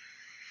APD.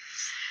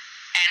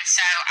 And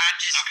so I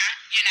just,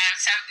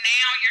 so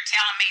now you're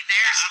telling me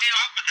they're still.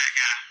 I spoke with that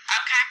guy.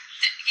 Okay.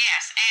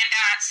 Yes.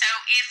 And so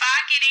if I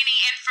get any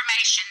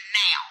information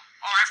now,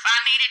 or if I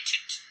needed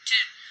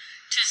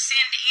to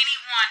send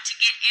anyone to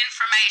get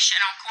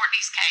information on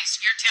Courtney's case,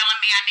 you're telling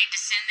me I need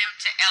to send them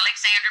to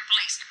Alexander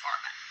Police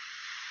Department.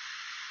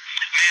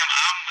 Ma'am,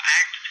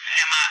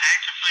 am I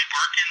actively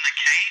working the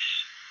case?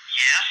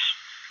 Yes.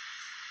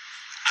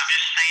 I'm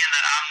just saying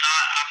that I'm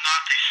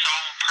not the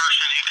sole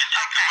person who can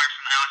take away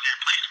from the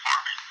Alexandria Police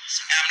Department.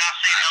 And I'm not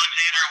saying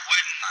Alexandria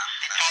wouldn't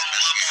follow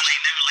up on a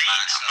new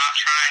lead. I'm not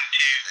trying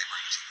to,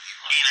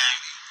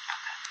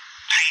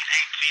 paint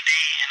APD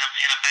in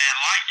a bad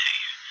light to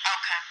you.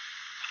 Okay.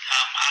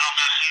 I don't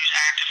know who's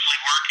actively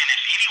working,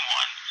 if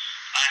anyone.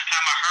 Last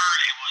time I heard,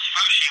 it was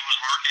Foshi was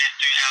working it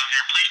through the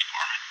Alexandria Police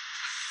Department.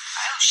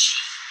 Foshi?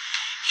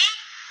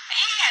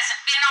 He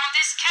hasn't been on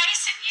this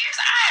case in years.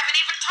 I haven't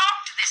even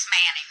talked to this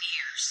man in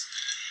years.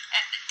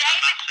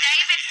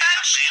 David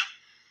Foshi?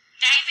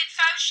 David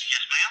Foshi?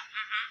 Yes, ma'am.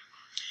 Mm-hmm.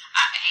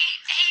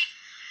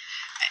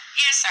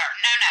 Yes, sir.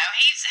 No.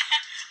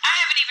 I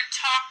haven't even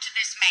talked to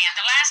this man.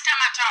 The last time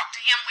I talked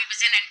to him, we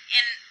was in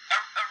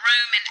a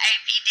room in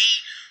APD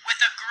with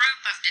a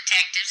group of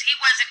detectives. He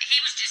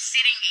was just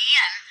sitting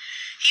in.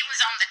 He was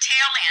on the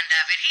tail end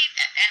of it.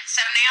 And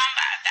so now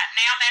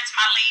that's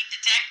my lead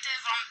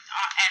detective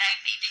at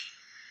APD.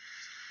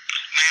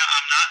 Ma'am,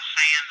 I'm not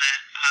saying that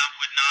I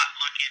would not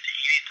look into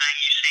anything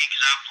you see,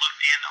 because I've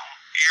looked in on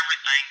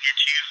everything that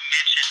you've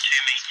mentioned to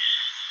me,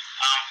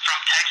 from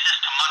Texas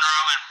to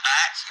Monroe and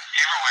back,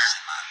 everywhere.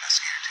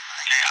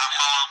 Okay, I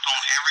followed up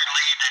on every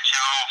lead that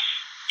y'all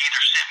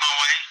either sent my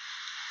way,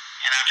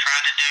 and I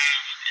tried to do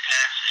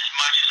as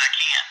much as I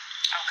can.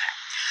 Okay.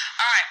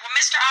 All right. Well,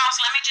 Mr. Alls,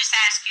 let me just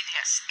ask you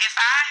this. If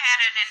I had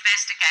an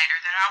investigator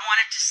that I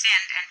wanted to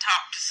send and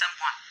talk to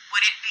someone,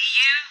 would it be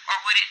you or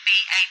would it be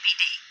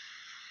APD?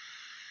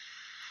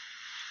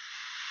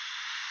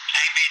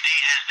 APD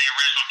has the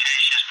original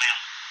case, yes, ma'am.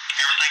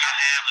 Everything I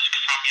have is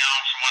from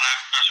y'all, from what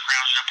I've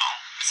scrounged up on.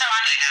 So I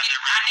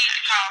need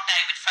to call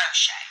David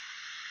Fauché.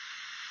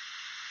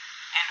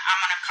 And I'm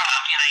going to call him.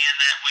 I'm saying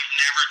that we've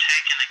never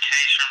taken a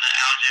case from the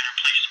Alexandria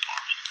Police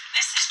Department.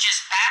 This is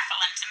just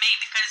baffling to me,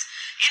 because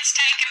it's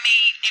taken me,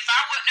 if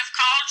I wouldn't have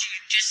called you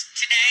just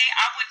today,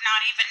 I would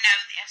not even know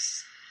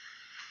this.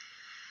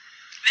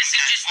 This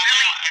is just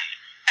really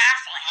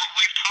baffling.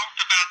 We've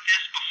talked about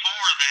this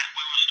before, that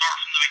we would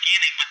start from the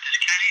beginning with this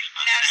case.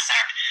 But no,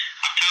 sir.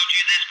 I've told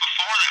you this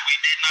before, that we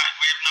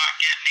have not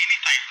gotten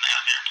anything from the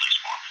Alexandria Police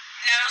Department.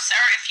 No,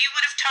 sir. If you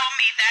would have told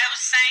me those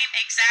same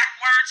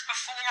exact words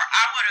before,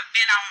 I would have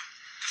been on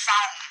the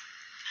phone.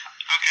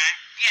 Okay.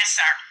 Yes,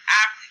 sir.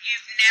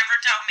 You've never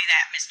told me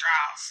that, Mr.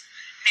 Alls.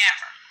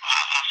 Never.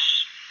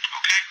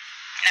 Okay.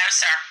 No,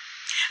 sir.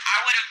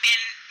 I would have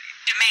been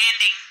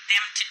demanding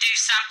them to do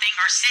something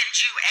or send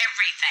you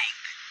everything,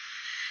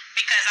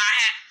 because I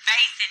had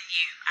faith in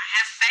you. I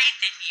have faith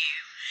in you.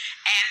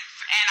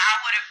 And I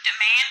would have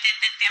demanded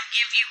that them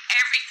give you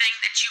everything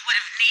that you would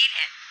have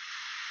needed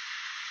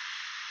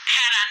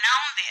had I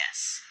known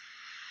this.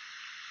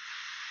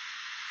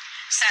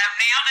 So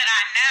now that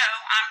I know,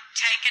 I'm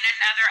taking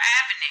another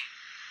avenue.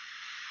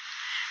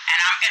 And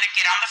I'm going to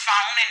get on the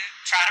phone and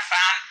try to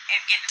find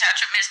and get in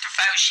touch with Mr.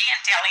 Fauché and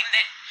tell him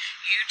that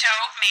you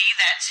told me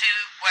that's who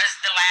was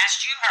the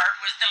last you heard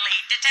was the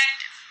lead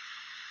detective.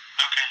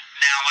 Okay.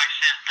 Now, like I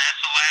said,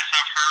 that's the last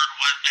I've heard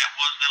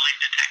was the lead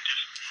detective.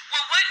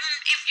 Well,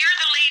 if you're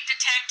the lead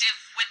detective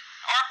with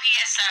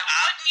RPSO,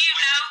 wouldn't you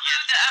know who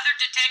the other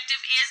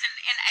detective is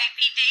in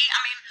APD? I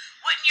mean,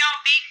 wouldn't y'all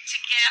be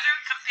together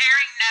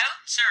comparing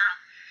notes,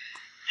 or?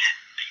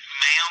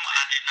 Ma'am,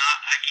 I did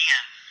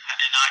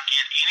not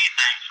get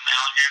anything from the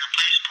Alexandria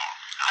Police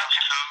Department. I was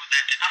told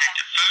that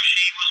Detective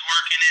Fauché was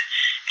working it,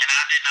 and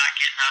I did not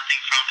get nothing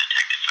from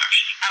Detective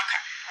Fauché.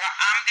 Okay. Well,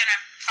 I'm going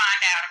to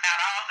find out about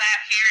all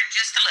that here in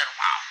just a little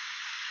while.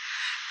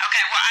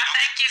 Okay. Well, I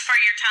thank you for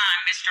your time,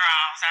 Mr.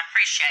 Alls. I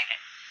appreciate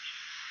it.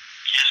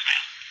 Yes,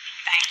 ma'am.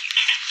 Thank you.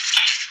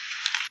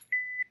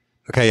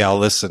 Okay, y'all,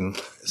 listen.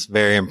 It's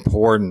very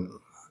important.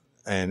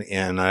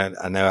 And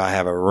I know I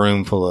have a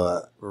room full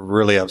of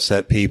really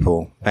upset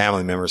people,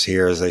 family members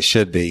here, as they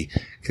should be,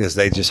 because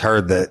they just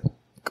heard that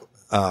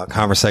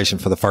conversation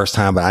for the first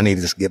time. But I need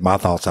to just get my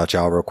thoughts out,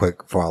 y'all, real quick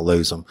before I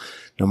lose them.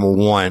 Number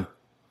one,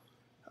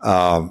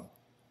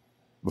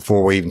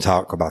 before we even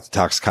talk about the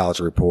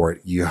toxicology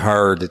report, you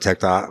heard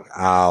Detective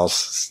Isles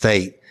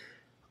state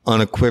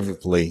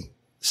unequivocally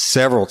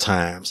several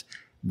times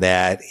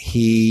that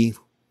he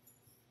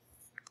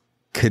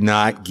could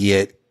not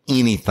get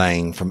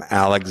anything from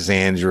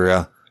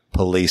Alexandria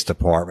Police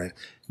Department.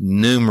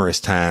 Numerous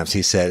times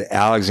he said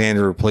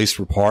Alexandria Police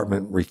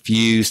Department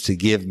refused to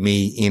give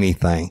me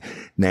anything.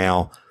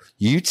 Now,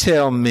 you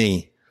tell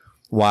me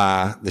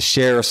why the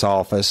sheriff's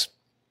office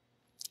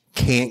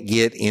can't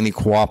get any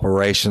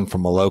cooperation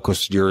from a local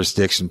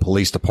jurisdiction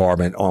police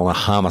department on a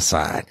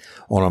homicide,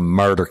 on a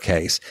murder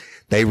case.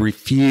 They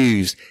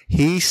refused.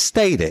 He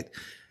stated,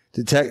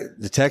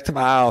 Detective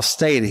Isles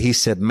stated, he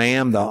said,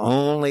 ma'am, the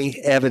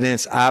only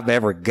evidence I've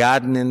ever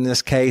gotten in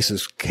this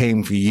case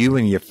came from you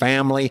and your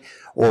family,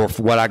 or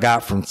what I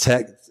got from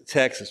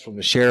Texas, from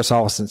the sheriff's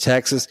office in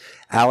Texas.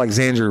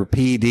 Alexandria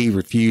PD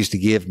refused to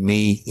give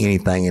me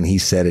anything, and he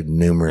said it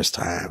numerous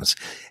times.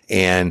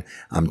 And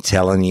I'm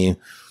telling you,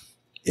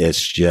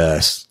 it's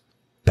just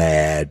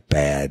bad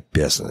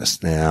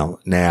business.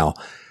 Now,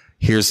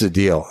 Here's the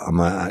deal.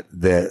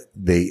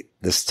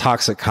 This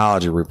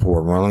toxicology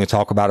report, we're only going to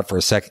talk about it for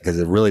a second because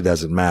it really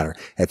doesn't matter.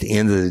 At the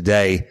end of the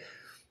day,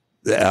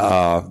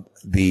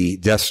 the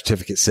death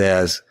certificate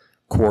says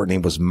Courtney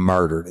was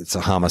murdered. It's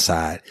a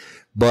homicide.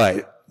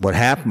 But what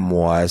happened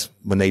was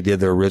when they did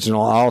the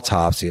original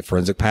autopsy, a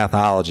forensic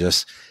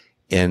pathologist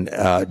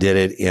did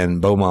it in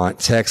Beaumont,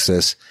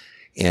 Texas,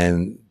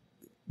 and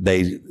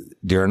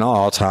during the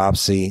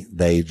autopsy,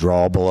 they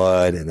draw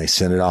blood and they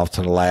send it off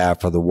to the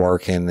lab for the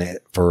working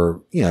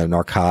for,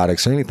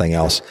 narcotics or anything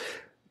else.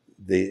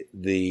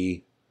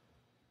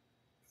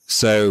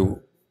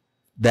 So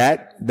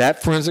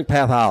that forensic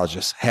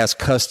pathologist has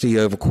custody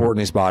over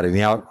Courtney's body.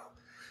 Now,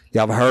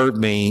 y'all have heard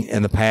me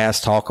in the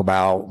past talk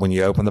about when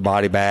you open the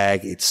body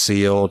bag, it's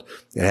sealed.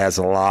 It has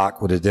a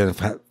lock with an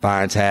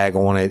identifying tag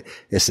on it.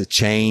 It's a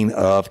chain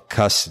of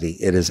custody.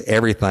 It is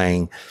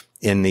everything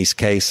in these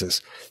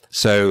cases.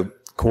 So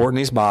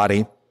Courtney's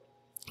body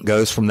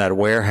goes from that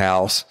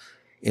warehouse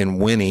in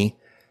Winnie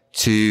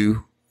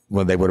to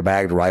when they would have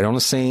bagged right on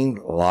the scene,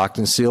 locked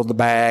and sealed the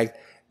bag,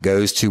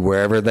 goes to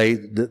wherever they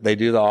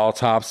do the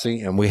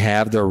autopsy. And we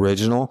have the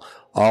original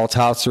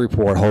autopsy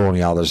report. Hold on,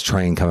 y'all. There's a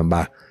train coming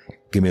by.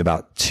 Give me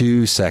about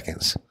 2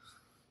 seconds.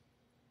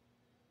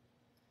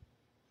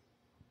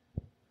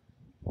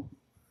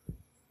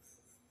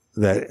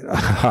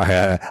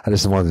 I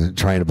just wanted the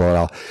train to blow it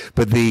off.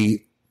 But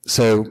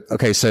so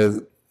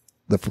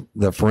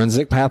the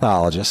forensic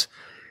pathologist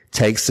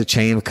takes the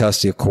chain of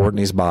custody of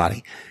Courtney's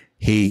body.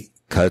 He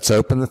cuts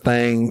open the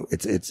thing.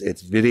 It's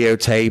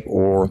videotape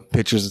or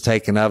pictures are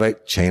taken of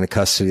it. Chain of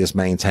custody is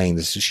maintained.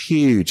 This is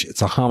huge.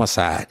 It's a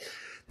homicide.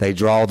 They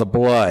draw the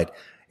blood.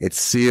 It's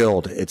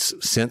sealed. It's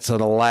sent to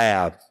the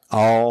lab.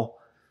 All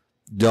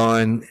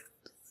done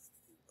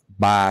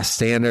by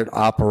standard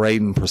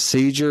operating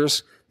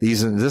procedures.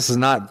 This is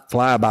not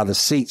fly by the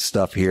seat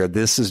stuff here.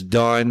 This is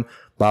done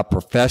by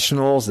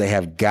professionals. They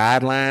have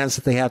guidelines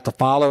that they have to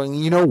follow.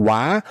 And you know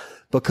why?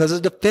 Because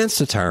of defense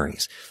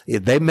attorneys.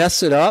 If they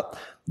mess it up,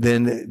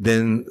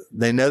 then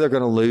they know they're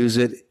going to lose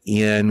it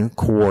in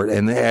court.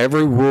 And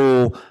every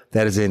rule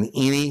that is in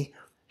any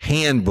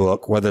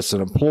handbook, whether it's an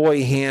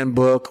employee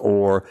handbook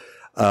or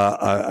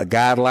a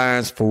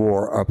guidelines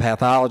for a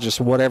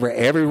pathologist or whatever,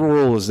 every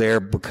rule is there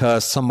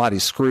because somebody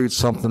screwed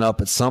something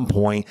up at some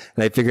point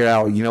and they figured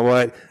out, you know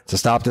what, to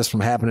stop this from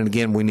happening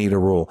again, we need a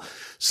rule.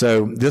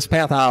 So this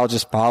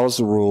pathologist follows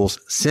the rules,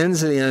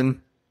 sends it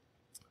in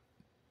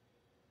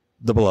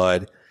the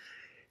blood,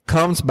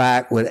 comes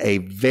back with a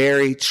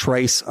very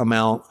trace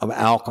amount of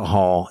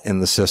alcohol in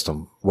the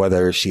system,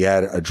 whether she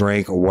had a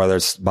drink or whether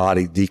it's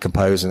body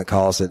decomposed and it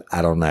caused it,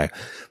 I don't know.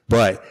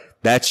 But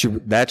that's your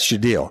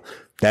deal.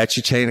 That's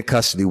your chain of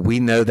custody. We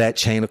know that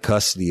chain of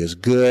custody is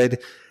good.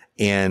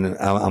 And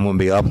I'm going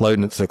to be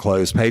uploading it to the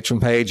closed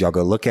patron page. Y'all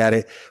go look at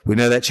it. We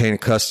know that chain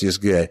of custody is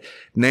good.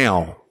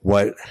 Now,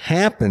 what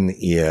happened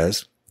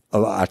is,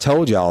 I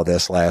told y'all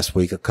this last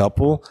week, a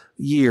couple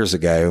years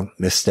ago,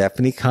 Miss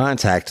Stephanie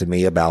contacted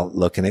me about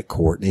looking at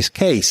Courtney's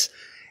case.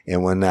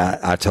 And when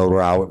I told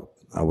her I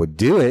would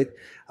do it,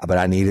 but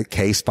I needed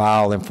case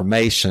file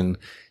information,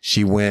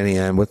 she went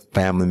in with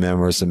family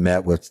members and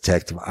met with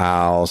Detective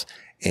Isles.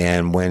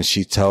 And when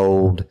she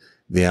told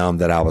them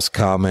that I was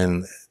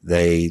coming,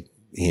 he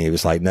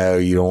was like, no,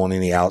 you don't want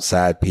any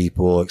outside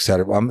people, et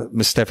cetera.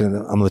 Miss Stephanie,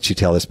 I'm going to let you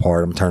tell this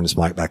part. I'm going to turn this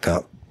mic back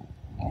up.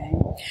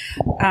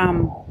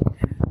 Okay.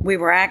 We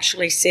were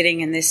actually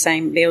sitting in this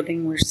same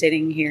building we're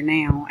sitting here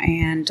now,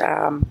 and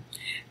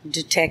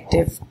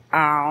Detective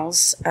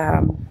Isles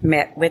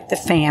met with the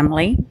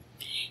family,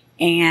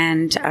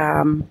 and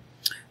I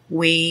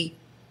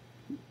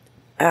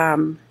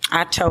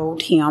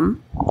told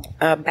him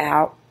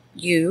about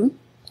you,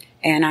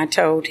 and I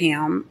told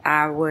him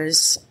I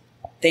was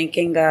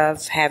thinking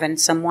of having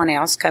someone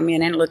else come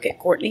in and look at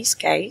Courtney's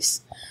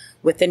case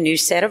with a new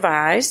set of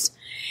eyes,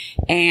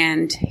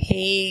 and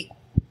he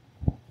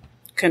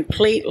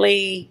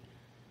completely,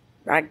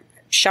 I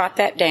shot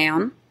that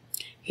down.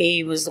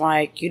 He was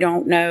like, you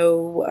don't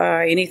know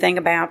anything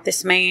about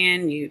this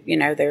man. You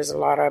know, there's a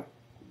lot of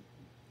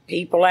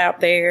people out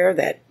there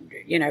that,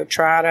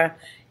 try to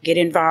get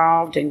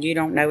involved, and you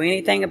don't know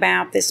anything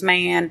about this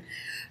man.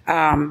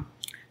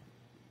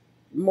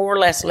 More or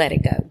less let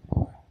it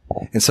go.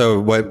 And so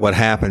what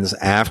happens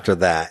after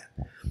that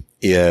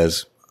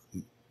is,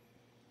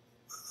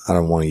 I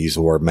don't want to use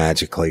the word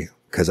magically,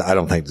 because I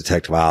don't think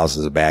Detective Isles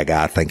is a bad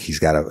guy. I think he's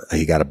got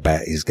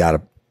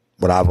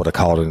what I would have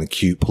called an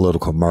acute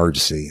political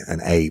emergency,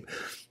 an ape.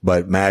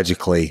 But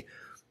magically,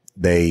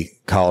 they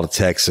call to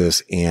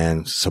Texas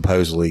and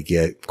supposedly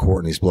get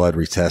Courtney's blood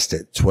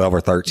retested 12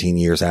 or 13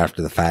 years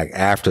after the fact,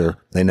 after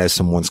they know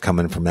someone's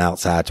coming from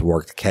outside to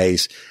work the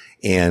case.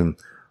 And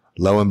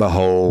lo and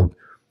behold,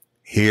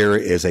 here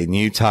is a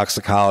new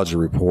toxicology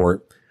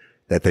report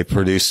that they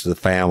produced to the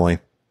family,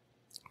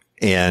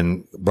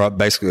 and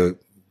basically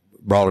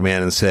brought him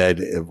in and said,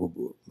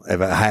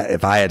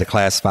 if I had to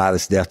classify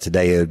this death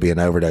today, it would be an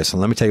overdose. So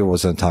let me tell you what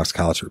was in the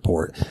toxicology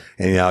report.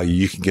 And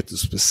you can get the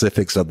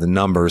specifics of the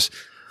numbers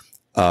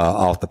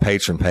off the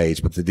patron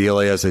page. But the deal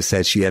is, they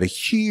said she had a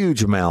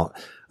huge amount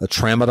of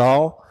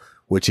tramadol,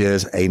 which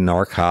is a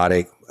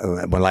narcotic.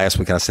 When last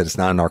week I said it's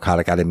not a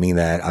narcotic, I didn't mean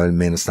that. I didn't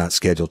mean it's not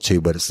Schedule 2,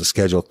 but it's a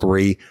Schedule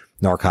 3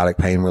 narcotic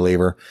pain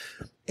reliever,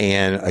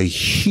 and a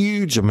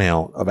huge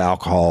amount of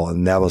alcohol.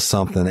 And that was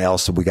something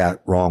else that we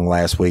got wrong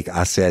last week.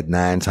 I said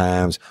 9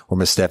 times, or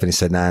Miss Stephanie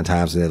said 9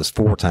 times, and it was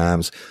 4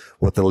 times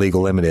what the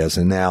legal limit is.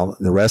 And now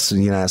the rest of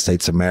the United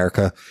States of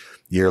America,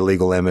 your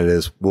legal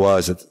limit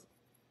was at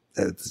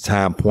the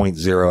time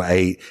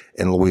 0.08.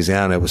 In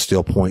Louisiana, it was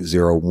still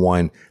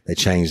 0.01. They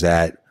changed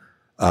that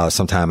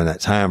sometime in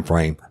that time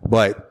frame.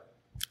 But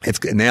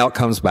now it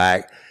comes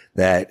back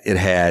that it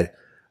had,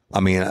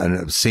 an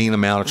obscene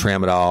amount of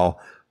tramadol,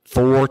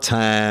 4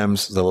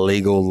 times the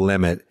legal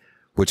limit,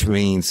 which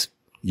means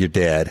you're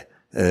dead.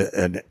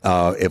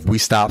 If we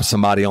stopped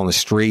somebody on the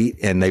street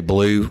and they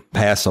blew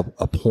past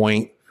a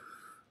point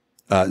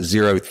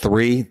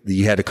 03,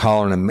 you had to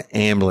call an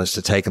ambulance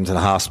to take them to the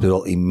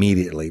hospital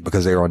immediately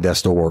because they were on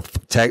death's door.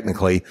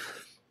 Technically,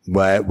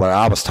 what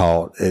I was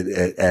taught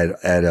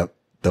at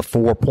the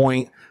 4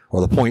 point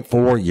or the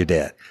 0.4, you're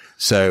dead.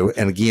 So,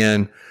 and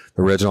again,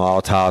 the original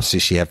autopsy,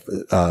 she had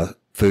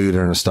food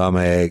in her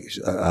stomach,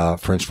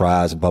 French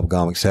fries and bubble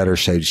gum, et cetera,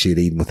 showed she had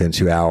eaten within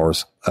 2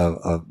 hours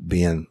of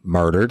being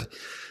murdered.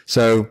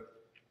 So,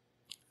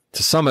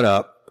 to sum it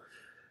up,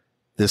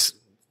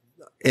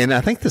 and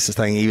I think this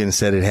thing even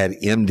said it had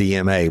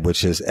MDMA,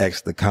 which is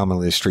the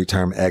commonly street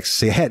term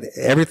ecstasy. It had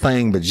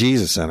everything but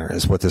Jesus in her,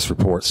 is what this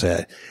report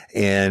said.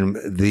 And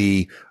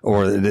it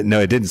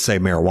didn't say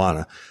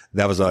marijuana.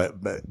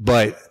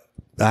 But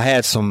I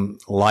had some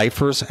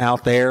lifers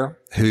out there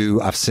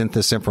who I've sent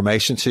this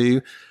information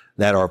to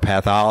that are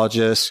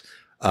pathologists,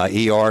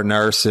 ER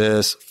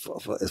nurses,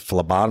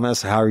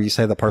 phlebotomists, however you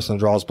say the person who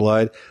draws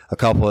blood, a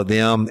couple of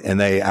them, and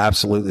they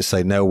absolutely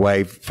say no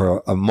way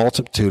for a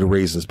multitude of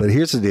reasons. But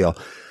here's the deal.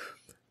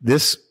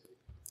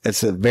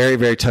 It's a very,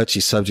 very touchy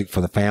subject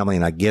for the family,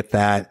 and I get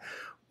that.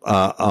 We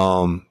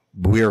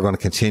are going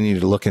to continue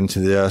to look into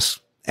this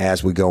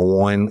as we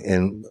go on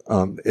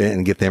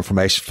and get the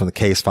information from the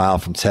case file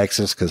from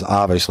Texas, because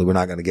obviously we're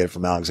not going to get it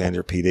from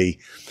Alexandria PD,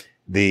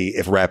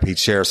 if Rapid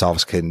Sheriff's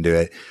Office couldn't do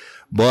it.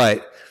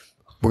 But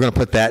we're going to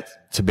put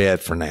that to bed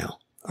for now.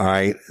 All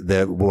right.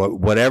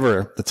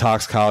 Whatever the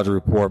toxicology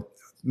report,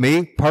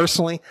 me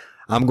personally,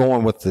 I'm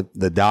going with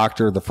the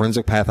doctor, the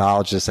forensic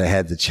pathologist that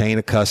had the chain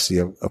of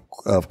custody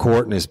of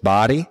Courtney's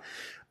body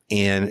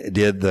and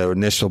did the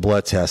initial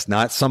blood test,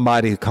 not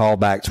somebody who called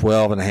back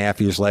 12 and a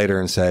half years later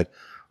and said,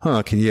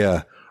 can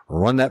you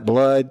run that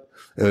blood?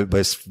 But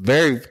it's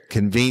very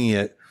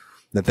convenient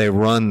that they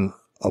run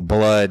a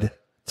blood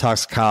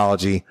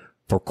toxicology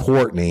for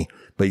Courtney,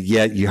 but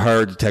yet you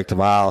heard Detective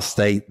Isle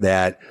state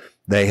that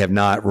they have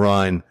not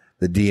run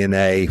the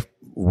DNA,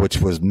 which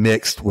was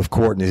mixed with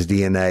Courtney's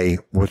DNA,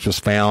 which was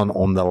found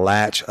on the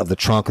latch of the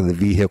trunk of the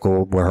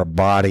vehicle where her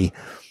body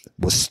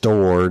was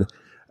stored,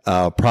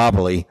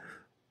 probably,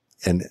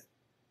 and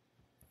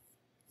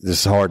this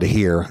is hard to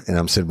hear, and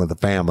I'm sitting with the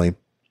family,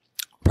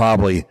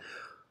 probably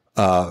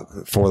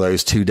for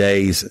those 2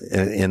 days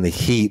in the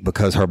heat,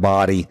 because her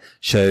body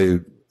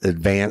showed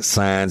advanced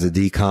signs of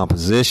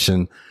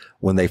decomposition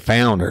when they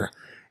found her.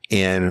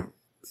 And,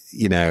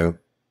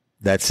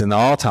 that's in the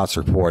autopsy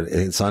report.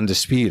 It's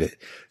undisputed.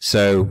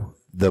 So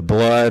the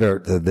blood or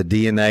the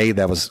DNA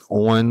that was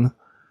on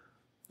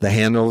the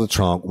handle of the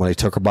trunk when they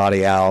took her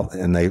body out,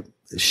 and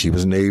she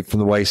was nude from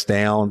the waist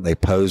down. They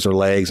posed her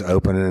legs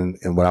open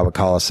in what I would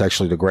call a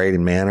sexually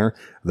degrading manner,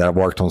 that I've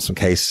worked on some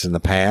cases in the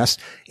past.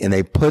 And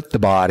they put the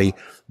body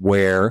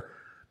where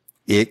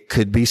it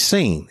could be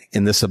seen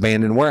in this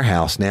abandoned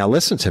warehouse. Now,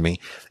 listen to me.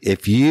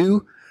 If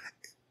you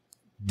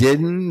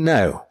didn't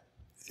know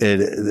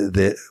if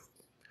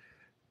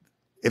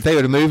they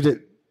would have moved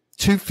it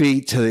 2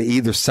 feet to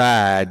either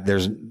side,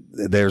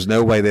 there's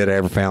no way they'd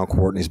ever found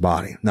Courtney's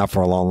body. Not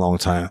for a long, long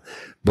time.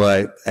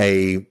 But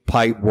a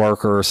pipe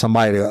worker or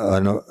somebody,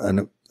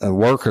 a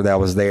worker that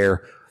was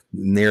there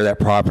near that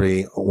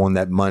property on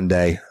that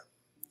Monday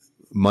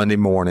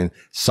morning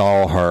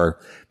saw her,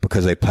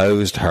 because they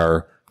posed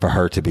her for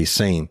her to be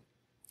seen.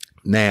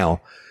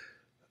 Now,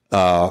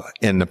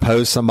 and to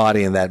pose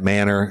somebody in that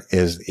manner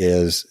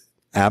is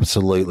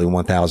absolutely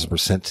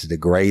 1000% to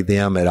degrade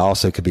them. It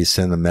also could be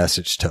sending a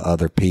message to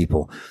other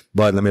people.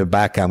 But let me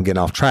back. I'm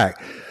getting off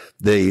track.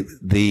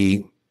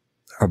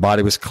 Her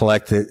body was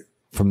collected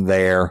from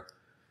there,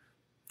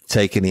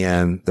 taken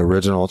in, the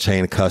original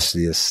chain of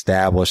custody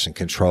established and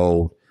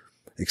controlled,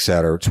 et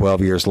cetera.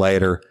 12 years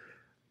later,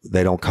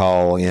 they don't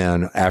call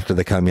in. After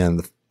they come in,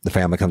 the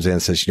family comes in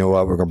and says, you know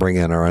what? We're going to bring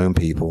in our own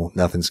people.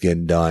 Nothing's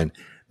getting done.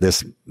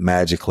 This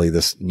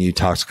new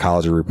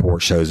toxicology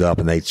report shows up,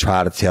 and they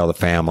try to tell the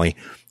family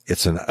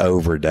it's an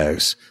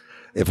overdose.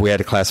 If we had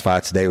to classify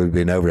it today, it would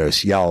be an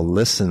overdose. Y'all,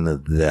 listen to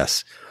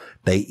this.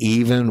 They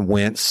even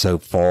went so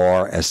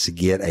far as to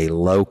get a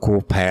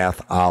local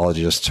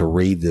pathologist to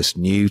read this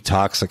new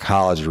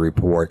toxicology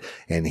report,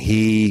 and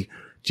he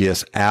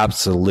just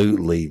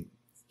absolutely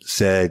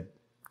said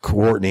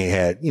Courtney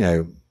had,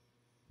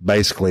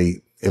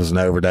 basically it was an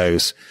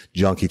overdose,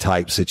 junkie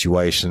type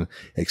situation,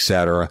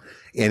 etc.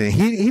 And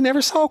he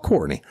never saw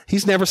Courtney.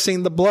 He's never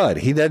seen the blood.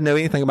 He doesn't know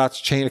anything about the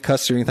chain of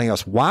custody or anything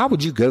else. Why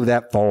would you go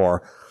that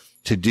far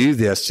to do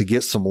this, to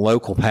get some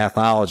local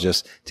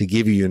pathologist to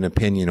give you an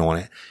opinion on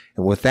it?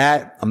 And with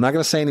that, I'm not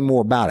going to say any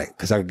more about it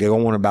because I could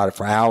go on about it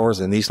for hours.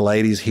 And these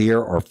ladies here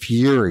are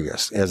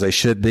furious, as they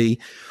should be.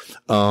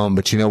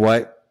 But you know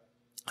what?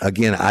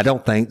 Again, I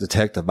don't think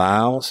Detective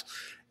Miles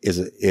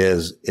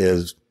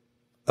is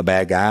a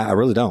bad guy. I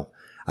really don't.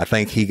 I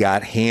think he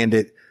got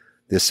handed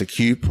this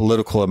acute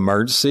political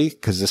emergency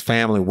because this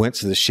family went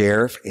to the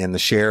sheriff, and the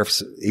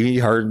sheriff's,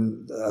 you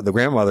heard the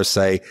grandmother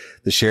say,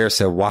 the sheriff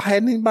said, why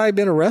hadn't anybody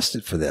been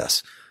arrested for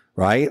this?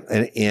 Right.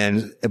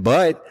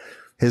 But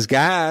his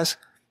guys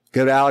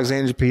go to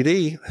Alexandria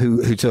PD,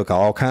 who took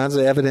all kinds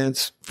of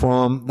evidence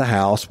from the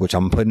house, which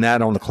I'm putting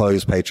that on the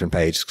closed patron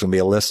page. It's going to be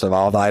a list of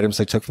all the items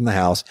they took from the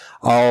house.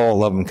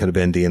 All of them could have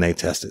been DNA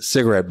tested.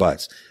 Cigarette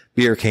butts,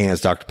 beer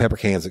cans, Dr. Pepper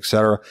cans,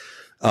 etc.,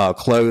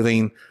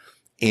 clothing.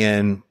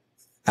 And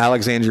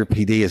Alexandria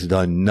PD has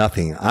done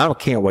nothing. I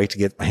can't wait to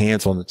get my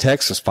hands on the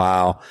Texas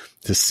file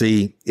to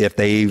see if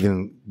they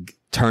even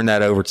turn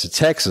that over to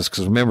Texas.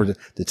 Because remember,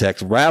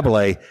 Detective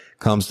Rabelais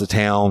comes to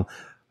town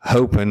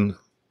hoping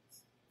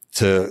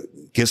to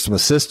get some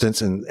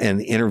assistance and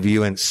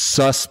interviewing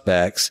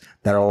suspects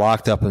that are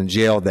locked up in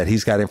jail that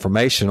he's got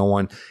information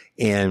on,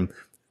 and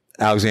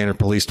Alexandria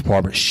Police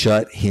Department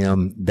shut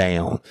him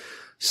down.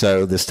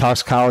 So this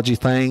toxicology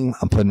thing,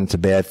 I'm putting it to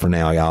bed for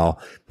now, y'all.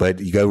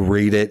 But you go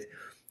read it.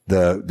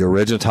 The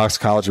original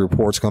toxicology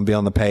report's going to be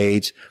on the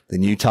page. The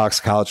new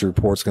toxicology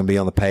report's going to be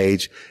on the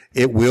page.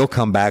 It will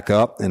come back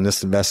up in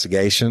this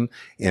investigation,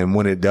 and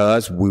when it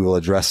does, we will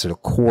address it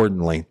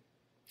accordingly.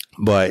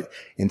 But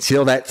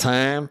until that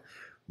time,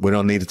 we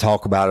don't need to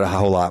talk about it a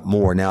whole lot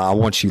more. Now, I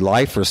want you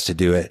lifers to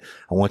do it.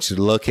 I want you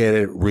to look at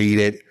it, read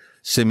it,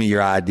 send me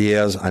your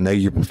ideas. I know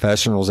you're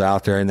professionals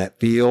out there in that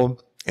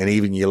field, and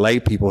even you lay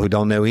people who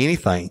don't know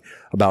anything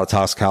about a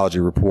toxicology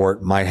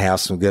report might have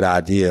some good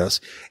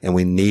ideas, and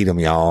we need them,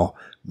 y'all.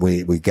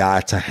 We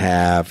got to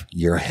have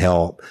your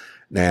help.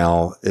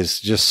 Now, it's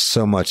just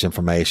so much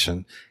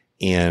information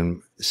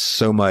and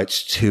so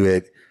much to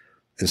it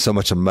and so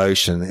much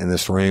emotion in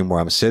this room where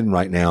I'm sitting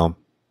right now.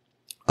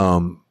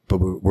 But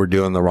we're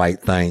doing the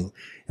right thing,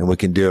 and we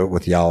can do it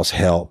with y'all's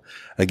help.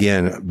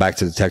 Again, back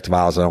to Detective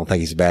Miles, I don't think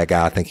he's a bad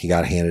guy. I think he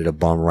got handed a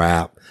bum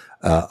rap.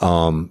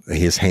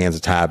 His hands are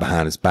tied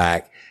behind his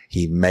back.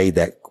 He made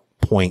that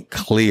point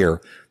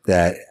clear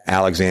that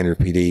Alexandria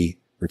PD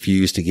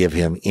refused to give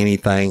him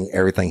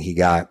everything he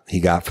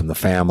got from the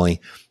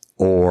family,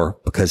 or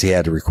because he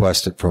had to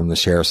request it from the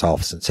sheriff's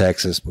office in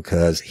Texas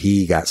because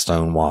he got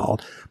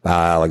stonewalled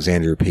by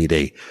Alexandria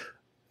PD.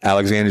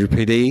 Alexandria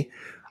PD,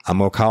 I'm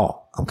going to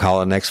call. I'm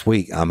calling next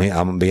week. I'm going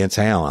to be in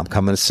town. I'm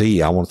coming to see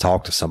you. I want to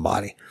talk to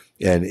somebody.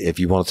 And if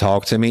you want to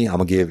talk to me, I'm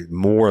going to give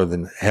more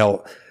than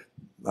help.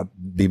 I'd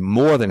be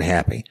more than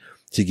happy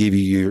to give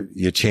you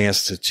your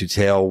chance to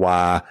tell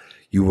why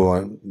you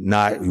would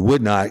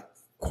not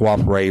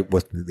cooperate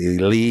with the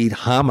lead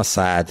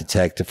homicide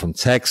detective from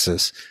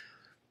Texas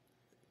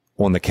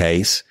on the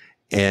case,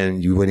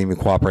 and you wouldn't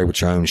even cooperate with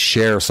your own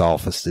sheriff's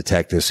office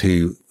detectives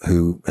who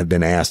have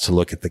been asked to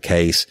look at the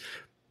case.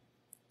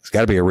 It's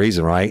got to be a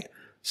reason, right?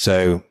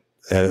 So,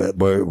 hey,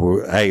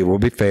 we'll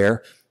be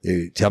fair.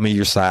 Tell me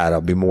your side.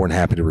 I'll be more than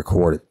happy to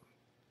record it.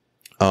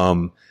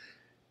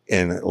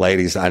 And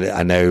ladies,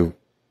 I know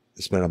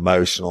it's been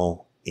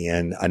emotional,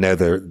 and I know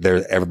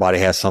everybody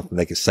has something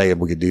they could say, and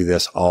we could do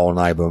this all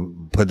night, but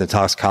putting the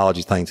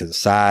toxicology thing to the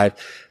side,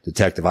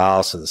 Detective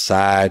Alice to the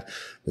side,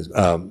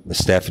 Miss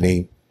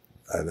Stephanie,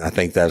 I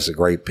think that was a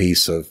great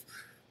piece of,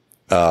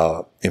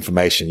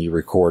 information you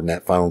record in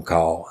that phone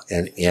call.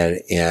 And,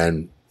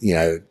 you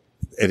know,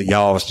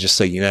 y'all, just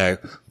so you know,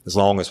 as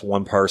long as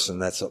one person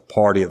that's a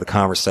party of the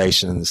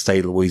conversation in the state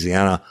of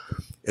Louisiana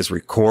is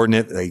recording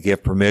it, they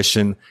give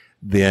permission,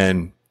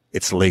 then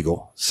it's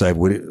legal.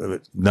 So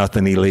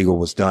nothing illegal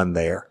was done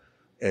there.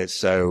 And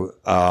so,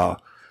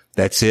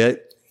 that's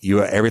it.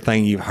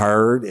 Everything you've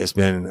heard has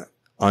been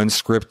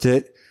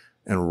unscripted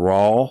and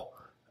raw.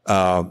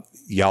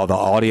 Y'all, the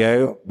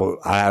audio,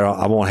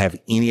 I won't have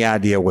any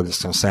idea what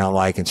it's going to sound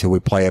like until we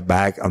play it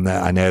back.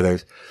 I know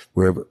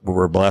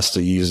we're blessed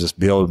to use this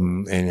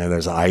building, and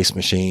there's an ice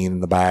machine in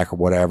the back or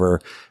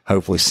whatever.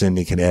 Hopefully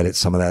Cindy can edit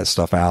some of that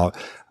stuff out.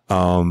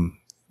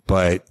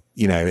 But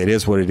it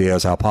is what it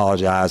is. I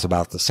apologize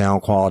about the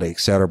sound quality, et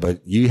cetera, but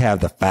you have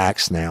the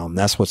facts now, and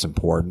that's what's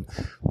important.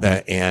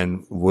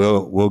 And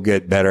we'll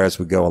get better as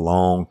we go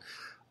along.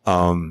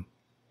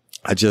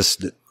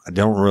 I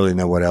don't really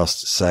know what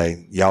else to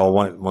say. Y'all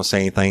want to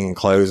say anything in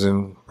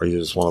closing, or you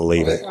just want to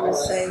leave it? I just want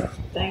to say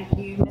thank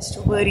you,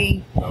 Mr.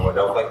 Woody. No,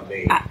 don't thank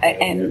me.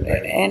 And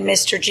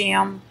Mr.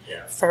 Jim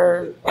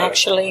for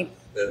actually.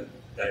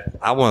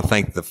 I want to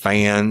thank the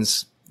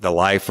fans, the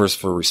lifers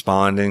for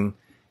responding,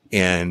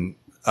 and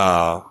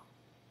that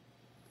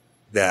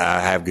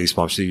I have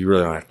goosebumps. So you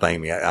really don't have to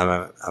thank me. I'm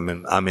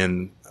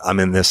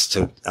in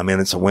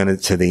it to win it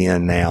to the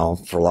end now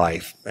for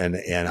life,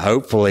 and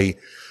hopefully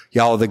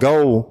Y'all, the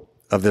goal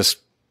of this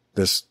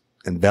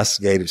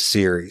investigative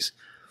series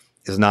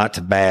is not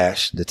to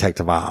bash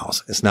Detective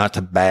Isles. It's not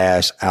to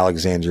bash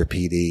Alexandria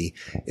PD.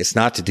 It's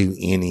not to do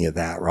any of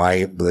that,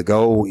 right? But the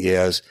goal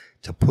is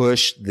to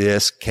push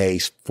this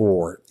case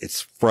forward.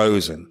 It's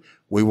frozen.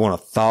 We want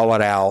to thaw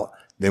it out.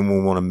 Then we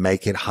want to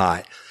make it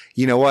hot.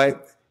 You know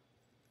what?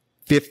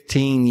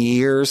 15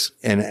 years.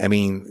 And I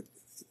mean,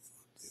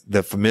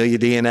 the familiar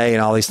DNA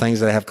and all these things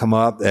that have come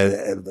up,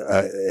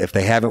 if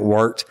they haven't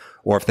worked,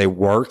 or if they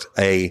worked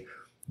a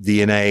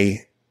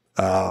DNA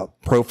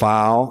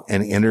profile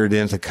and entered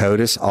into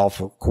CODIS off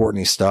of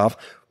Courtney's stuff,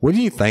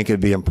 wouldn't you think it'd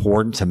be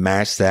important to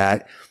match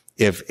that?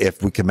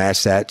 If we could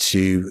match that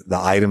to the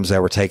items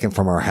that were taken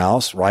from our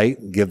house, right?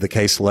 Give the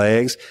case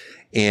legs.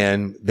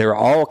 And there are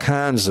all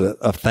kinds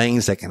of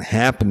things that can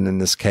happen in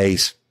this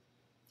case.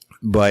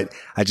 But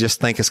I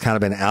just think it's kind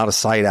of been out of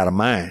sight, out of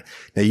mind.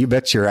 Now, you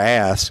bet your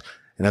ass,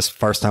 and that's the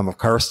first time I've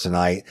cursed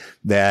tonight,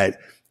 that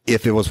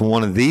if it was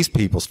one of these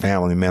people's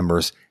family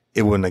members,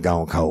 it wouldn't have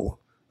gone cold.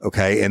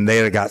 Okay. And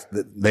they'd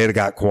have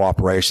got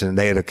cooperation, and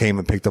they'd have came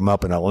and picked them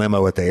up in a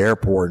limo at the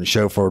airport and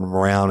chauffeured them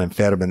around and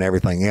fed them and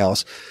everything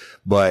else.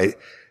 But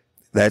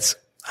that's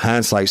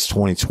hindsight's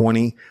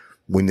 2020.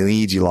 We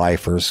need you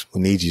lifers.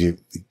 We need you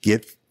to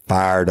get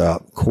fired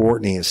up.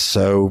 Courtney is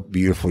so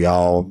beautiful,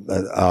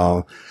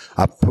 y'all.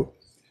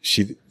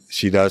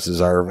 She does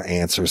deserve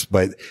answers,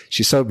 but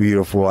she's so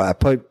beautiful. I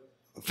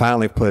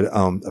finally put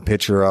a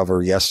picture of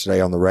her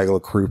yesterday on the regular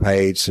crew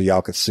page so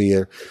y'all could see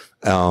her.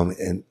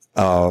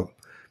 But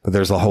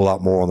there's a whole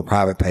lot more on the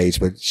private page,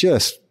 but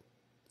just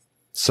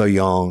so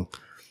young,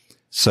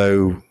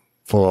 so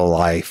full of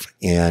life,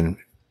 and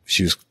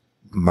she was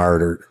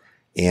murdered,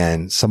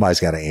 and somebody's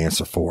got to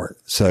answer for it.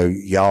 So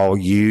y'all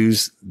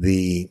use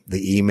the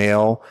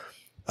email.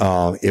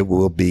 It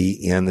will be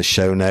in the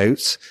show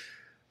notes.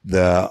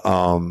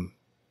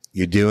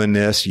 You're doing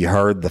this. You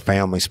heard the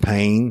family's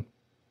pain.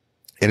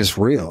 And it's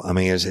real. I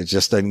mean, it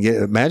just doesn't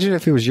imagine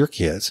if it was your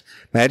kids.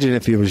 Imagine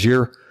if it was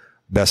your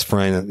best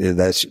friend.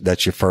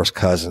 That's your first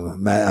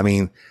cousin. I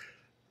mean,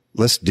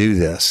 let's do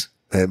this.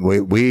 And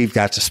we've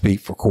got to speak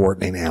for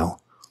Courtney now.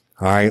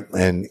 All right.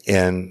 And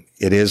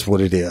it is what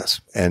it is.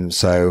 And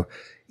so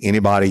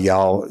anybody,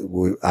 y'all,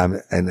 we're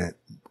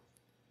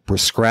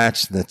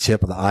scratching the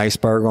tip of the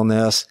iceberg on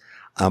this.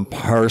 I'm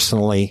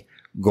personally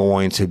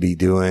going to be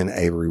doing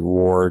a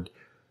reward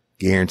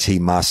guarantee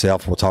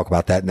myself. We'll talk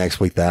about that next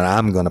week, that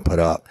I'm going to put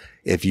up.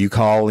 If you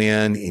call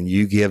in and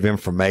you give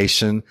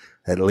information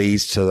that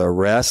leads to the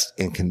arrest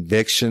and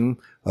conviction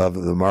of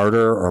the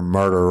murder or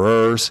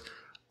murderers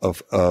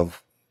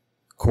of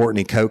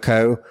Courtney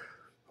Coco,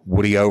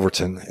 Woody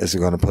Overton is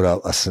going to put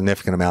up a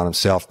significant amount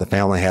himself. The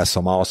family has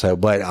some also,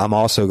 but I'm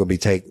also going to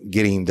be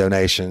getting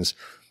donations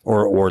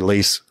or at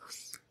least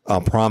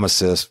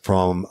promises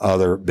from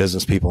other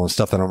business people and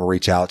stuff that I'm going to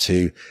reach out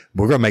to.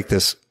 We're going to make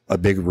this a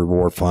big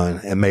reward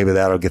fund, and maybe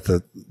that'll get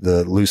the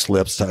loose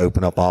lips to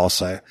open up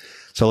also.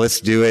 So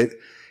let's do it.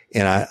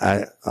 And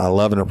I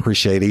love and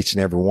appreciate each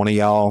and every one of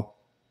y'all.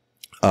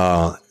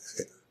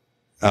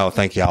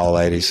 Thank y'all,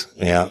 ladies.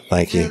 Yeah.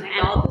 Thank you. And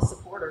all the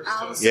supporters.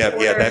 Yeah.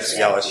 That's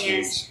y'all. It's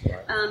yes.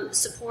 huge.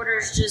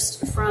 Supporters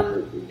just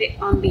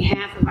on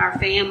behalf of our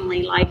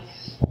family. Like,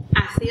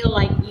 I feel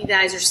like you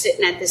guys are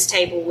sitting at this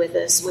table with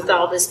us with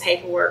all this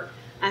paperwork.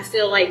 I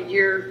feel like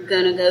you're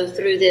going to go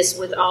through this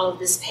with all of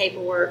this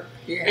paperwork.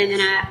 Yes. And then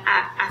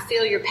I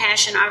feel your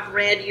passion. I've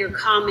read your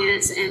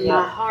comments, and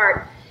my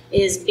heart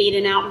is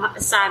beating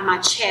outside my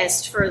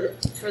chest for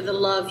the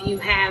love you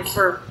have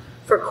for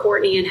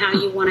Courtney and how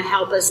you want to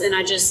help us. And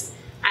I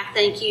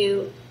thank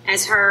you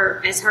as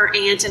her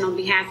aunt, and on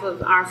behalf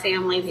of our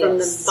family, from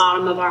the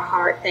bottom of our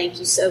heart. Thank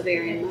you so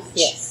very much.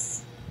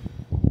 Yes.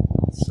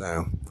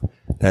 So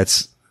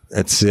that's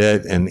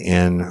it.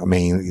 And I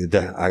mean,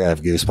 I got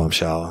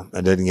goosebumps, y'all.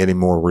 I didn't get any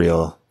more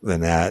real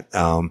than that.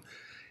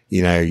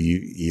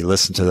 You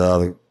listen to the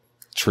other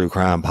true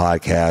crime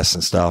podcasts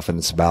and stuff, and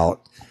it's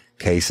about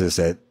cases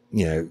that,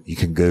 you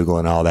can Google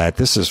and all that.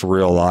 This is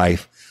real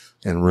life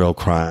and real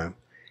crime.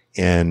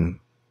 And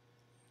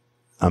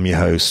I'm your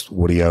host,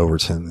 Woody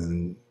Overton.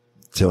 And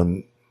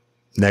till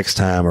next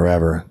time or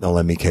ever, don't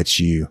let me catch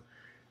you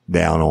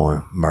down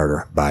on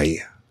Murder by You.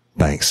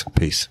 Thanks.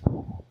 Peace.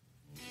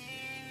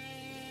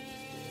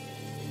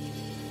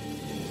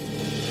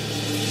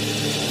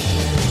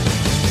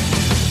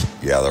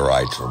 You have the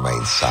right to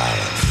remain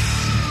silent.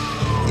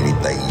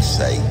 Anything you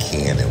say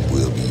can and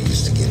will be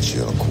used against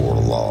you in a court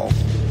of law.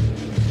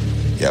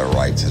 You have a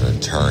right to an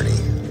attorney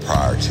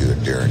prior to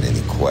and during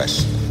any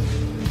question.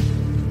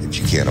 If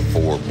you can't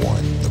afford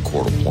one, the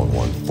court will appoint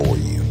one for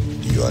you.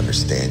 Do you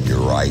understand your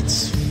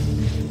rights?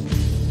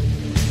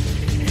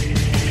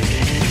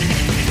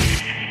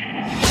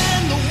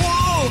 When the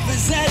wolf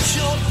is at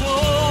your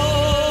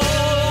door,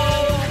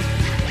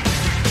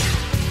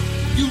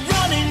 your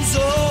running's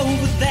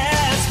over,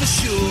 that's for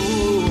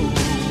sure.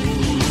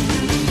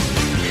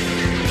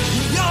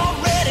 He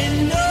already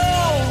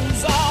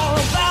knows all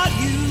about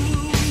you.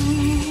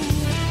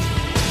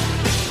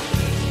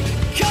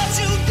 Cut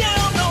you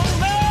down, no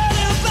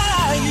murder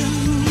by you.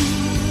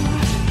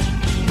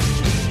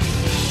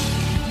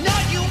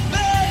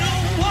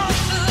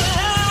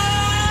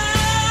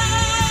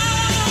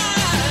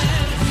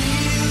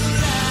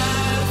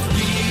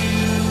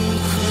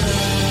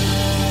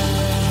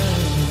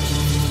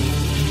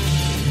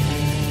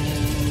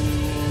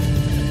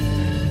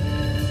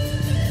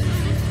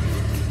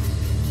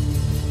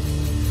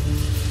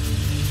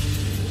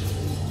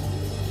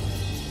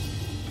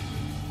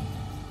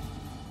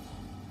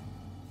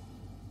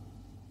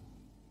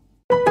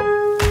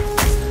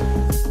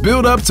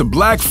 Build up to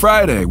Black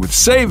Friday with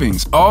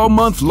savings all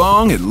month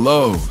long at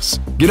Lowe's.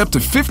 Get up to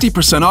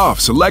 50% off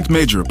select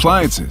major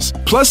appliances,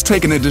 plus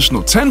take an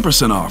additional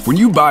 10% off when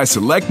you buy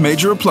select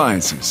major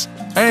appliances.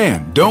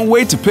 And don't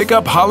wait to pick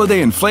up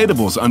holiday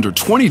inflatables under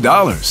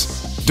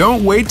 $20.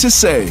 Don't wait to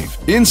save,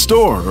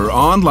 in-store or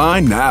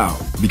online now,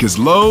 because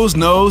Lowe's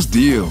knows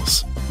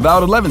deals.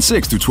 Valid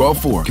 11/6 through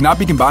 12/4. Cannot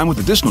be combined with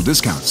additional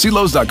discounts. See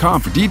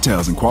Lowe's.com for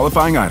details and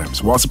qualifying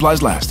items while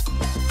supplies last.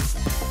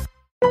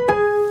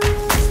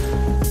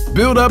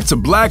 Build up to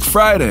Black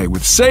Friday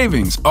with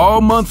savings all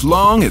month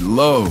long at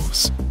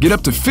Lowe's. Get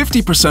up to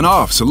 50%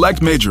 off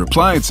select major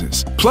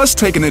appliances, plus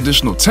take an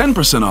additional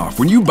 10% off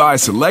when you buy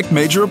select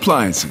major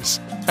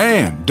appliances.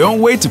 And don't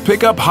wait to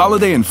pick up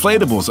holiday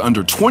inflatables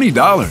under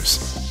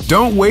 $20.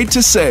 Don't wait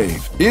to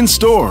save,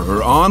 in-store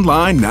or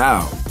online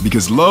now,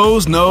 because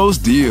Lowe's knows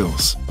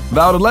deals.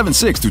 Valid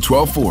 11/6 through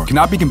 12/4.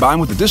 Cannot be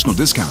combined with additional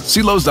discounts.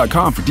 See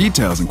Lowe's.com for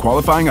details and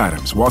qualifying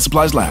items while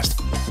supplies last.